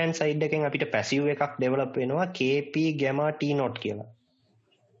 left hand side එකෙන් අපිට passive එකක් develop වෙනවා KP gamma T naught කියලා.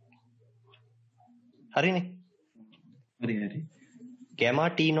 හරිනේ? හරි. gamma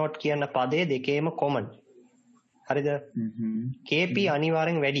T naught කියන පදේ දෙකේම common. හරිද? KP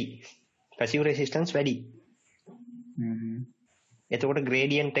අනිවාර්යෙන් වැඩි. passive resistance වැඩි. එතකොට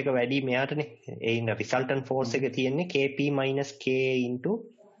gradient එක වැඩි මෙයාටනේ. ඒ ඉන්න resultant force එක තියෙන්නේ KP minus KA into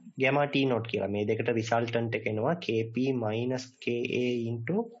gamma T naught කියලා. මේ දෙකට resultant එක එනවා KP minus KA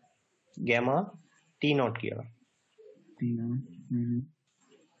into gamma T naught කියලා.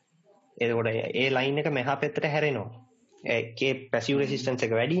 එතකොට ඒ line එක මෙහා පැත්තට හැරෙනවා. ඒ passive resistance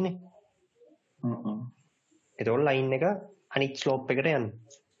එක වැඩිනේ. එතකොට line එක අනිත් slope එකට යන්නේ.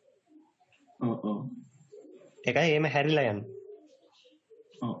 ඒකයි එහෙම හැරිලා යන්නේ.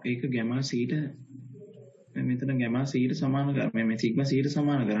 ඒක gamma c ට මෙතන gamma c ට සමාන කරා මේ sigma c ට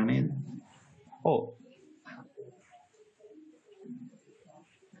සමාන කරා නේද? ඔව්.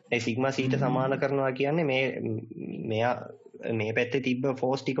 ඒ sigma c ට සමාන කරනවා කියන්නේ මෙයා මේ පැත්තේ තිබ්බ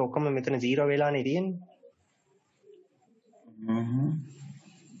force ටික ඔක්කොම මෙතන 0 වෙලානේ තියෙන්නේ.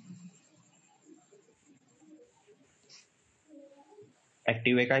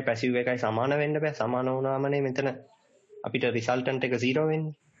 ඇක්ටිව් එකයි පැසිව් එකයි සමාන වෙන්න බෑ. සමාන වුණාමනේ මෙතන අපිට resultant එක 0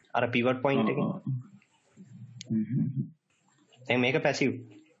 වෙන්නේ. අර pivot point එකෙන්. දැන් මේක පැසිව්.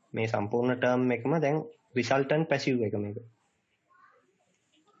 මේ සම්පූර්ණ term එකම දැන් resultant පැසිව් එක මේක.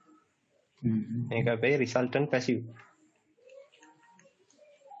 මේක අපේ resultant පැසිව්.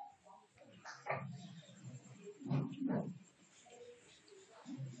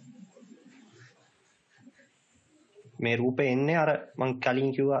 මේ රූපේ එන්නේ අර මං කලින්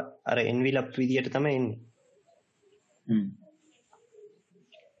කිව්වා අර envelope විදියට තමයි එන්නේ.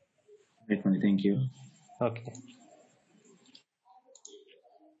 Right, thank you. Okay.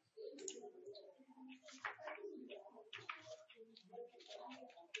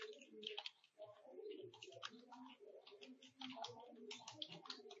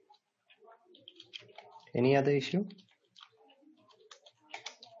 Any other issue?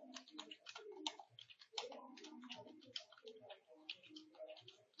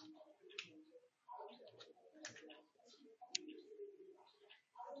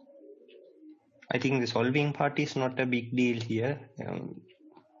 I think the solving part is not a big deal here.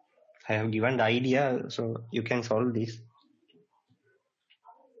 I have given the idea, so you can solve this.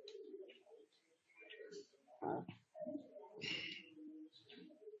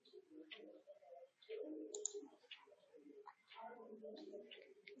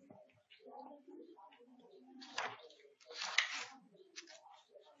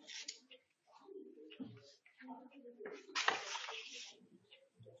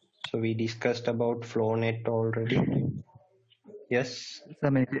 So we discussed about flow net already. Yes. So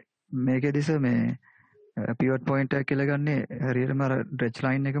මේකේදී sir මේ pivot point එක කියලා ගන්නේ හරියටම අර dredge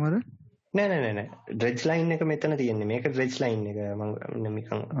line එකමද? නෑ. dredge line එක මෙතන තියෙන්නේ. මේක dredge line එක. මම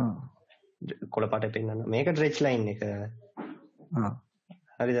නිකන් කොළපාට පෙන්නන්න. මේක dredge line එක.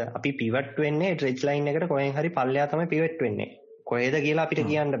 හරිද? අපි pivot වෙන්නේ dredge line එකට කොහෙන් හරි පල්ලෙහා තමයි pivot වෙන්නේ. කොහෙද කියලා අපිට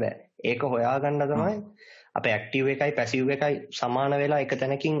කියන්න බෑ. ඒක හොයාගන්න තමයි අපේ active එකයි passive එකයි සමාන වෙලා එක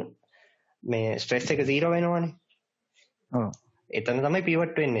තැනකින් මේ stress එක 0 වෙනවනේ. එතන තමයි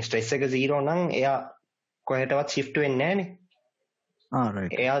pivot වෙන්නේ. stress එක 0 නම් එයා කොහෙටවත් shift වෙන්නේ නැහනේ.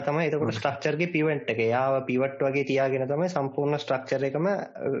 right. එයා තමයි එතකොට structure ගේ pivot එක. එයාව pivot වගේ තියාගෙන තමයි සම්පූර්ණ structure එකම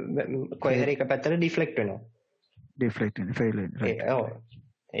කොහේ හරි එක පැත්තට deflect වෙනවා. deflect වෙන්නේ fail වෙන්නේ. right.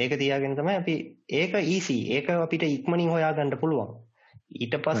 ඒක තියාගෙන තමයි අපි ඒක easy. ඒක අපිට ඉක්මනින් හොයාගන්න පුළුවන්.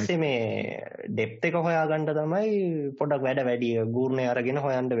 ඊට පස්සේ මේ depth එක හොයාගන්න තමයි පොඩක් වැඩ වැඩි. ගූර්ණේ අරගෙන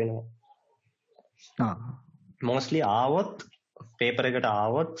හොයන්න වෙනවා. mostly ආවොත් paper එකට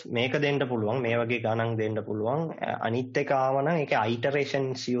ආවොත් මේක දෙන්න පුළුවන්. මේ වගේ ගණන් දෙන්න පුළුවන්. අනිත් එක ආවනම් ඒකේ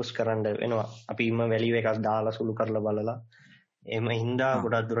iterations use කරන්න වෙනවා. අපි ඉම value එකක් දාලා සුළු කරලා බලලා එහෙම හින්දා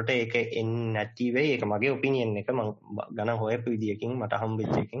ගොඩක් දුරට ඒක එන්නේ නැති වෙයි. ඒක මගේ opinion එක. මම ගණන් හොයපු විදියකින් මට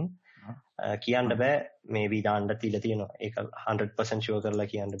හම්බෙච්ච එකකින් කියන්න බෑ මේ විදාන්න තියලා තියෙනවා. ඒක 100% sure කරලා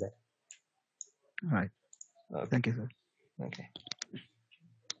කියන්න බෑ. right. Thank you sir. Okay.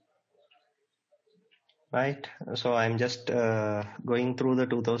 Right. So I'm just going through the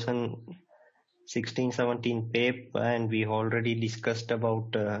 2016-17 paper, and we already discussed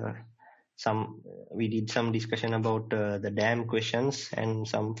about we did some discussion about the dam questions and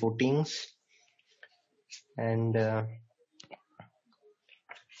some footings, and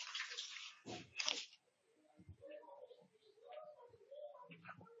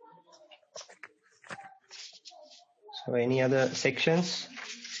so any other sections?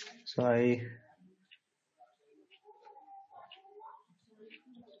 So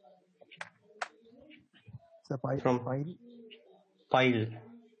from pile,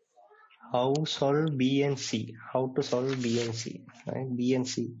 how solve B and C? How to solve B and C? Right, B and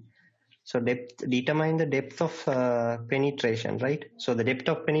C. So determine the depth of penetration, right? So the depth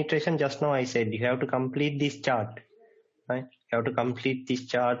of penetration, just now I said you have to complete this chart, right? You have to complete this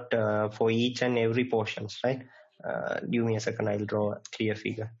chart for each and every portions, right? Give me a second, I'll draw a clear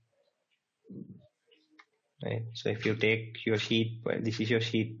figure. Right. So if you take your sheet pile, this is your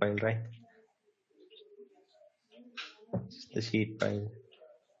sheet pile, right? This is the sheet pile,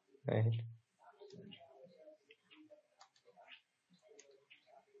 right?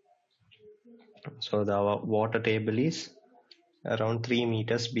 So the water table is around 3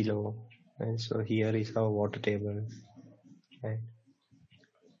 meters below, right? So here is our water table, right?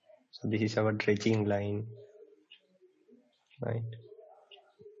 So this is our dredging line, right?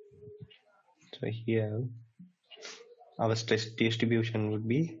 So here our stress distribution would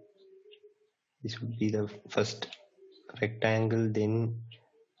be, this would be the first rectangle, then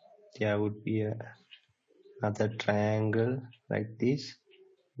there would be another triangle like this,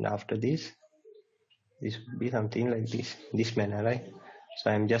 and after this would be something like this manner, right?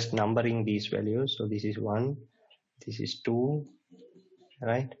 So I'm just numbering these values. So this is 1, this is 2,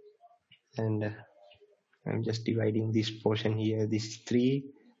 right? And I'm just dividing this portion here. This is 3,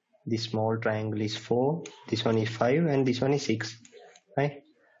 this small triangle is 4, this one is 5, and this one is 6, right?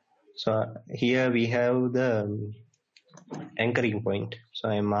 So here we have the anchoring point. So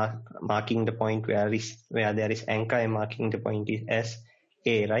I'm marking the point where there is anchor. I'm marking the point as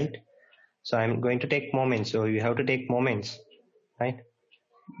A, right? So I'm going to take moments. So you have to take moments, right?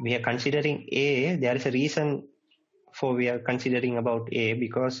 We are considering A. There is a reason for we are considering about A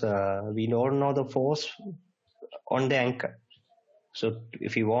because we don't know the force on the anchor. So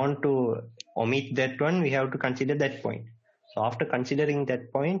if you want to omit that one, we have to consider that point. So after considering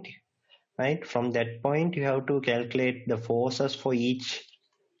that point, right, from that point you have to calculate the forces for each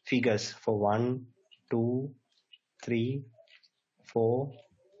figures for 1, 2, 3, 4,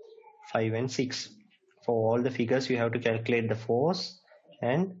 5 and 6. For all the figures you have to calculate the force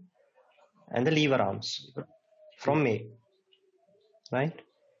and the lever arms from A, right,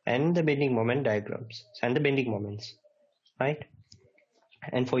 and the bending moment diagrams and the bending moments, right.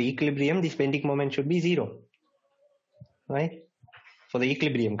 And for equilibrium, this bending moment should be 0, right, for the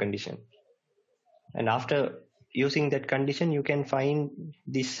equilibrium condition. And after using that condition, you can find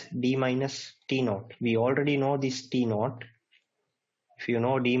this d minus t naught. We already know this t naught. If you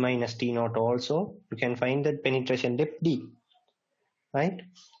know d minus t naught also, you can find that penetration depth d, right.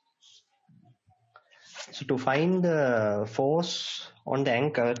 So to find the force on the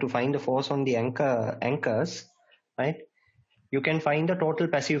anchor, anchors, right, you can find the total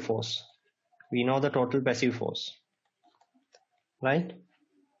passive force. We know the total passive force, right,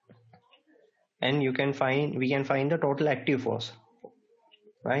 and we can find the total active force,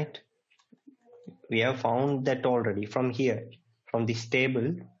 right. We have found that already from here, from this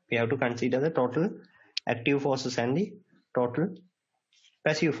table. We have to consider the total active forces and the total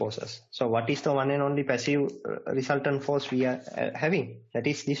passive forces. So what is the one and only passive resultant force we are having? That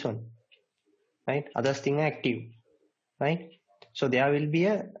is this one, right. Others thing are active, right. So there will be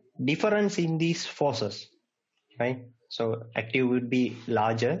a difference in these forces, right. So active would be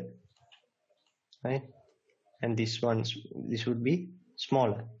larger, right, and this would be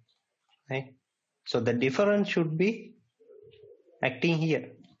smaller, right. So the difference should be acting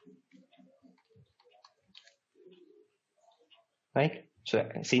here, right. So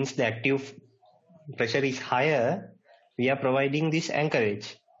since the active pressure is higher, we are providing this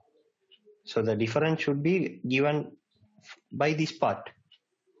anchorage. So the difference should be given by this part,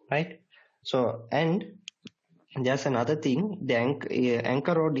 right. So and there's another thing, the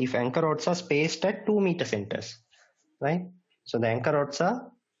anchor rod, if anchor rods are spaced at 2 meter centers, right. So the anchor rods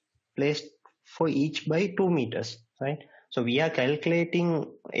are placed for each by 2 meters, right. So we are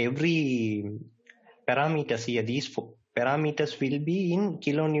calculating every parameters here. These parameters will be in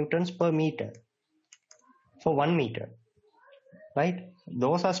kilonewtons per meter for 1 meter, right.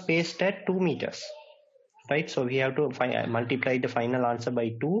 Those are spaced at 2 meters, right. So we have to multiply the final answer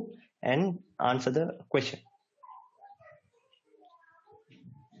by 2 and answer the question,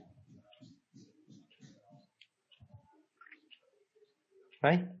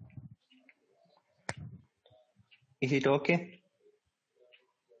 right. Is it okay?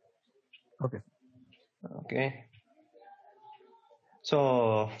 Okay.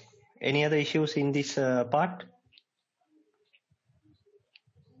 So any other issues in this part?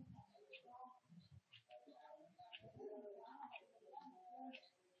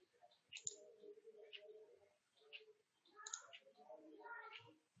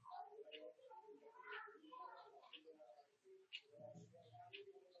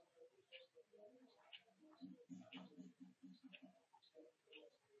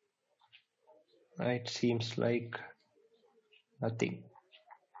 Right, seems like nothing.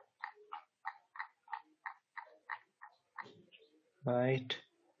 Right.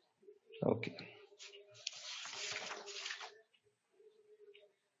 Okay.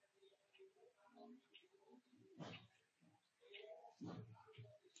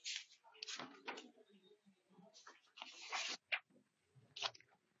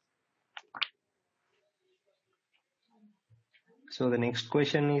 So the next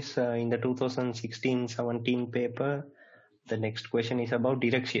question is in the 2016-17 paper. The next question is about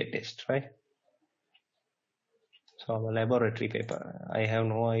direct shear test, right? So our laboratory paper. I have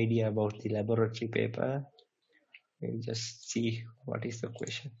no idea about the laboratory paper. We'll just see what is the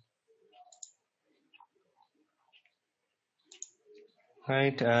question.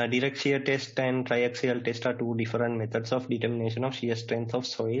 Right, direct shear test and triaxial test are two different methods of determination of shear strength of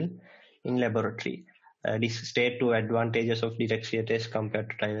soil in laboratory. This state two advantages of direct shear test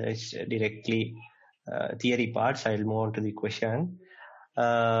compared to directly theory parts. I'll move on to the question.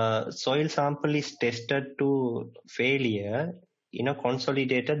 Soil sample is tested to failure in a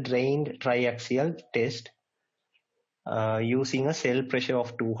consolidated drained triaxial test using a cell pressure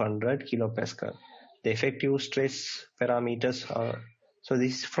of 200 kilopascal. The effective stress parameters are, so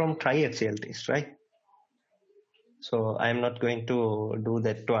this is from triaxial test, right? So I'm not going to do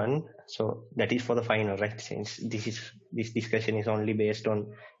that one. So that is for the final, right? Since this discussion is only based on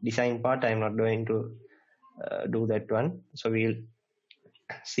design part, I'm not going to do that one. So we'll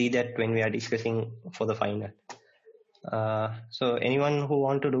see that when we are discussing for the final. So anyone who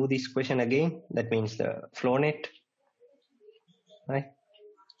want to do this question again, that means the flow net, right?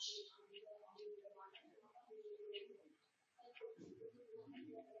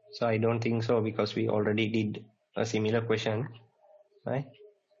 So I don't think so because we already did a similar question, right?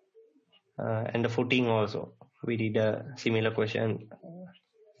 And the footing also, we did a similar question in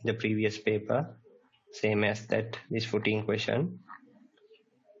the previous paper, same as that, this footing question,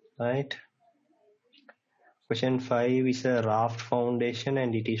 right? Question 5 is a raft foundation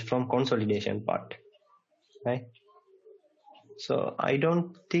and it is from consolidation part, right? So I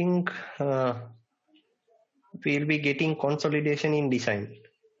don't think we'll be getting consolidation in design,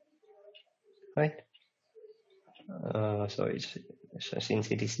 right? So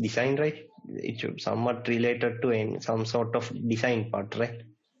since it is design, right, it should somewhat related to some sort of design part, right?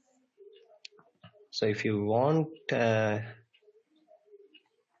 So if you want,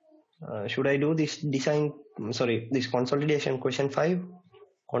 should I do this design, this consolidation question 5,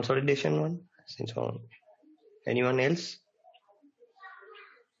 consolidation one, since anyone else?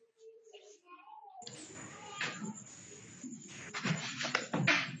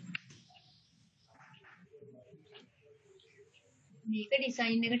 මේක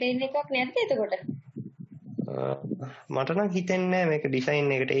design එකට එන්න එකක් නැද්ද එතකොට? මට නම් හිතෙන්නේ නැහැ මේක ඩිසයින්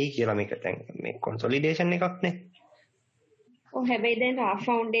එකට එයි කියලා. මේක දැන් මේ consolidation එකක් නේ. ඔව් හැබැයි දැන් රාෆ්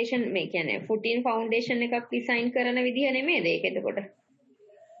ෆවුන්ඩේෂන් මේ කියන්නේ ෆුටින් ෆවුන්ඩේෂන් එකක් ඩිසයින් කරන විදිහ නෙමෙයිද ඒක එතකොට?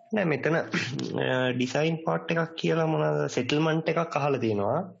 නෑ මෙතන ඩිසයින් පාර්ට් එකක් කියලා මොනවාද සෙටල්මන්ට් එකක් අහලා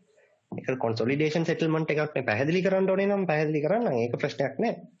තියෙනවා. ඒක consolidation settlement එකක් නේ. පැහැදිලි කරන්න ඕනේ නම් පැහැදිලි කරන්න. ඒක ප්‍රශ්නයක්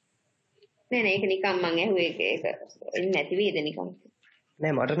නෑ. නෑ ඒක නිකන් මං ඇහුවේ ඒක නැති වේද නිකන්.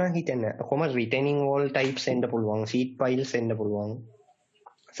 නෑ මට නම් හිතෙන්නේ කොහොමද retaining wall types එන්න පුළුවන්, sheet piles එන්න පුළුවන්.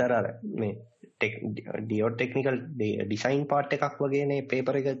 සර් අර මේ geotechnical design part එකක් වගේනේ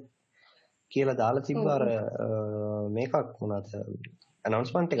paper එක කියලා දාලා තිබ්බා අර මේකක් මොනවාද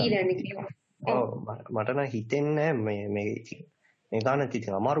announcement එකක්. ඔව් මට නම් හිතෙන්නේ මේ ගාන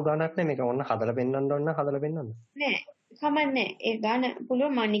ඉතින් අමාරු ගානක් නේ. මේක ඔන්න හදලා පෙන්නන්න ඕන හදලා පෙන්නන්න. නෑ කමන්නේ ඒ ගාන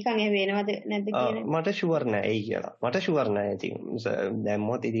පුළුවන් මම නිකන් ඇහුවේ නැද්ද කියලා. මට ෂුවර් නෑ එයි කියලා. මට ෂුවර් නෑ ඉතින්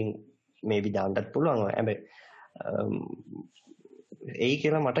දැම්මොත් ඉතින් මේබි දාන්නත් පුළුවන්. හැබැයි එයි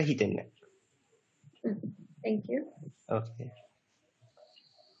කියලා මට හිතෙන්නේ. Thank you. Okay.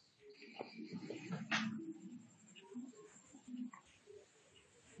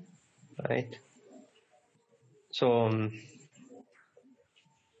 Right. So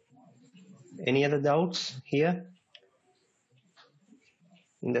any other doubts here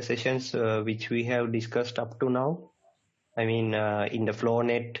in the sessions which we have discussed up to now? I mean in the flow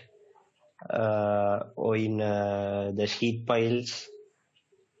net or in the sheet piles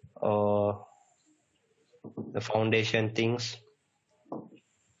or the foundation things.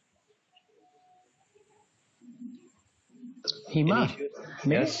 Hima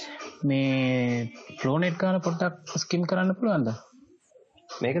Yes. මේ flow net ගාන පොඩ්ඩක් ස්කිම් කරන්න පුළුවන්ද?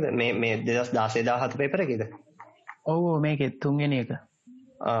 මේකද මේ 2016 paper එකේද? ඔව් මේකේ තුන්වෙනි එක.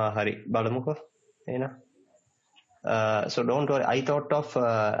 හරි බලමුකෝ එහෙනම්. So don't worry, I thought of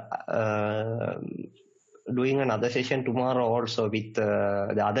doing another session tomorrow also with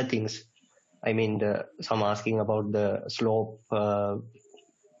the other things. I mean some asking about the slope,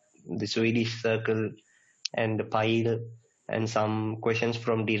 the Swedish circle and the pile and some questions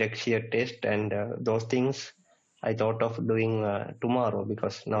from direct shear test and those things I thought of doing tomorrow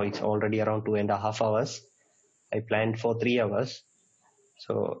because now it's already around 2.5 hours. I planned for 3 hours.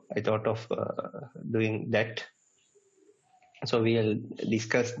 So I thought of doing that. So we'll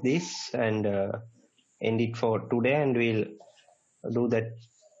discuss this and end it for today and we'll do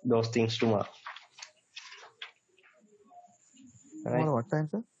those things tomorrow. Right. Tomorrow what time,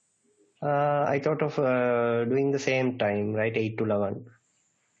 sir? I thought of doing the same time, right, 8 to 11.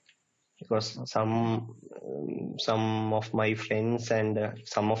 Because some of my friends and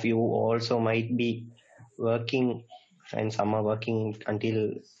some of you also might be working and some are working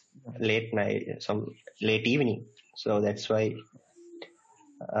until late night, some late evening. So that's why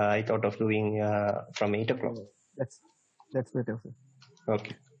I thought of doing from 8 o'clock. That's better, sir.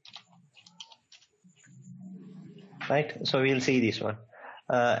 Okay. Right, so we'll see this one.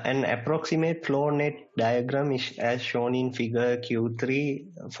 An approximate flow net diagram is as shown in figure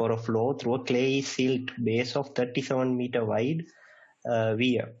Q3 for a flow through a clay silt base of 37 meter wide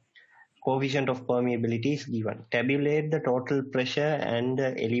weir. Coefficient of permeability is given. Tabulate the total pressure and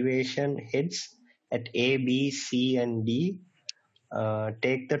elevation heads at A, B, C and D.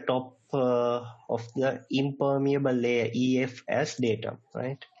 Take the top of the impermeable layer EF as datum,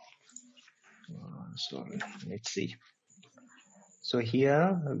 right? So let's see. So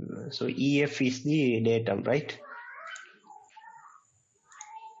here, so EF is the datum, right?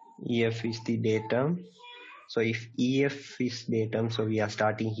 EF is the datum. So if EF is datum, so we are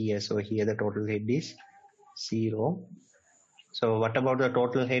starting here. So here the total head is 0. So what about the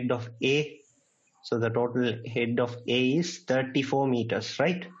total head of A? So the total head of A is 34 meters,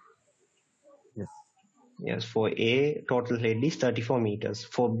 right? Yes. Yes, for A, total head is 34 meters.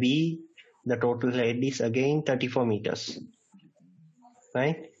 For B, the total head is again 34 meters,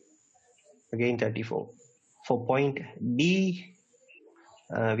 right? Again 34. For point D,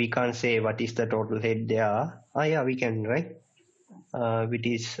 we can't say what is the total head there. Yeah, we can, right? Which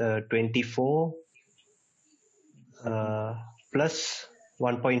is 24 plus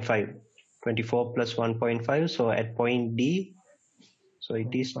 1.5. 24 plus 1.5. So at point D, so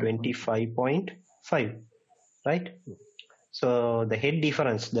it is 25.5, right? So the head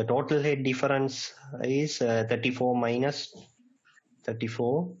difference, the total head difference is 34 minus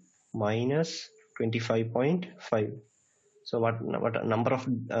 25.5. So what number of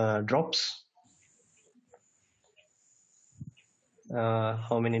drops?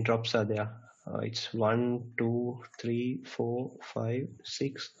 How many drops are there? It's 1, 2, 3, 4, 5,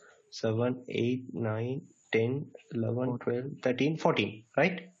 6, 7, 8, 9, 10, 11, 12, 13, 14,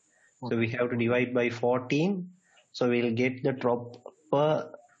 right? So we have to divide by 14. So we'll get the drop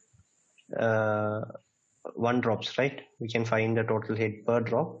per 1 drops, right? We can find the total head per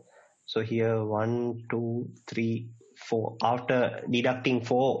drop. So here 1, 2, 3, 4. After deducting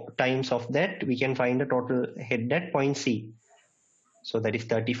 4 times of that, we can find the total head at point C. So that is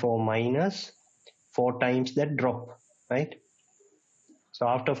 34 minus 4 times that drop, right? So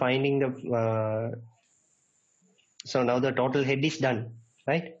after finding the, so now the total head is done,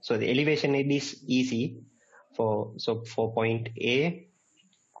 right? So the elevation head is easy. For point A,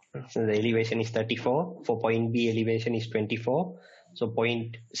 so the elevation is 34. For point B, elevation is 24. So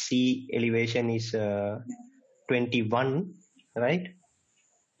point C elevation is 21, right?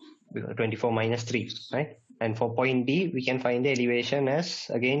 24 minus 3, right? And for point D, we can find the elevation as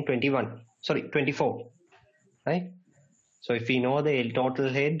again 24, right? So if we know the total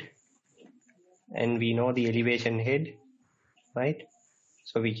head and we know the elevation head, right?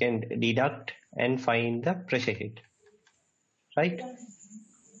 So we can deduct and find the pressure head, right?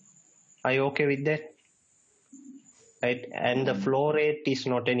 Are you okay with that? Right, and the flow rate is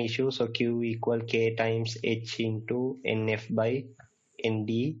not an issue. So Q equal K times H into NF by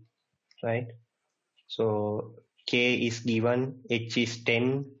ND, right? So K is given, H is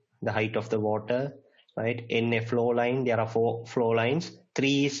 10, the height of the water, right? In a flow line, there are 4 flow lines.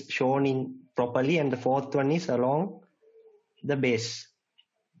 3 is shown in properly, and the 4th one is along the base,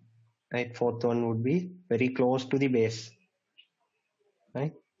 right? 4th one would be very close to the base,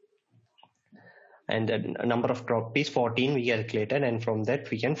 right? And the number of drop is 14 we calculated, and from that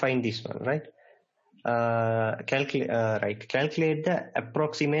we can find this one, right? Calculate the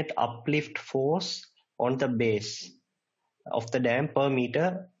approximate uplift force on the base of the dam per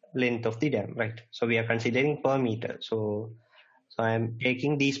meter length of the dam, right? So we are considering per meter. So I am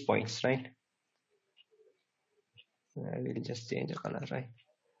taking these points, right? I will just change the color, right?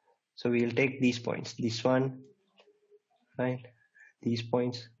 So we will take these points, this one, right? These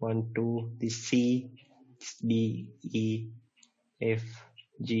points, 1, 2, this C, this D, E, F,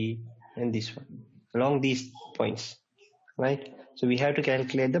 G, and this one, along these points, right? So we have to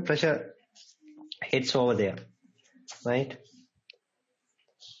calculate the pressure heads over there, right?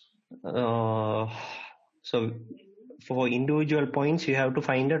 So for individual points, you have to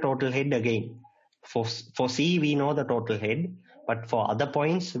find the total head again. For C, we know the total head, but for other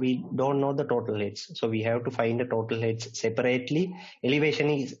points, we don't know the total heads. So we have to find the total heads separately. Elevation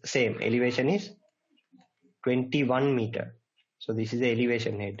is same. Elevation is 21 meter. So this is the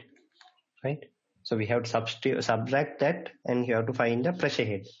elevation head, right? So we have to subtract that, and you have to find the pressure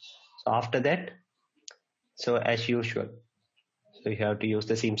head. So after that, so as usual, so you have to use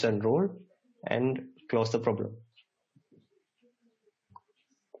the Simpson rule and close the problem.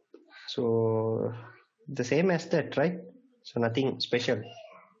 So the same as that, right? So nothing special.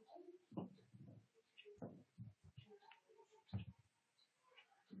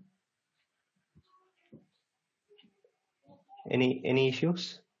 Any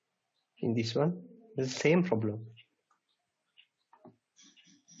issues in this one? It's the same problem.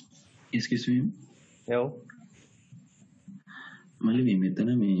 Excuse me. Yeah. මල්ලි මේ මෙතන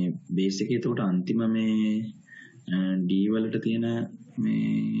මේ base එකේ එතකොට අන්තිම මේ D වලට තියෙන මේ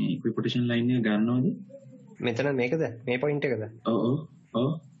ඉක්විපොටේෂන් ලයින් එක ගන්නවද? මෙතන මේකද? මේ පොයින්ට් එකද?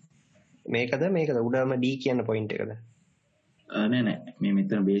 ඔව්. මේකද උඩම D කියන පොයින්ට් එකද? නෑ මේ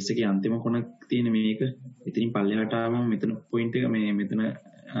මෙතන බේස් එකේ අන්තිම කොනක් තියෙන මේක. ඉතින් පල්ලෙහාට ආවම මෙතන පොයින්ට් එක මේ මෙතන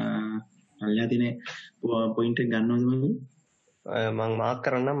පල්ලෙහා තියෙන පොයින්ට් එක ගන්නවද මල්ලි? මම මාක්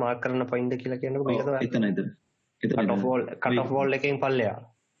කරන පොයින්ට් එක කියලා කියන්නකො මේක තමයි. එතන. cut off wall එකෙන් පල්ලෙයා.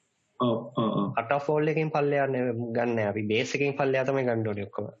 ඔව්. cut off wall එකෙන් පල්ලෙයා ගන්න අපි බේස් එකෙන් පල්ලෙයා තමයි ගන්න ඕනේ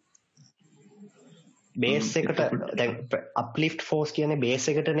ඔක්කොම. බේස් එකට දැන් uplift force කියන්නේ බේස්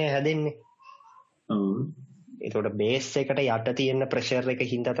එකටනේ හැදෙන්නේ. ඔව්. ඒතකොට බේස් එකට යට තියෙන ප්‍රෙෂර් එක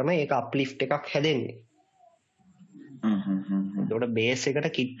හින්දා තමයි ඒක uplift එකක් හැදෙන්නේ. ඒතකොට බේස් එකට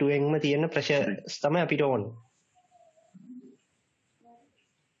කිට්ටුවෙන්ම තියෙන ප්‍රෙෂර් තමයි අපිට ඕනේ.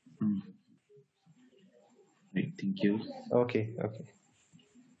 Right, thank you. Okay.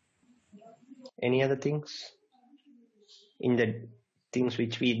 Any other things in the things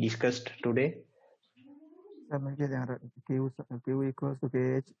which we discussed today? මේකේ දැන් අර Q equals to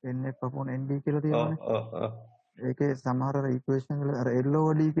KH NF upon ND කියලා තියෙනවානේ. ඒකේ සමහර අර ඉක්වේෂන් වල අර L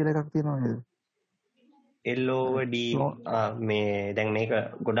over D කියලා එකක් තියෙනවා නේද? L over D මේ දැන් මේක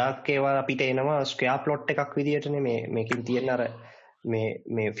ගොඩාක් ඒවා අපිට එනවා ස්ක්වෙයාර් ප්ලොට් එකක් විදියටනේ මේකෙන් තියෙන අර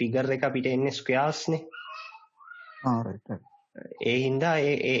මේ ෆිගර් එක අපිට එන්නේ ස්ක්වෙයාර්ස් නේ. right. ඒ හින්දා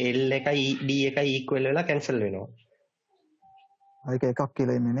ඒ L එකයි D එකයි ඉක්වල් වෙලා කැන්සල් වෙනවා. ඒක එකක්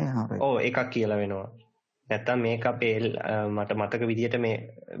කියලා එන්නේ නේ. right. ඔව් එකක් කියලා වෙනවා. නැත්තම් මේක අපේ මට මතක විදියට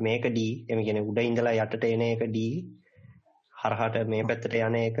මේක D එමෙ කියන්නේ උඩ ඉඳලා යටට එන එක D හරහට මේ පැත්තට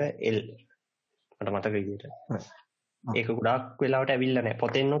යන එක L මට මතක විදියට. ඒක ගොඩාක් වෙලාවට ඇවිල්ලා නැහැ.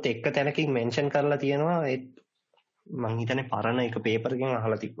 පොතෙන්නොත් එක තැනකින් මෙන්ෂන් කරලා තියෙනවා ඒ මං හිතන්නේ පරණ එක පේපර් එකෙන්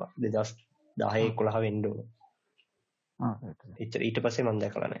අහලා තිබ්බා 2010 11 වෙන්න ඕන. ඊට පස්සේ මම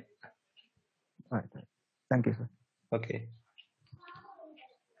දැකලා නැහැ. Right. Thank you sir. Okay.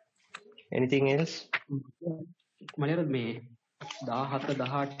 Anything else? මලර මේ 17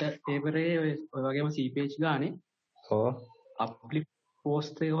 18 පේපරේ ඔය වගේම CPH ගානේ uplift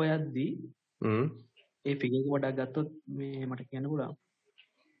force එක හොයද්දී ඒ ෆිගර් එක වඩා ගත්තොත් මේ මට කියන්න පුළුවන්.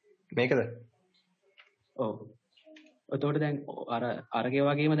 මේකද? ඔව්. එතකොට දැන් අරගේ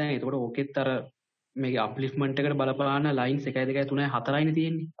වගේම දැන් එතකොට ඕකෙත් අර මේකේ අප්ලිෆ්ට්මන්ට් එකට බලපාන ලයින්ස් 1 2 3 4 යිනේ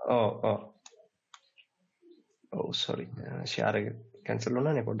තියෙන්නේ. ඔව් sorry. share එක cancel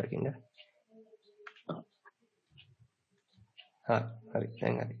වුණානේ පොඩ්ඩක් ඉන්න. හරි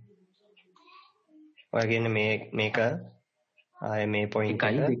දැන් හරි. ඔය කියන්නේ මේක ආයේ මේ පොයින්ට්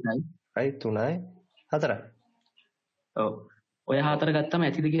එක 1 2 3 4යි. ඔව්. ඔය 4 ගත්තම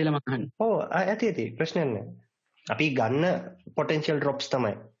ඇතිද කියලා මම අහන්නේ. ඔව් ඇති ප්‍රශ්නයක් නැහැ. අපි ගන්න potential drops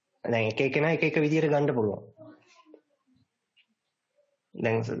තමයි. දැන් එක එකනා එක විදියට ගන්න පුළුවන්.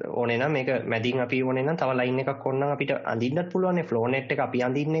 දැන් ඕනේ නම් මේක මැදින් අපි ඕනේ නම් තව ලයින් එකක් ඕනනම් අපිට අඳින්නත් පුළුවන් නේ. ෆ්ලෝ net එක අපි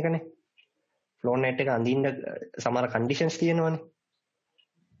අඳින්න එකනේ. ෆ්ලෝ net එක අඳින්න සමහර conditions තියෙනවානේ.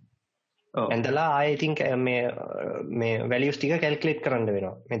 ඔව්. ඇඳලා ආයේ ඉතින් මේ values ටික calculate කරන්න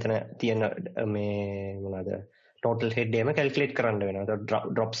වෙනවා. මෙතන තියෙන මේ මොනවාද total head එකම calculate කරන්න වෙනවා.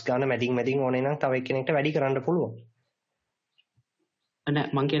 drops ගන්න මැදින් ඕනේ නම් තව එක්කෙනෙක්ට වැඩි කරන්න පුළුවන්. නෑ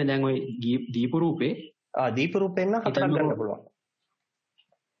මං කියන්නේ දැන් ওই දීප රූපේ දීප රූපෙන් නම් 4ක් ගන්න පුළුවන්.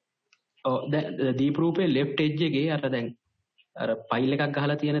 ඔව් දැන් දීප රූපේ left edge එකේ අර දැන් අර ෆයිල් එකක්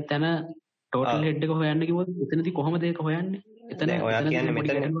ගහලා තියෙන තැන total head එක හොයන්න කිව්වොත් එතනදී කොහමද ඒක හොයන්නේ? එතන ඔයා කියන්නේ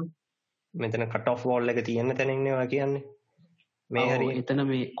මෙතන cut off wall එක තියෙන තැන ඉන්නේ ඔයා කියන්නේ. මේ හරිය. එතන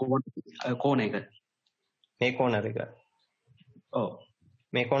මේ කෝණ එක. මේ corner එක. ඔව්.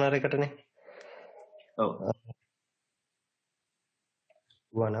 මේ corner එකටනේ. ඔව්.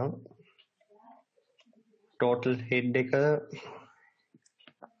 වනම් total head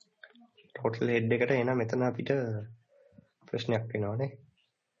එකට එන මෙතන අපිට ප්‍රශ්නයක් වෙනවානේ.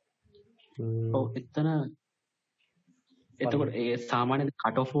 ඔව් එතකොට ඒ සාමාන්‍ය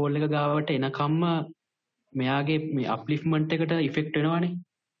cut off wall එක ගාවට එනකම්ම මෙයාගේ මේ upliftment එකට effect වෙනවානේ.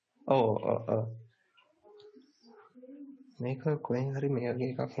 ඔව්. මේක කොහෙන් හරි මේ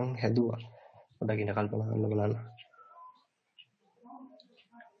වගේ එකක් මම හැදුවා. පොඩ්ඩක් ඉඳ කල්පනා කරන්න බලන්න.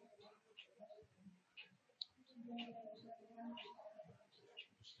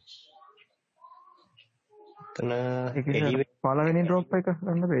 පළවෙනි drop එක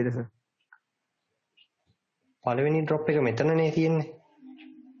ගන්න බෑද සර්? පළවෙනි drop එක මෙතනනේ තියෙන්නේ.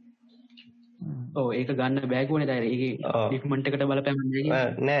 ඔව් ඒක ගන්න බෑ කොහොනේ දැන් ඒකේ ඩිෆ්මන්ට් එකට බලපෑම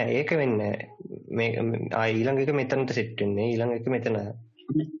නෑ ඒක වෙන්නේ මේ ඊළඟ එක මෙතනට සෙට් වෙන්නේ ඊළඟ එක මෙතන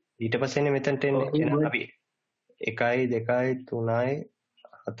ඊට පස්සේනේ මෙතනට එන්නේ අපි 1 2 3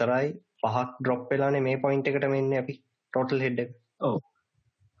 4 5ක් drop වෙලානේ මේ පොයින්ට් එකට මෙන්නේ අපි total head එක. ඔව්.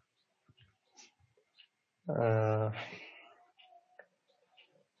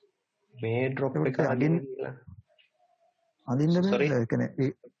 මේ drop එක අඳින්න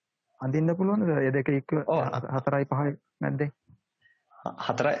අඳින්න පුළුවන්ද? ඒ දෙක ඉක්ව 4යි 5යි මැද්දේ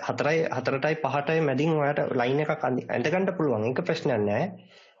 4ටයි 5ටයි මැදින් ඔයාලට ලයින් එකක් ඇඳ ගන්න පුළුවන්. ඒක ප්‍රශ්නයක් නෑ.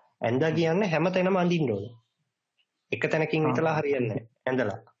 ඇඳා කියන්නේ හැම තැනම අඳින්න ඕනේ. එක තැනකින් විතරලා හරියන්නේ නැහැ.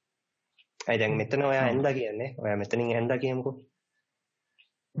 ඇඳලා. අය දැන් මෙතන ඔයා ඇඳලා කියන්නේ. ඔයා මෙතනින් ඇඳලා කියමුකෝ.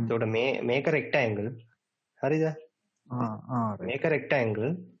 එතකොට මේක rectangle. හරිද? මේක rectangle.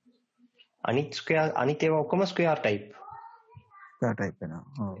 අනිත් ඒවා ඔක්කොම square type. square type වෙනවා.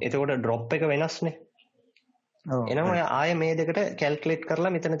 එතකොට drop එක වෙනස්නේ. එනවා ඔයා ආයේ මේ දෙකට calculate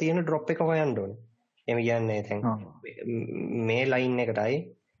කරලා මෙතන තියෙන drop එක හොයන්න ඕනේ. එහෙම කියන්නේ දැන් මේ line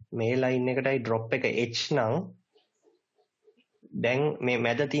එකටයි drop එක h නම් දැන් මේ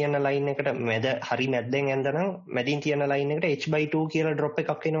මැද තියෙන line එකට මැද හරි මැද්දෙන් ඇඳනම් මැදින් තියෙන line එකට h/2 කියලා drop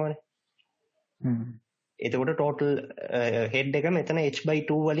එකක් එනවනේ. එතකොට total head එක මෙතන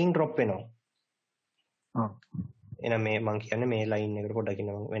h/2 වලින් drop වෙනවා. එහෙනම් මේ මම කියන්නේ මේ line එකට පොඩ්ඩක්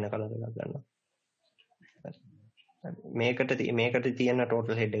ඉන්න මම වෙන කලර් එකක් ගන්නවා. මේකට තියෙන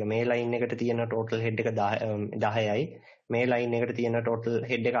total head එක මේ line එකට තියෙන total head එක 10යි මේ line එකට තියෙන total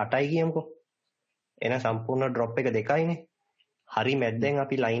head එක 8යි කියමුකෝ. එහෙනම් සම්පූර්ණ drop එක 2යිනේ. හරි මැද්දෙන්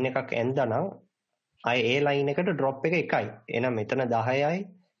අපි line එකක් ඇඳනම් අය ඒ line එකට drop එක 1යි. එහෙනම් මෙතන 10යි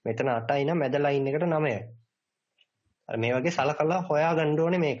මෙතන 8යි නම් මැද line එකට 9යි. මේ වගේ සලකලා හොයාගන්න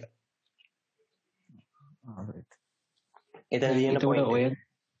ඕනේ මේක. එතන තියෙන point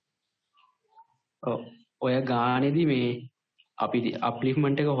ඔය ගානේදී මේ අපි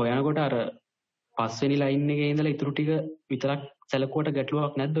අප්ලිෆ්ට්මන්ට් එක හොයනකොට අර පස්වෙනි ලයින් එකේ ඉඳලා ඉතුරු ටික විතරක් සැලකුවට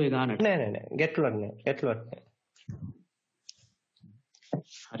ගැටලුවක් නැද්ද ඔය ගානට? නෑ ගැටලුවක් නෑ.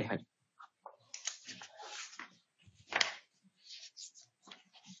 හරි.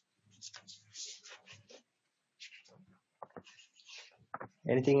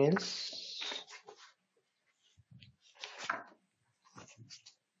 Anything else?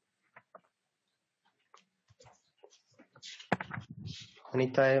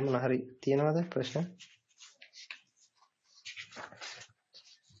 අනිත් අය මොන හරි තියෙනවද ප්‍රශ්න?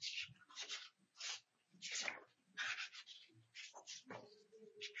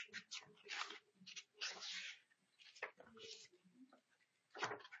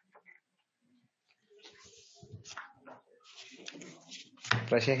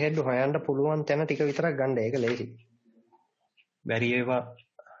 ප්‍රශ්න හෙඩ් හොයන්න පුළුවන් තැන ටික විතරක් ගන්න. ඒක ලේසි. බැරි ඒවා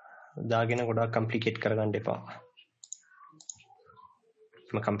දාගෙන ගොඩාක් කම්ප්ලිකේට් කරගන්න එපා.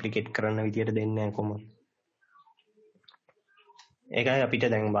 කම්ප්ලිකේට් කරන විදියට දෙන්නේ නැහැ කොහොමද? ඒකයි අපිට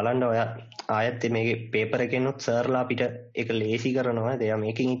දැන් බලන්න ඔය ආයෙත් මේකේ පේපර් එකෙනුත් සර්ලා අපිට ඒක ලේසි කරනවා. they are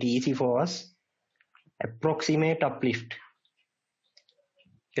making it easy for us. approximate uplift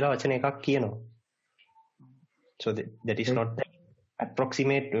කියලා වචන එකක් කියනවා. so that is not the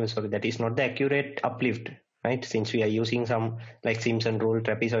that is not the accurate uplift, right? Since we are using some like Simpson rule,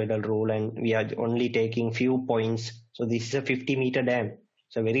 trapezoidal rule, and we are only taking few points. So this is a 50-meter dam.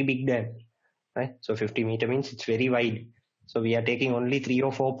 It's a very big dam, right? So 50 meter means it's very wide. So we are taking only 3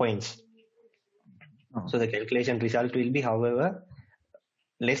 or 4 points. So the calculation result will be, however,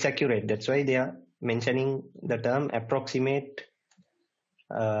 less accurate. That's why they are mentioning the term approximate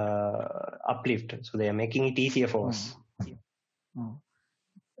uplift. So they are making it easier for us.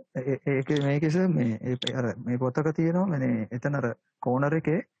 මේකෙස මේ පොතක තියෙනවා මේ එතන අර කෝනර්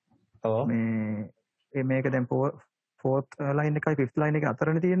එකේ මේක දැන් 4th line එකයි 5th line එකේ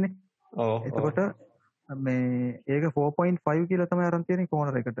අතරනේ තියෙන්නේ. එතකොට මේ ඒක 4.5 කියලා තමයි අරන් තියෙන්නේ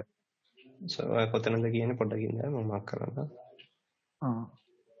කෝනර් එකට. so කොතනද කියන්නේ පොඩ්ඩක් ඉන්න මම මාක් කරනවා.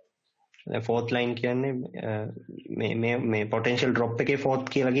 දැන් 4th line කියන්නේ මේ potential drop එකේ 4th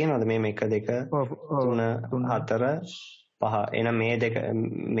කියලා කියනවාද? මේ 1 2 3 4 5. එහෙනම් මේ දෙක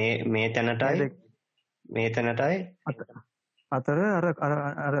මේ තැනටයි අතර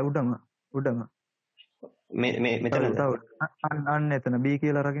අර උඩම මෙතන අන්න එතන B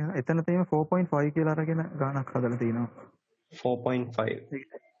කියලා අරගෙන එතන තියෙන 4.5 කියලා අරගෙන ගානක් හදලා තිනවා. 4.5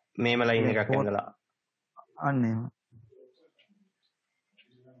 මේම ලයින් එකක් ඇඳලා අන්න එහෙම.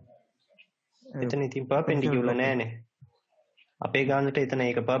 එතන ඉතින් perpendicular නෑනේ. අපේ ගානට එතන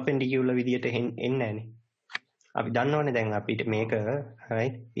ඒක perpendicular විදියට එන්නේ නෑනේ. අපි දන්නවනේ දැන් අපිට මේක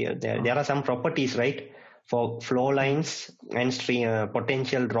right there are some properties right for flow lines and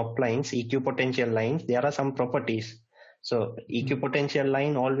potential drop lines, equipotential lines. There are some properties. So equipotential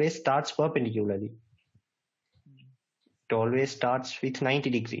line always starts perpendicularly. It always starts with 90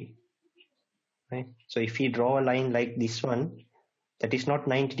 degree, right? So if we draw a line like this one, that is not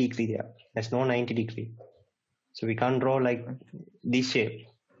 90 degree there. There's no 90 degree. So we can't draw like this shape.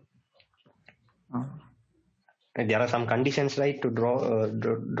 And there are some conditions, right, to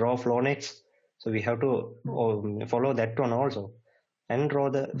draw flow nets. So we have to follow that one also and draw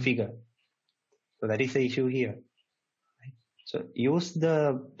the figure. So that is the issue here. So use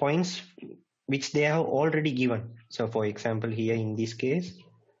the points which they have already given. So for example, here in this case,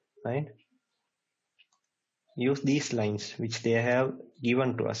 right, use these lines which they have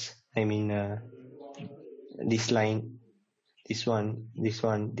given to us. I mean, this line, this one, this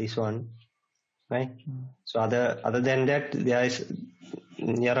one, this one, right? So other than that,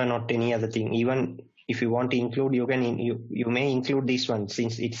 there are not any other thing. Even if you want to include, you may include this one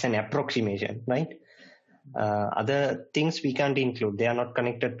since it's an approximation, right? Other things we can't include. They are not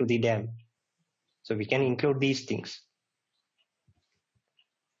connected to the dam. So we can include these things.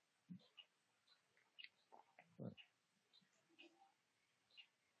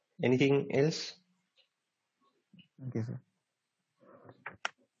 Anything else? Okay, sir.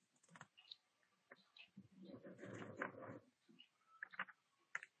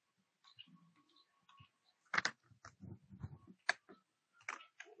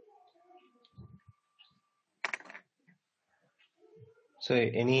 So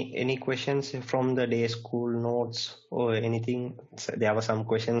any questions from the day school notes or anything? So there were some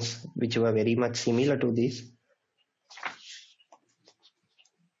questions which were very much similar to this.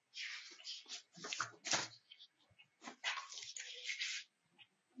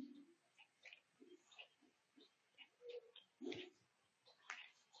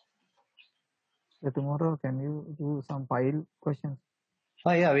 So tomorrow, can you do some pile questions?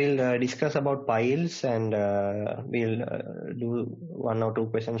 Oh yeah, we'll discuss about piles and we'll do 1 or 2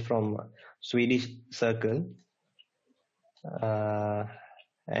 questions from Swedish circle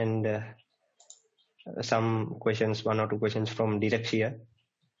and some questions, 1 or 2 questions from dyslexia.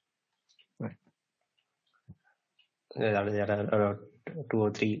 Right. There are 2 or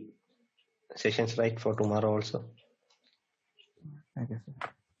 3 sessions, right, for tomorrow also. Okay, sir.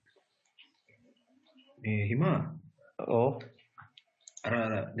 හිමා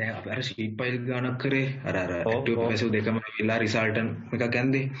දැන් අපි අර sheet file ගානක් කරේ අර active passive දෙකම විලා resultant එකක්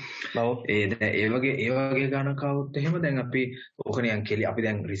ගන්නේ. ඒ දැන් ඒ වගේ ගානක් ආවොත් එහෙම දැන් අපි ඕක නිකන් කෙලි අපි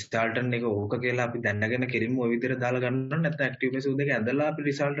දැන් රිසල්ටන්ට් එක ඕක කියලා අපි දැනගෙන කෙලින්ම ওই විදිහට දාලා ගන්නව නැත්නම් ඇක්ටිව් පැසිව් දෙක ඇඳලා අපි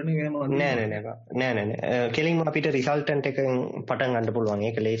රිසල්ටන්ට් එක වෙනම නෑ කෙලින්ම අපිට රිසල්ටන්ට් එකෙන් පටන් ගන්න පුළුවන්.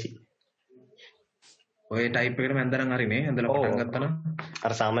 ඒක ලේසි. ඔය ටයිප් එකටම ඇඳලා හරිනේ ඇඳලා පටන් ගත්තා නම්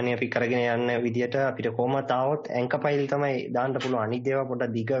අර සාමාන්‍ය අපි කරගෙන යන විදියට අපිට කොහොමද ආවොත් ඇන්කර් ෆයිල් තමයි දාන්න පුළුවන්. අනිත් ඒවා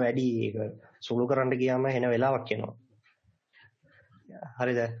පොඩ්ඩක් දිග වැඩි ඒක සුළු කරන්න ගියාම එන වෙලාවක් එනවා.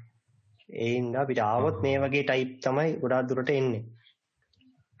 හරිද? ඒ හින්දා අපිට ආවොත් මේ වගේ ටයිප් තමයි ගොඩාක් දුරට එන්නේ.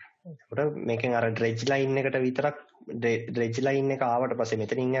 ඒකට මේකෙන් අර ඩ්‍රෙජ් ලයින් එකට විතරක් ඩ්‍රෙජ් ලයින් එක ආවට පස්සේ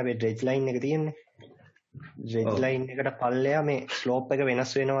මෙතනින් අපි ඩ්‍රෙජ් ලයින් එක තියෙන්නේ. ඩ්‍රෙජ් ලයින් එකට පල්ලෙයා මේ ස්ලෝප් එක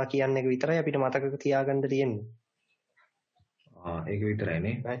වෙනස් වෙනවා කියන එක විතරයි අපිට මතක තියාගන්න තියෙන්නේ. ඒක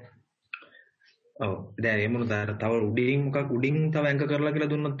විතරයිනේ. ඔව් දැන් එමුණු තව උඩින් තව ඇංක කරලා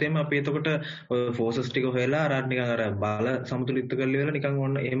කියලා දුන්නොත් එහෙම අපි එතකොට ඔය ෆෝසස් ටික හොයලා අර නිකන් අර බල සමතුලිත කරලා ඉවරලා නිකන්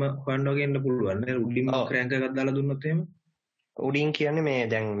ඔන්න එහෙම හොයන්න වගේ ඉන්න පුළුවන් නේද? උඩින් ක්‍රෑන්ක් එකක් දාලා දුන්නොත් එහෙම. උඩින් කියන්නේ මේ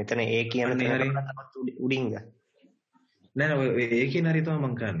දැන් මෙතන A කියන උඩින්ද? නෑ ඔය A කියන හරිය තමයි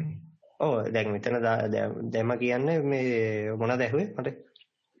මම කියන්නේ. ඔව් දැන් මෙතන දැම කියන්නේ මේ මොනවද ඇහුවේ මට?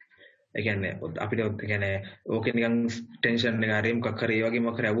 ඒ කියන්නේ අපිට ඒ කියන්නේ ඕකේ නිකන් ටෙන්ෂන් එක හරි මොකක් හරි ඒ වගේ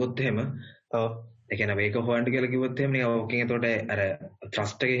මොකක් හරි આવොත් එහෙම ඔව් ඒ කියන්නේ මේක හොයන්න කියලා කිව්වොත් එහෙම නිකන් ඕකෙන් එතකොට අර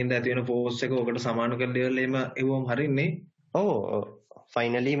ට්‍රස්ට් එකේ හින්දා ඇති වෙන ෆෝස් එක ඕකට සමාන කරලා ඉවරලා එහෙම එවුවම හරින්නේ. ඔව්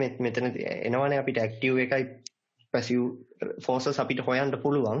ෆයිනලි මෙතන එනවනේ අපිට ඇක්ටිව් එකයි පැසිව් ෆෝසස් අපිට හොයන්න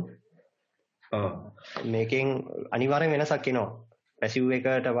පුළුවන්. ඔව් මේකෙන් අනිවාර්යෙන් වෙනසක් එනවා. පැසිව්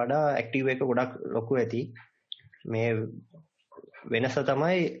එකට වඩා ඇක්ටිව් එක ගොඩක් ලොකු ඇති. මේ වෙනස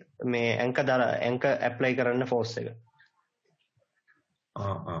තමයි මේ ඇන්ක ඇප්ලයි කරන්න ෆෝස් එක.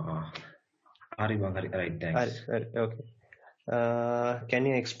 හරි බං හරි right thanks. Okay. Can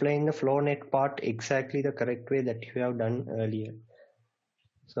you explain the flow net part exactly the correct way that you have done earlier?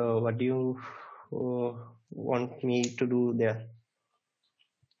 So what do you want me to do there?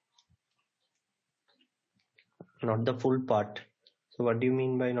 Not the full part. So what do you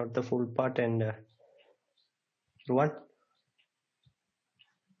mean by not the full part and Ruwan?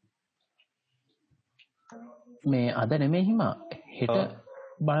 මේ අද නෙමෙයි හිමා හෙට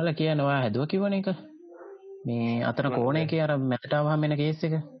බලලා කියනවා හැදුවා කිව්වනේ එක මේ අතන කෝණ එකේ අර මැදට ආවම එන කේස්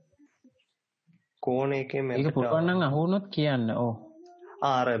එක කෝණ එකේ මැදට ඒක පුළුවන් නම් අහුනොත් කියන්න. ඔව්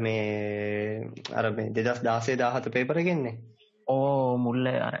අර මේ 2016 17 පේපර් එකෙන්නේ. ඕ මුල්ල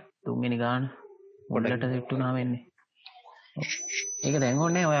අර තුන්වෙනි ගාන මුල්ලට සෙට් වුණාම එන්නේ. ඒක දැන්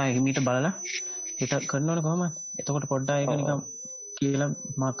ඕනේ ඔයා හිමීට බලලා හිට කරන්න ඕනේ කොහමද? එතකොට පොඩ්ඩක් ඒක නිකන් කියලා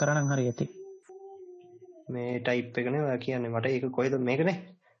මාක් කරා නම් හරි ඇති. මේ ටයිප් එකනේ ඔයා කියන්නේ මට ඒක කොහෙද මේකනේ?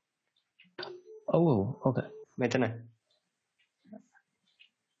 ඔව් ඔක මෙතන.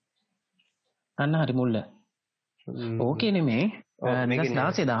 අන්න හරි මුල්ල. ඕකේ නෙමේ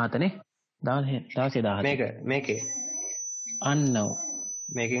 16 නේ 16 මේකේ අන්න ඔව්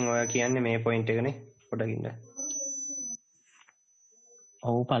මේකෙන් ඔයා කියන්නේ මේ පොයින්ට් එකනේ. පොඩ්ඩක් ඉන්න.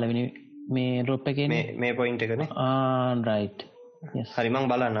 ඔව් පළවෙනි මේ drop එකේ මේ point එකනේ. right. yes. හරි මම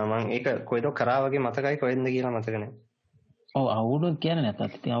බලන්නම්. මම ඒක කොහෙද කරා වගේ මතකයි කොහෙන්ද කියලා මතක නැහැ. ඔව් අවුලක් කියන්නේ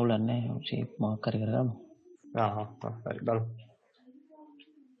නැතත් ඉතින් අවුලක් නැහැ. shape mark හරි කරගමු. හරි බලමු.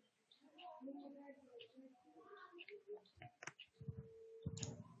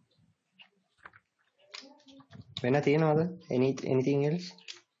 වෙන තියෙනවද? anything else?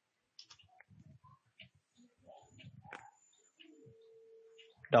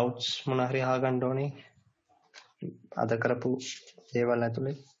 doubts මොන හරි අහගන්න ඕනේ අද කරපු දේවල්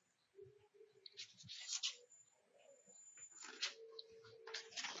ඇතුලේ.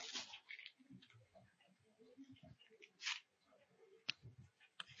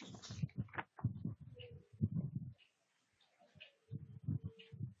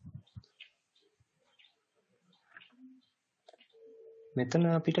 මෙතන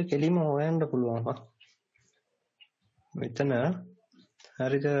අපිට කෙලිම හොයන්න පුළුවන්. මෙතන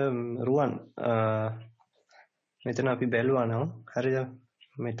හරිද රුවන් මෙතන අපි බැලුවා නම් හරිද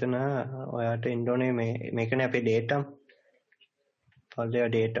මෙතන ඔයාට එන්න ඕනේ මේකනේ අපේ datum පල්ලෙය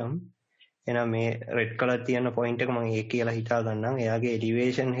datum එහෙනම් මේ red color තියෙන point එක මම ඒ කියලා හිතා ගන්නම්. එයාගේ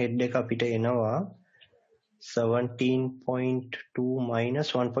elevation head එක අපිට එනවා 17.2 minus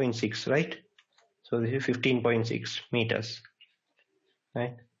 1.6 right. So this is 15.6 meters.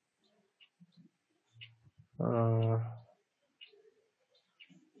 Right.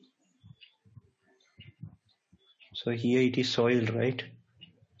 So here it is soil, right?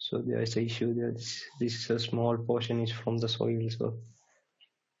 So there is an issue there. This is a small portion is from the soil. So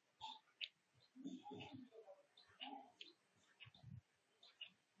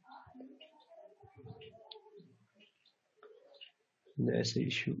there's an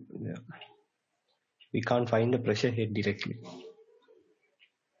issue there. We can't find the pressure head directly.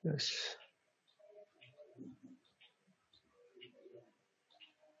 Yes.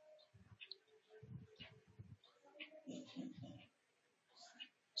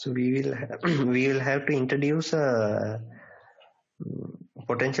 So we will have to introduce a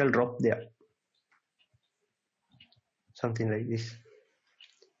potential drop there. Something like this.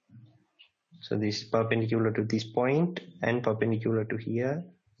 So this is perpendicular to this point and perpendicular to here.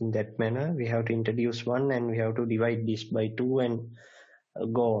 In that manner, we have to introduce one and we have to divide this by 2 and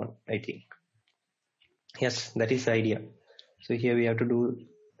go on, I think. Yes, that is the idea. So here we have to do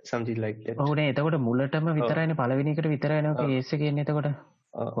something like that. ඔව් නේ එතකොට මුලටම විතරයිනේ පළවෙනි එකට විතරයි නේ case එකේ ඉන්නේ එතකොට.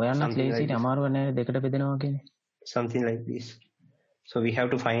 හොයන්න ලේසියි අමාරුව නැහැ දෙකට බෙදනවා කියන්නේ. Something like this. So we have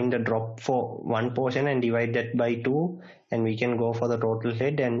to find the drop for one portion and divide that by 2 and we can go for the total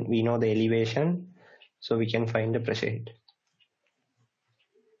head and we know the elevation so we can find the pressure head.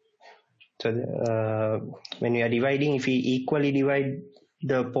 So when we are dividing, if we equally divide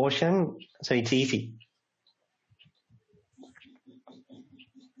the portion, so it's easy.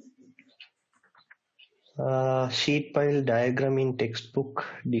 Sheet pile diagram in textbook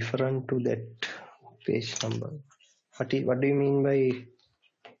different to that page number. What do you mean by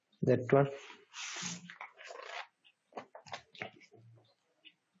that one?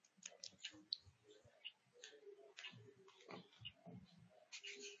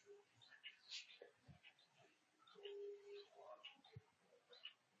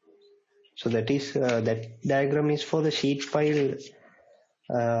 So that is that diagram is for the sheet pile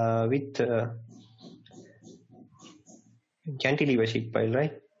with cantilever sheet pile,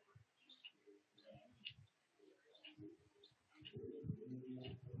 right?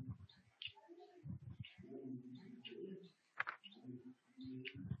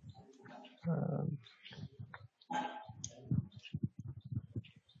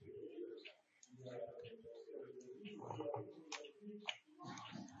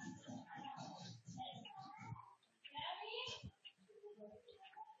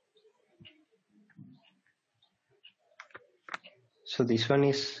 So this one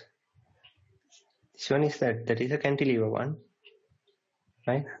is that is a cantilever one,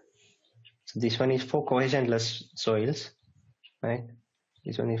 right? So this one is for cohesionless soils, right?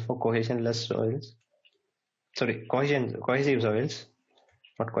 This one is for cohesionless soils. Sorry, cohesive soils,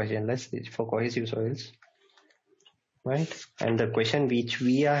 not cohesionless. This is for cohesive soils, right? And the question which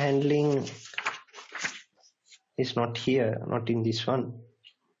we are handling is not here, not in this one,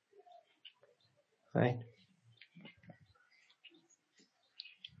 right?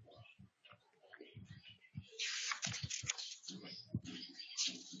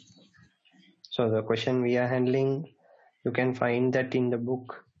 So the question we are handling, you can find that in the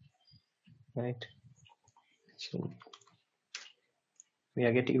book, right? So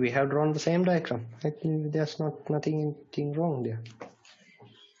we have drawn the same diagram. I think there's nothing wrong there.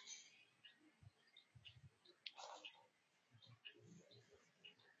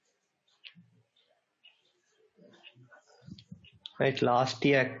 Right, last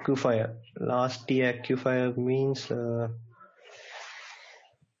year Aquifer. Last year Aquifer means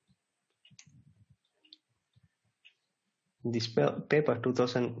this paper,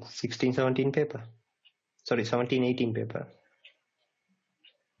 2016-17 paper. Sorry, 17-18 paper.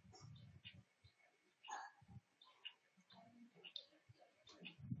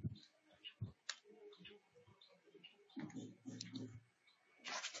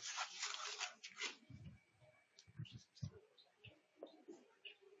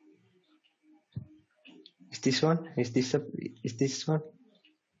 Is this one? Is this one?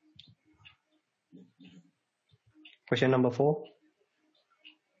 Question number 4.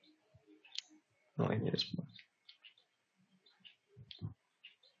 No, I need response.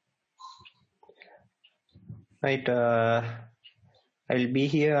 Right, I'll be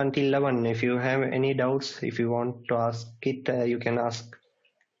here until 11. If you have any doubts, if you want to ask it, you can ask,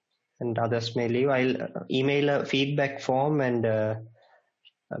 and others may leave. I'll email a feedback form, and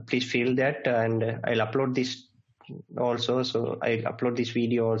please fill that, and I'll upload this also. So I'll upload this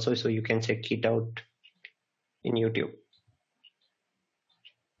video also, so you can check it out in YouTube.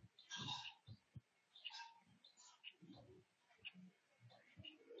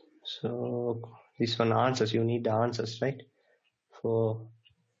 So this one answers, you need the answers, right? For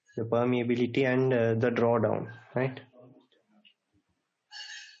the permeability and the drawdown, right?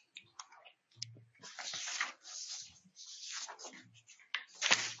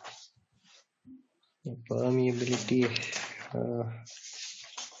 The permeability.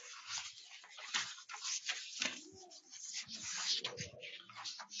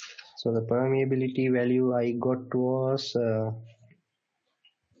 So the permeability value I got was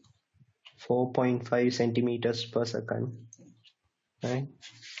 4.5 centimeters per second, right?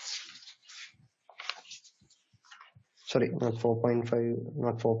 Sorry, not 4.5,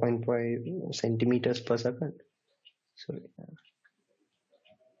 not 4.5 centimeters per second. Sorry.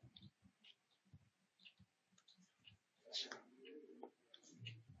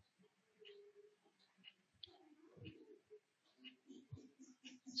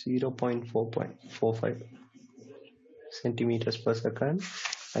 .45 centimeters per second,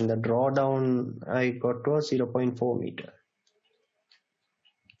 and the drawdown I got was 0.4 meter.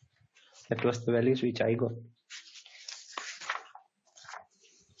 That was the values which I got.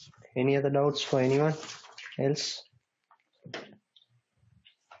 Any other doubts for anyone else?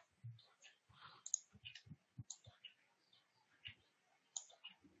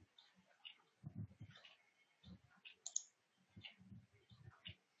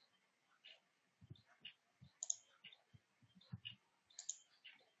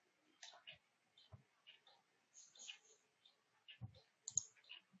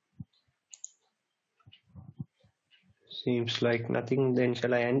 Seems like nothing. Then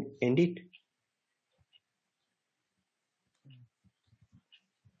shall I end it?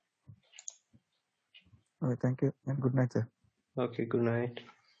 Okay, thank you and good night, sir. Okay, good night.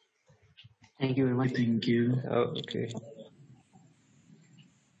 Thank you very much. Thank you. Okay.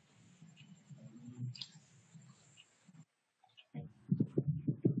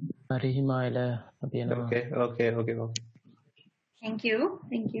 Okay. Thank you.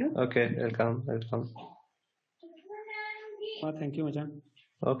 Okay, welcome. Thank you, Machan.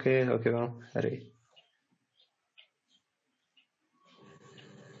 Okay, well, Hari.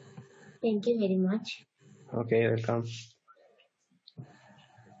 Thank you very much. Okay, welcome.